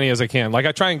hit as many as I can. Like,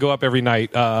 I try and go up every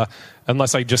night,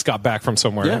 unless I just got back from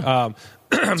somewhere. Yeah.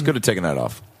 It's good at taking that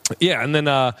off. Yeah, and then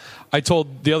the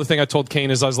other thing I told Kane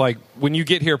is I was like, when you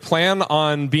get here, plan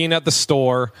on being at the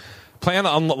store. Plan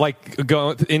on, like,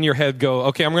 go in your head, go,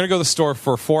 okay, I'm going to go to the store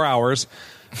for 4 hours,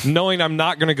 knowing I'm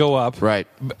not going to go up. Right.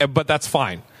 But that's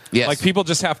fine. Yes. Like, people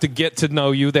just have to get to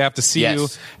know you. They have to see you,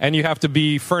 and you have to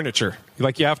be furniture.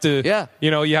 Like, you have to,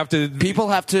 you have to. People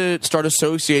have to start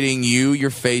associating you,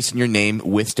 your face, and your name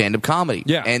with stand-up comedy.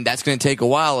 Yeah. And that's going to take a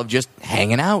while of just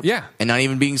hanging out. Yeah. And not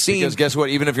even being seen. Because guess what?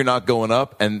 Even if you're not going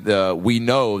up, and we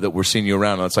know that we're seeing you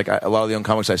around, and it's like a lot of the young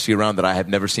comics I see around that I have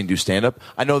never seen do stand-up,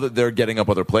 I know that they're getting up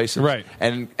other places. Right.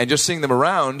 And just seeing them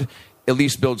around at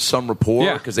least build some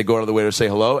rapport because they go out of the way to say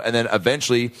hello. And then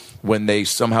eventually, when they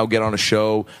somehow get on a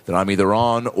show that I'm either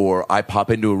on or I pop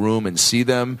into a room and see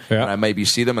them, and I maybe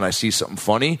see them and I see something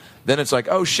funny, then it's like,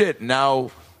 oh, shit,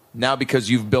 now because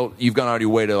you've gone out of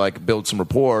your way to like build some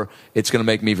rapport, it's going to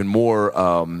make me even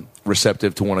more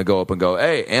receptive to want to go up and go,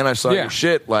 hey, and I saw your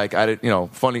shit. Like, I did,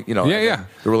 funny, the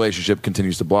relationship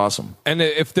continues to blossom. And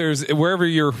if there's, wherever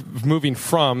you're moving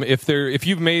from, if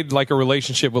you've made like a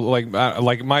relationship with,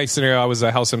 like my scenario, I was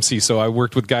a house MC, so I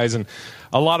worked with guys, and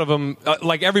a lot of them,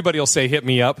 like, everybody will say, hit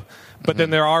me up. But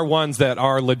then there are ones that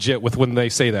are legit with when they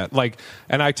say that. Like,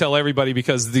 and I tell everybody,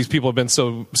 because these people have been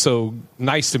so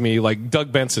nice to me. Like,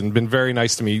 Doug Benson been very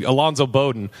nice to me. Alonzo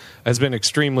Bowden has been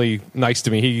extremely nice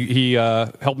to me. He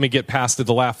helped me get past at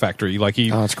the Laugh Factory. Like,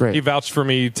 that's great. He vouched for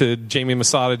me to Jamie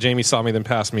Masada. Jamie saw me, then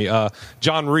passed me.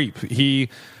 John Reap,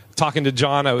 talking to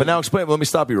John. But now explain. Let me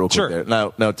stop you real quick there.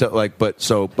 Now,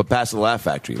 but past the Laugh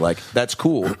Factory, like, that's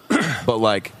cool.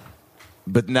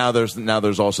 But now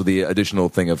there's also the additional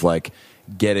thing of like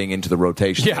getting into the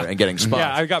rotation there and getting spots.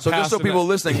 Yeah, I got so just so people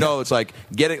listening know, it's like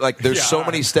getting like there's so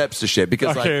many steps to shit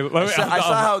because I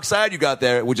saw how excited you got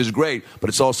there, which is great. But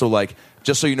it's also like,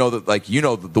 just so you know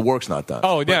that the work's not done.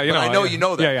 Oh yeah, but I know you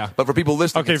know that. Yeah. But for people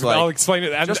listening, okay, it's like, I'll explain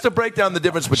it. Just to break down the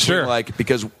difference between like,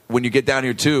 because when you get down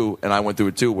here too, and I went through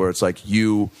it too, where it's like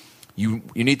you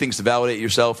need things to validate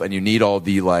yourself, and you need all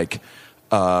the like.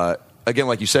 Again,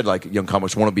 like you said, like young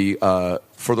comics want to be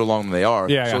further along than they are.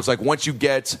 So it's like once you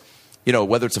get,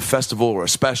 whether it's a festival or a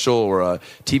special or a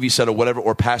TV set or whatever,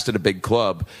 or past at a big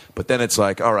club, but then it's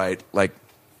like, all right, like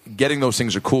getting those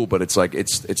things are cool, but it's like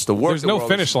it's the work. There's no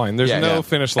finish line. There's no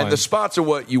finish line. And the spots are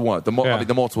what you want. The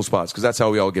multiple spots, because that's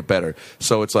how we all get better.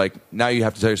 So it's like now you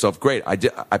have to tell yourself, great, I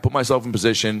put myself in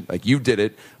position, like you did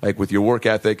it, like with your work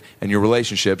ethic and your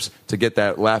relationships to get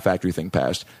that Laugh Factory thing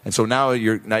passed. And so now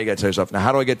you got to tell yourself, now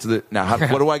how do I get to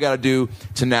what do I got to do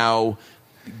to now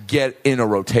get in a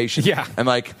rotation? Yeah, and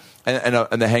like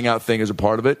and the hangout thing is a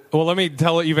part of it. Well, let me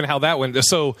tell even how that went.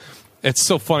 So it's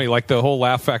so funny, like the whole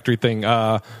Laugh Factory thing.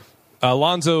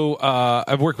 Alonzo,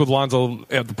 I've worked with Alonzo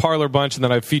at the Parlor bunch, and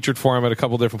then I've featured for him at a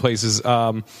couple different places.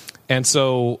 And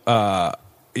so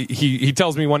he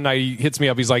tells me one night, he hits me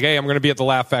up. He's like, hey, I'm going to be at the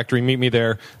Laugh Factory. Meet me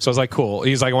there. So I was like, cool.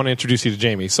 He's like, I want to introduce you to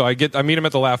Jamie. So I meet him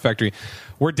at the Laugh Factory.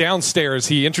 We're downstairs.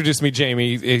 He introduced me to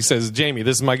Jamie. He says, Jamie,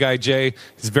 this is my guy, Jay.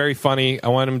 He's very funny. I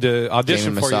want him to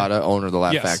audition Jamie for Masada, you. owner of the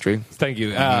Laugh Factory. Thank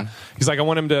you. He's like, I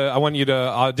want you to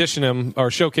audition him or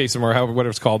showcase him or whatever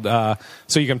it's called,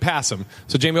 so you can pass him.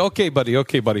 So Jamie, okay,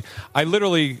 buddy. I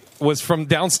literally was from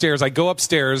downstairs. I go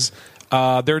upstairs.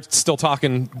 they're still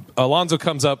talking. Alonzo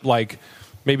comes up like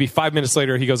maybe 5 minutes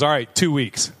later. He goes, all right, 2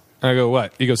 weeks. And I go,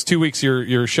 what? He goes, 2 weeks you're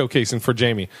showcasing for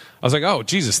Jamie. I was like, oh,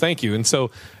 Jesus, thank you. And so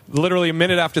literally a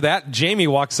minute after that, Jamie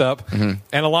walks up, and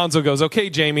Alonzo goes, okay,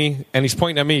 Jamie. And he's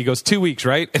pointing at me. He goes, 2 weeks,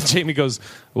 right? And Jamie goes,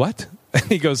 what? And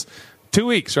he goes, 2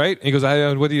 weeks, right? And he goes,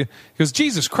 what do you? He goes,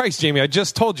 Jesus Christ, Jamie, I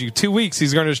just told you 2 weeks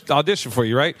he's going to audition for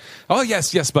you, right? Oh,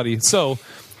 yes, buddy. So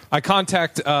I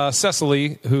contact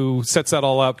Cecily, who sets that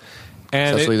all up.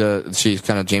 And Cecily, she's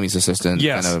kind of Jamie's assistant.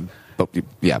 Yes. Kind of,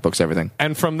 books everything.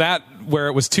 And from that, where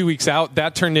it was 2 weeks out,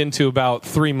 that turned into about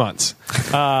 3 months.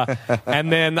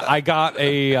 And then I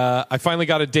finally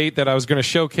got a date that I was going to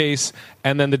showcase.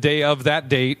 And then the day of that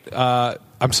date, she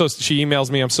emails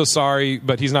me, I'm so sorry,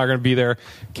 but he's not going to be there.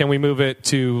 Can we move it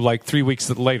to like 3 weeks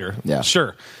later? Yeah.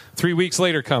 Sure. 3 weeks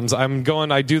later comes.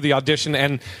 I do the audition.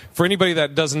 And for anybody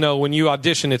that doesn't know, when you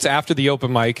audition, it's after the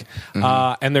open mic.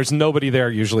 And there's nobody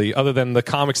there usually other than the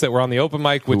comics that were on the open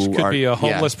mic, which could be a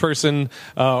homeless person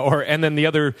and then the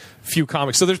other few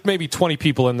comics. So there's maybe 20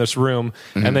 people in this room.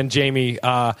 And then Jamie.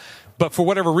 But for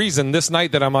whatever reason, this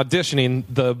night that I'm auditioning,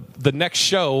 the next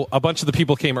show, a bunch of the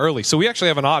people came early. So we actually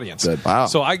have an audience. Good. Wow.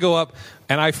 So I go up,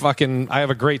 and I have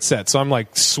a great set. So I'm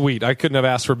like, sweet. I couldn't have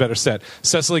asked for a better set.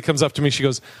 Cecily comes up to me. She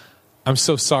goes, I'm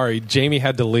so sorry. Jamie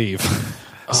had to leave.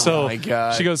 So my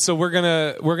God. She goes, so we're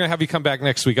gonna have you come back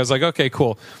next week. I was like, okay,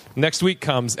 cool. Next week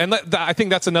comes. And I think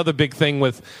that's another big thing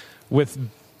with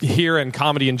here and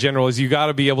comedy in general is you got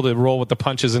to be able to roll with the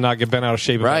punches and not get bent out of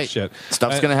shape about shit.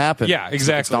 Stuff's going to happen. Yeah,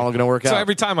 exactly. It's not all going to work out. So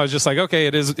every time I was just like, okay,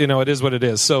 it is what it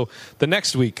is. So the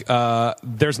next week,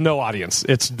 there's no audience.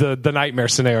 It's the nightmare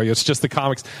scenario. It's just the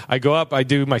comics. I go up, I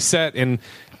do my set, and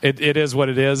it is what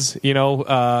it is.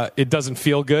 It doesn't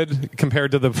feel good compared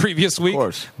to the previous week. Of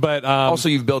course. But also,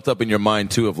 you've built up in your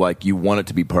mind too of like you want it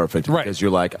to be perfect because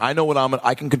you're like, I know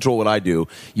I can control what I do.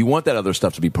 You want that other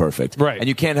stuff to be perfect, right? And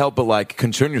you can't help but like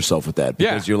concern yourself with that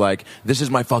because you're like, this is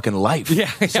my fucking life.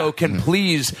 Yeah. So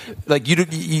please, like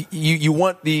you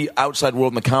want the outside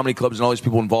world and the comedy clubs and all these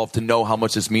people involved to know how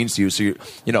much this means to you. So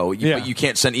you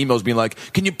can't send emails being like,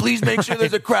 can you please make sure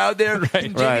there's a crowd there?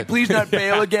 Can Jamie please not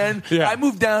bail again? I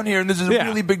moved down here and this is a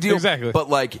really big deal. Exactly. But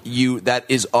like that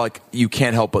is like you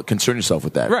can't help but concern yourself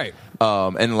with that. Right.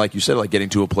 And like you said, like getting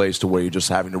to a place to where you're just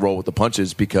having to roll with the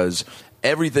punches because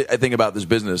everything I think about this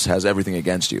business has everything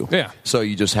against you. Yeah. So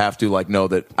you just have to like know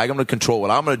that I'm going to control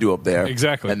what I'm going to do up there.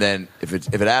 Exactly. And then if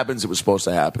it happens, it was supposed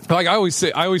to happen. Like I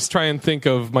always try and think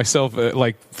of myself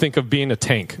think of being a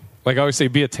tank. Like I always say,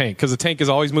 be a tank because the tank is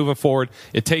always moving forward.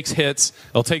 It takes hits,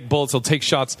 it'll take bullets, it'll take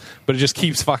shots, but it just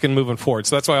keeps fucking moving forward.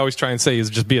 So that's why I always try and say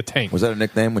is just be a tank. Was that a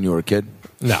nickname when you were a kid?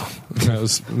 No, it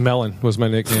was Melon was my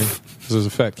nickname. I was a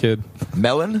fat kid.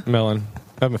 Melon? Melon.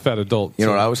 I'm a fat adult. You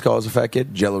know what I was called as a fat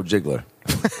kid? Jello Jiggler.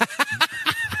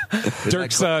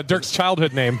 Dirk's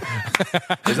childhood name.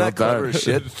 Is that clever as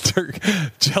shit?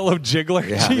 Jello Jiggler.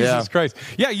 Yeah. Jesus Christ.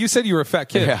 Yeah, you said you were a fat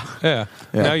kid. Yeah.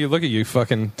 Now you look at you,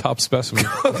 fucking top specimen.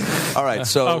 All right,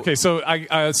 so okay, so I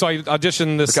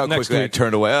auditioned this look how next quickly week. I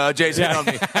turned away. Jay's hitting on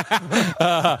me.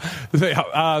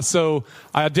 So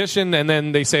I audition, and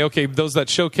then they say, okay, those that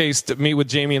showcased meet with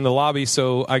Jamie in the lobby.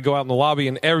 So I go out in the lobby,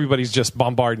 and everybody's just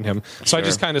bombarding him. So I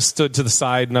just kind of stood to the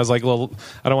side, and I was like, well,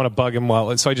 I don't want to bug him.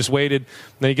 So I just waited.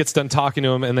 And then he gets done talking to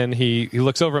him, and then he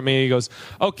looks over at me, and he goes,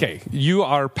 okay, you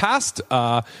are passed.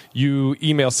 You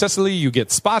email Cecily, you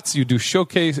get spots, you do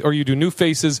showcase, or you do new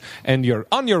faces, and you're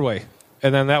on your way.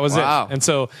 And then that was it. And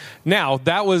so now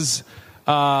that was...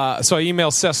 so I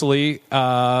emailed Cecily,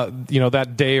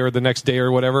 that day or the next day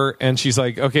or whatever, and she's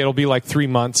like, "Okay, it'll be like 3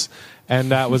 months,"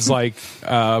 and that was like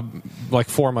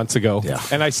 4 months ago,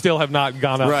 and I still have not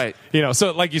gone up. Right.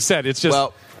 So like you said, it's just.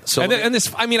 Well, so and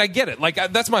this, I mean, I get it. Like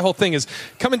that's my whole thing is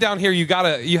coming down here. You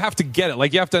have to get it.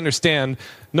 Like you have to understand.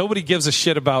 Nobody gives a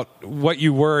shit about what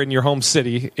you were in your home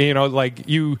city. Like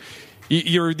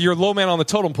you're low man on the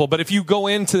totem pole. But if you go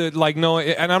into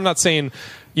and I'm not saying,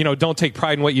 don't take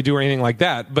pride in what you do or anything like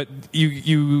that, but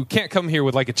you can't come here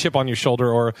with like a chip on your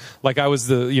shoulder or like I was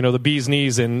the bee's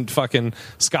knees in fucking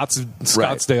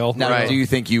Scottsdale. Now, do you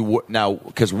think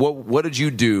because what did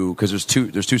you do? Because there's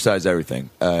two sides to everything.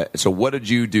 So what did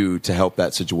you do to help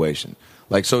that situation?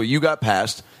 Like, so you got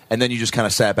passed and then you just kind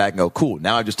of sat back and go, cool,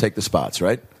 now I just take the spots,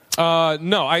 right?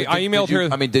 No, I emailed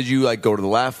her. I mean, did you like go to the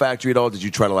Laugh Factory at all? Did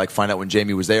you try to like find out when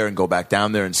Jamie was there and go back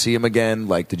down there and see him again?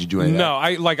 Like, did you do anything? No,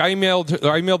 I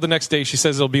emailed the next day. She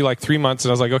says it'll be like 3 months, and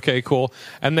I was like, okay, cool.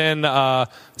 And then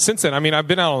since then, I mean, I've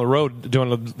been out on the road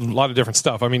doing a lot of different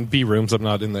stuff. I mean, B rooms. I'm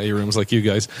not in the A rooms like you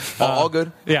guys. All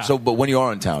good. Yeah. So, but when you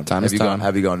are in town, have you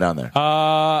gone down there?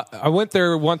 I went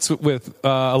there once with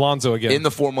Alonzo again. In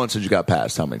the 4 months that you got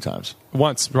past, how many times?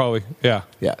 Once, probably. Yeah.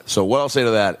 Yeah. So what I'll say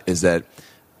to that is that,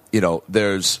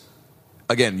 there's,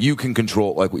 again, you can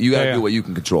control, like, you got to do what you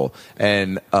can control.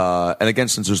 And again,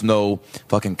 since there's no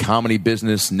fucking comedy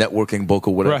business, networking book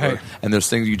or whatever, right. and there's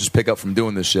things you just pick up from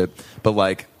doing this shit. But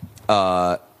like,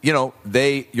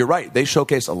 you're right. They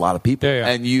showcase a lot of people. Yeah.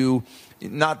 And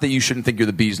not that you shouldn't think you're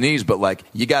the bee's knees, but like,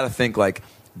 you got to think like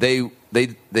they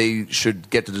should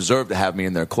get to deserve to have me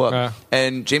in their club.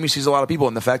 And Jamie sees a lot of people,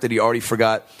 and the fact that he already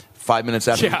forgot 5 minutes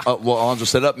after Alonzo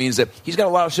set up means that he's got a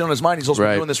lot of shit on his mind. He's also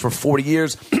been doing this for 40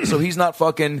 years, so he's not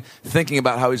fucking thinking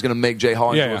about how he's going to make Jay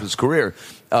Hollingsworth his career.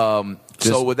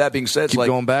 So with that being said, keep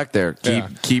going back there.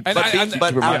 Keep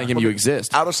reminding him you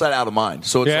exist. Out of sight, out of mind.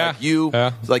 So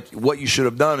it's like what you should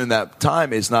have done in that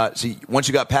time is not. See, once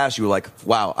you got past, you were like,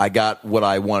 "Wow, I got what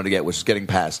I wanted to get, which is getting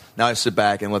past." Now I sit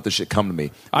back and let the shit come to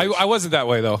me. I wasn't that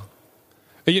way though.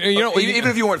 Even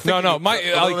if you weren't thinking,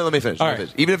 let me finish.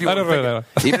 Even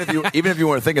if you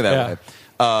weren't thinking that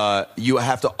way, you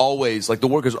have to always, like, the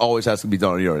work always has to be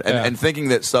done on your own. And thinking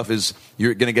that stuff is,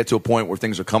 you're going to get to a point where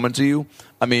things are coming to you,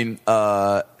 I mean,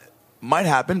 might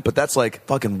happen, but that's like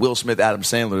fucking Will Smith, Adam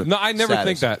Sandler. No, I never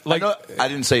think that. Like, I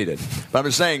didn't say you did, but I'm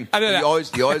just saying you always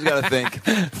got to think.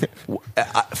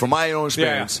 From my own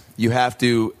experience, you have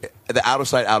to. The out of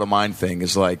sight, out of mind thing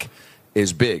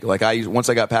is big. Like, once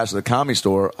I got past the Comedy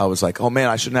Store, I was like, oh man,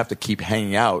 I shouldn't have to keep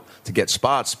hanging out to get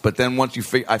spots. But then once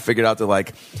I figured out that,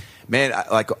 like, man,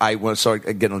 I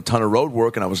started getting a ton of road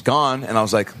work, and I was gone, and I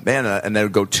was like, man, and then it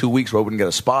would go 2 weeks where I wouldn't get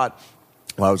a spot.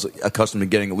 Well, I was accustomed to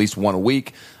getting at least one a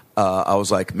week. I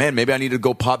was like, man, maybe I need to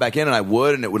go pop back in, and I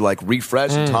would, and it would like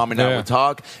refresh, and Tom and I would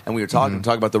talk, and we were talking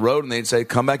about the road, and they'd say,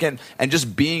 come back in. And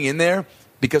just being in there,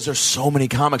 because there's so many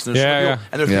comics and they're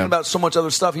thinking about so much other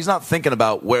stuff. He's not thinking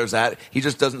about where's that. He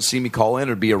just doesn't see me call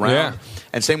in or be around. Yeah.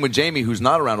 And same with Jamie, who's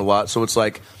not around a lot. So it's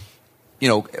like,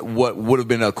 what would have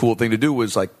been a cool thing to do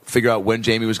was like figure out when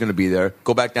Jamie was going to be there,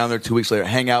 go back down there 2 weeks later,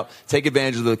 hang out, take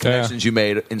advantage of the connections you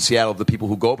made in Seattle, the people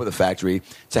who go up at the factory,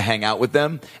 to hang out with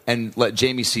them and let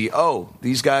Jamie see, oh,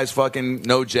 these guys fucking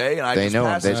know Jay, and I just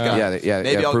passed this guy.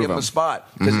 Maybe I'll give him a spot.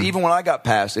 Because even when I got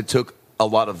passed, it took a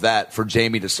lot of that for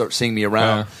Jamie to start seeing me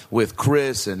around with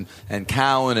Chris and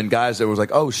Callan and guys that was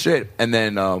like, oh shit. And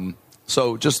then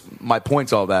so just my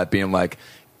point's all that being like,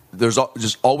 there's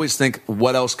just always think,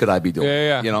 what else could I be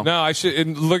doing? No, I should.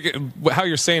 And look at how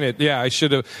you're saying it. Yeah, I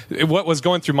should have. What was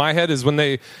going through my head is when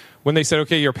they said,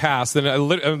 okay, you're passed, then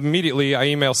immediately I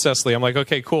emailed Cecily. I'm like,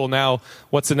 okay, cool. Now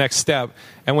what's the next step?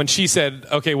 And when she said,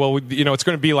 okay, well, it's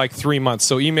going to be like 3 months,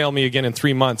 so email me again in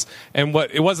 3 months. And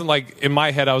it wasn't like in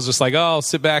my head, I was just like, oh, I'll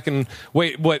sit back and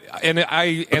wait. But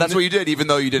that's what you did, even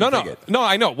though you didn't think it. No,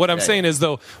 I know. What I'm saying is,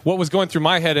 though, what was going through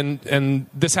my head, and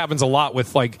this happens a lot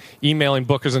with like emailing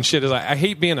bookers and shit, is I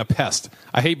hate being a pest.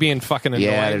 I hate being fucking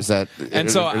annoying. Yeah, there's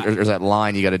that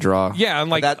line you got to draw. Yeah,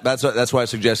 and like that's why I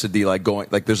suggested the like going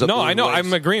like there's a I know.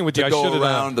 I'm agreeing with you. I should go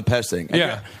around the pest thing.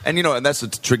 And that's the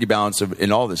tricky balance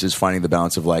in all this is finding the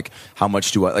balance of like how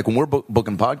much do I like when we're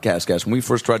booking podcast guests. When we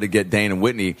first tried to get Dane and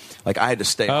Whitney, like I had to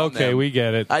stay on them. Okay, we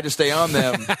get it. I had to stay on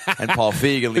them and Paul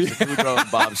Feig and Lisa Kudrow and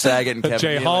Bob Saget and Kevin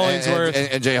Jay Hollingsworth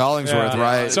and Jay Hollingsworth,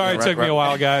 right? Sorry, it took me a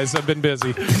while, guys. I've been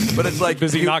busy. But it's like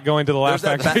busy not going to the Laugh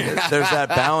Factory. There's that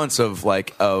balance of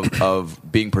like of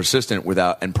being persistent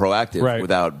and proactive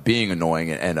without being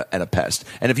annoying and a pest.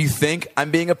 And if you think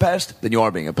I'm being a pest, then you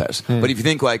are being a pest. But if you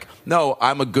think like, no,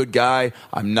 I'm a good guy,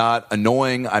 I'm not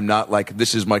annoying, I'm not like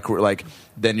this is my career, like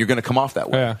then you're going to come off that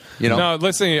way. No,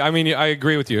 listen, I mean, I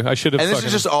agree with you. I should have. And this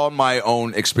is just all my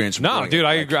own experience. No, dude,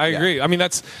 I agree. I mean,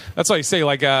 that's why you say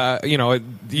like,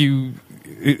 you.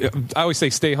 I always say,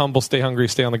 stay humble, stay hungry,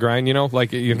 stay on the grind. I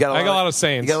got a lot of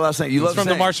sayings. You got a lot of sayings. It's from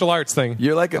the martial arts thing.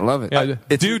 You're like, I love it.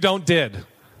 Yeah, do, don't, did.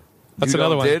 That's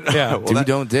another one. Yeah. Well,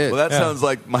 don't did. Well, that sounds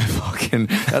like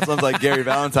that sounds like Gary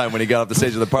Valentine when he got off the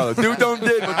stage of the parlor. Do, don't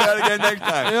did. We'll do that again next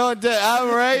time.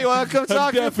 I'm Ray. You want to come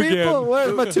talk to people? Again.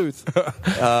 Where's my tooth?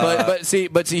 But see,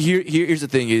 here's the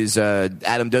thing: is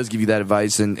Adam does give you that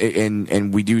advice,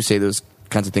 and we do say those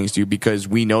kinds of things to you because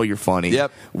we know you're funny.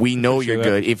 Yep. We know you're that.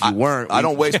 good. If you weren't, I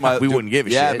don't waste my. we wouldn't give a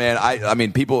yeah, shit. man. I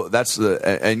mean, people. That's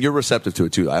and you're receptive to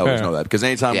it too. I always Yeah. know that because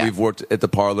anytime Yeah. we've worked at the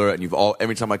parlor and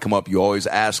every time I come up, you always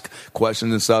ask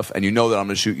questions and stuff, and you know that I'm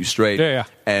going to shoot you straight. Yeah.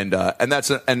 And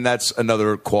that's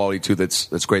another quality too.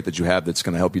 That's great that you have. That's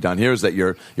going to help you down here is that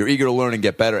you're eager to learn and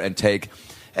get better and take.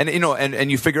 And you know,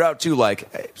 and you figure out too,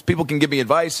 like people can give me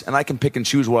advice, and I can pick and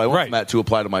choose what I want Right. from that to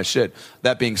apply to my shit.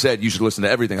 That being said, you should listen to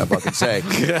everything I fucking say.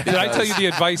 Did I tell you the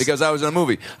advice? Because I was in a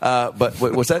movie. But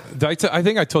what's that? I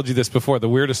think I told you this before. The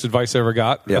weirdest advice I ever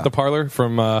got Yeah. at the parlor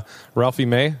from Ralphie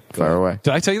May. Far away.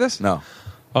 Did I tell you this? No.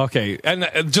 Okay, and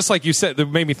just like you said, it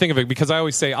made me think of it because I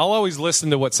always say I'll always listen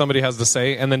to what somebody has to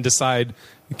say and then decide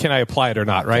can I apply it or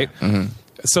not, right? Mm-hmm.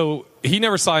 So he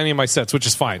never saw any of my sets, which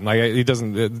is fine. Like he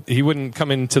doesn't, he wouldn't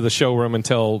come into the showroom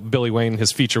until Billy Wayne,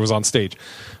 his feature, was on stage.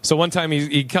 So one time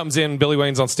he comes in, Billy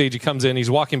Wayne's on stage. He comes in,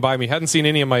 he's walking by me, hadn't seen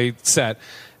any of my set,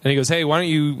 and he goes, "Hey, why don't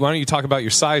you talk about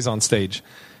your size on stage?"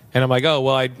 And I'm like, "Oh,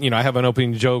 well, I have an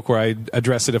opening joke where I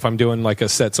address it if I'm doing like a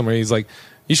set somewhere." He's like,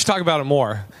 "You should talk about it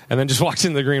more." And then just walked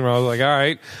into the green room. I was like, "All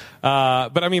right."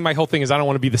 But I mean, my whole thing is I don't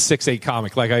want to be the 6'8"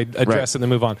 comic. Like I address Right. it and then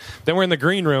move on. Then we're in the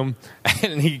green room,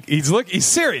 and he's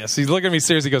serious. He's looking at me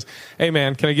serious. He goes, "Hey,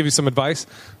 man, can I give you some advice?"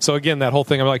 So again, that whole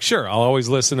thing, I'm like, "Sure, I'll always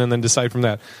listen and then decide from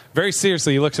that." Very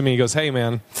seriously, he looks at me. He goes, "Hey,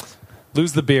 man,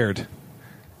 lose the beard."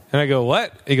 And I go,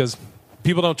 "What?" He goes,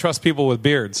 "People don't trust people with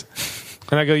beards."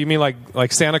 And I go, "You mean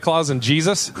like Santa Claus and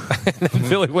Jesus?" And then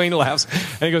Billy Wayne laughs.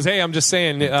 And he goes, "Hey, I'm just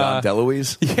saying." Don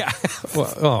DeLuise? Yeah.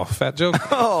 Well, oh, fat joke.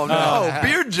 Oh, no.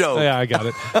 Beard joke. Yeah, I got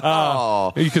it.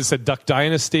 You could have said Duck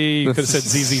Dynasty. You could have said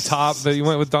ZZ Top, but you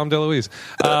went with Dom DeLuise.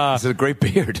 It's a great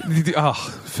beard. Oh,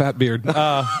 fat beard.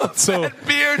 So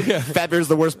Beard? Fat Bear's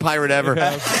the worst pirate ever.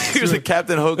 He was a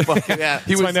Captain Hook. Fucking, Yeah.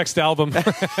 He it's was my next album.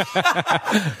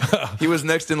 He was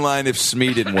next in line if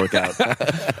Smee didn't work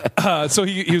out. So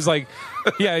he was like,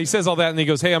 yeah, he says all that, and he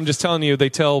goes, "Hey, I'm just telling you, they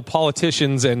tell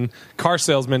politicians and car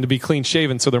salesmen to be clean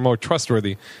shaven so they're more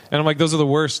trustworthy." And I'm like, those are the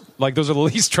worst, like those are the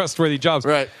least trustworthy jobs.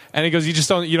 Right. And he goes,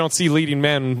 you don't see leading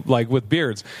men like with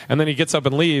beards. And then he gets up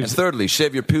and leaves. And thirdly,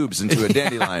 shave your pubes into a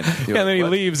dandelion. And then he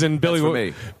leaves, and That's for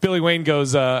me. Billy Wayne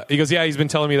goes, "Yeah, he's been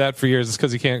telling me that for years. It's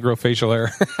because he can't grow facial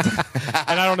hair."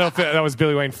 And I don't know if that was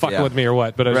Billy Wayne fucking Yeah. with me or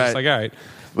what, but I was just Right. like, all right.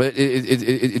 But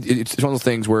it's one of those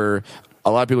things where a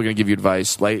lot of people are going to give you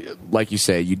advice, like you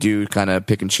say, you do kind of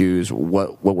pick and choose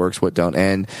what works, what don't.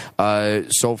 And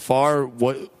so far,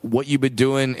 what you've been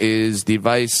doing is the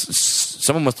advice.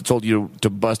 Someone must have told you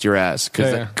to bust your ass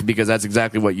because that's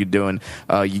exactly what you're doing.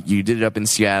 You did it up in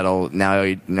Seattle. Now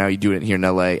you do it here in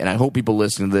LA. And I hope people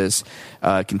listening to this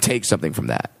can take something from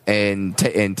that and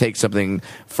take something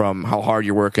from how hard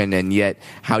you're working and yet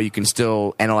how you can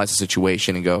still analyze the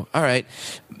situation and go, all right.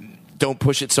 Don't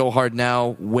push it so hard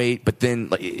now. Wait, but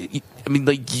then, you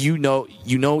know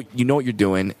what you're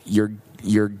doing.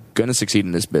 You're gonna succeed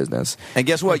in this business. And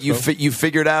guess what? You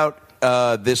figured out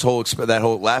that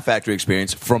whole Laugh Factory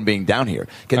experience from being down here.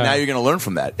 Now you're going to learn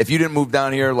from that. If you didn't move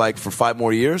down here like for 5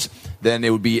 more years, then it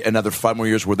would be another 5 more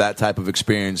years where that type of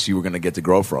experience you were going to get to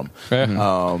grow from. Where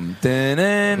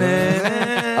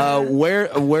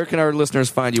can our listeners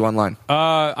find you online?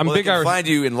 I'm Well, Big they can Irish. find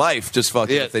you in life. Just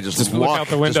fucking if they just look walk out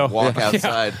the window. Just walk Yeah.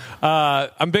 outside.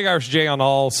 I'm Big Irish J on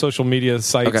all social media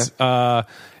sites. Okay.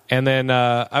 And then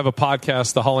I have a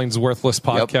podcast, the Hollings Worthless Yep.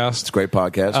 podcast. It's a great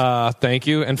podcast. Thank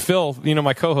you. And Phil,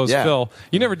 my co-host, Yeah. Phil.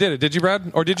 You never did it, did you,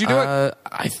 Brad? Or did you do it?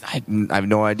 I have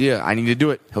no idea. I need to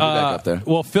do it. He'll be back up there.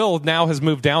 Well, Phil now has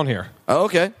moved down here. Oh,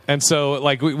 okay. And so,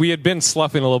 we had been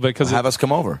sloughing a little bit because Have us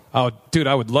come over. oh, dude,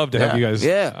 I would love to have Yeah. you guys.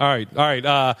 Yeah. All right.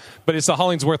 But it's the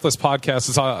Hollings Worthless podcast.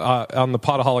 It's on the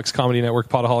Podaholics Comedy Network,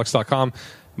 podaholics.com.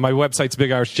 My website's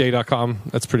bigirishj.com.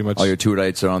 That's pretty much. All your tour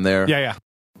dates are on there. Yeah.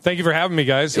 Thank you for having me,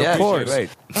 guys. I Yeah, appreciate great.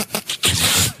 it.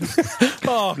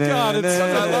 Oh, God, it's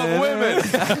I love women.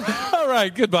 All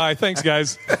right, goodbye. Thanks,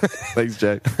 guys. Thanks,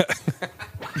 Jack. That's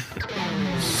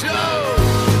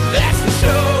the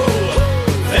show.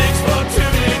 Thanks for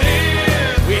tuning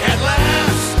in. We had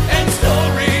laughs and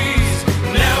stories.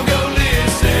 Now go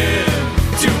listen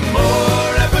to more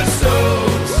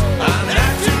episodes on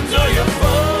iTunes or your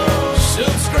phone.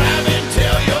 Subscribe and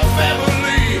tell your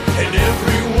family and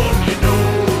everyone you know.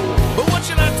 But what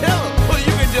should I tell them? Well,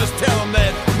 you can just tell them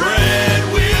that Brad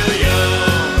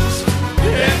Williams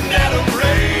and Adam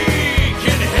Ray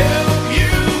can help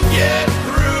you get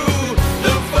through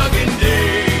the fucking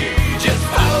day. Just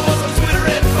follow us on Twitter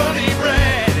at Funny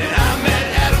Brad, and I'm at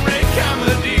Adam Ray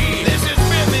Comedy. This has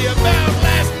been the About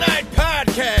Last Night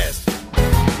podcast.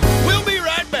 We'll be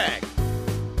right back.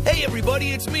 Hey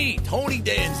everybody, it's me, Tony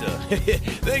Danza.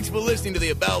 Thanks for listening to the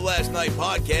About Last Night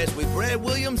podcast with Brad Brad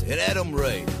Williams, and Adam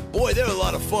Ray. Boy, they're a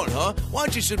lot of fun, huh? Why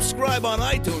don't you subscribe on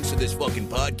iTunes to this fucking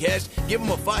podcast? Give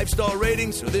them a 5-star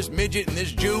rating so this midget and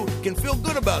this Jew can feel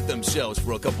good about themselves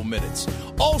for a couple minutes.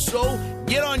 Also,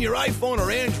 get on your iPhone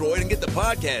or Android and get the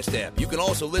podcast app. You can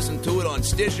also listen to it on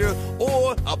Stitcher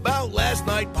or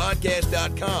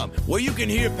AboutLastNightPodcast.com, where you can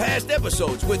hear past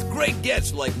episodes with great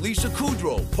guests like Lisa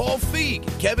Kudrow, Paul Feig,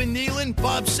 Kevin Nealon,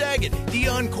 Bob Saget,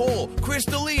 Dion Cole, Chris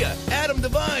D'Elia, Adam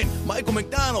Devine, Michael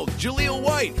McDonald, Jaleel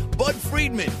White, Bud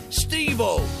Friedman,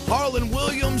 Steve-O, Harlan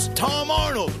Williams, Tom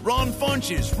Arnold, Ron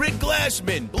Funches, Rick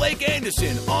Glassman, Blake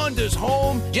Anderson, Anders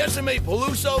Holm, Jessime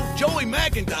Peluso, Joey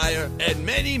McIntyre, and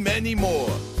many, many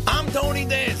more. I'm Tony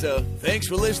Danza. Thanks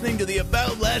for listening to the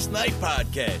About Last Night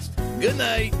podcast. Good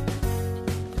night.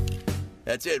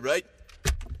 That's it, right?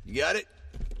 You got it?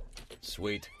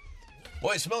 Sweet.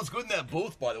 Boy, it smells good in that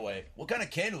booth, by the way. What kind of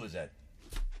candle is that?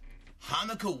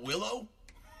 Hanukkah willow?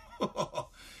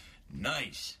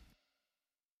 Nice.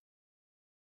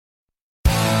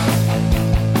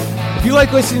 If you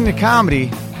like listening to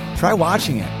comedy, try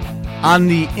watching it on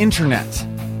the internet.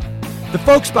 The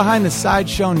folks behind the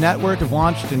Sideshow Network have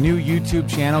launched a new YouTube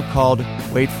channel called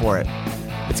Wait For It.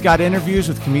 It's got interviews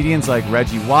with comedians like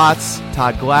Reggie Watts,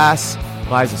 Todd Glass,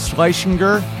 Liza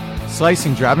Schlesinger.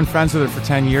 I've been friends with her for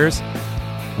 10 years.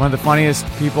 One of the funniest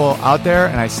people out there,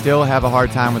 and I still have a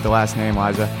hard time with the last name,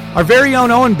 Liza. Our very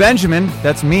own Owen Benjamin,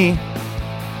 that's me,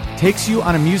 takes you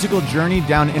on a musical journey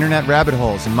down internet rabbit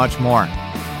holes and much more.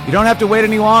 You don't have to wait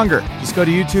any longer. Just go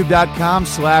to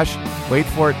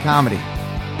youtube.com/waitforitcomedy.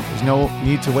 There's no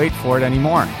need to wait for it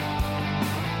anymore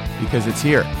because it's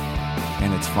here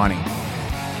and it's funny.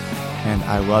 And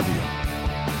I love you.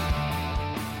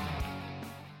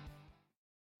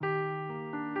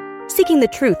 Seeking the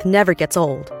truth never gets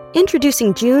old.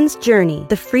 Introducing June's Journey,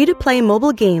 the free-to-play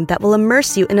mobile game that will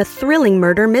immerse you in a thrilling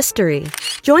murder mystery.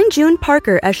 Join June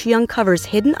Parker as she uncovers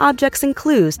hidden objects and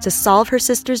clues to solve her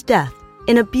sister's death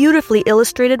in a beautifully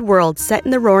illustrated world set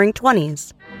in the Roaring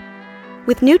 '20s.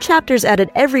 With new chapters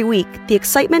added every week, the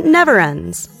excitement never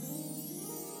ends.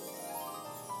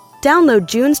 Download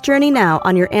June's Journey now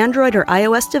on your Android or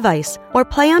iOS device, or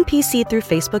play on PC through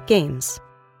Facebook Games.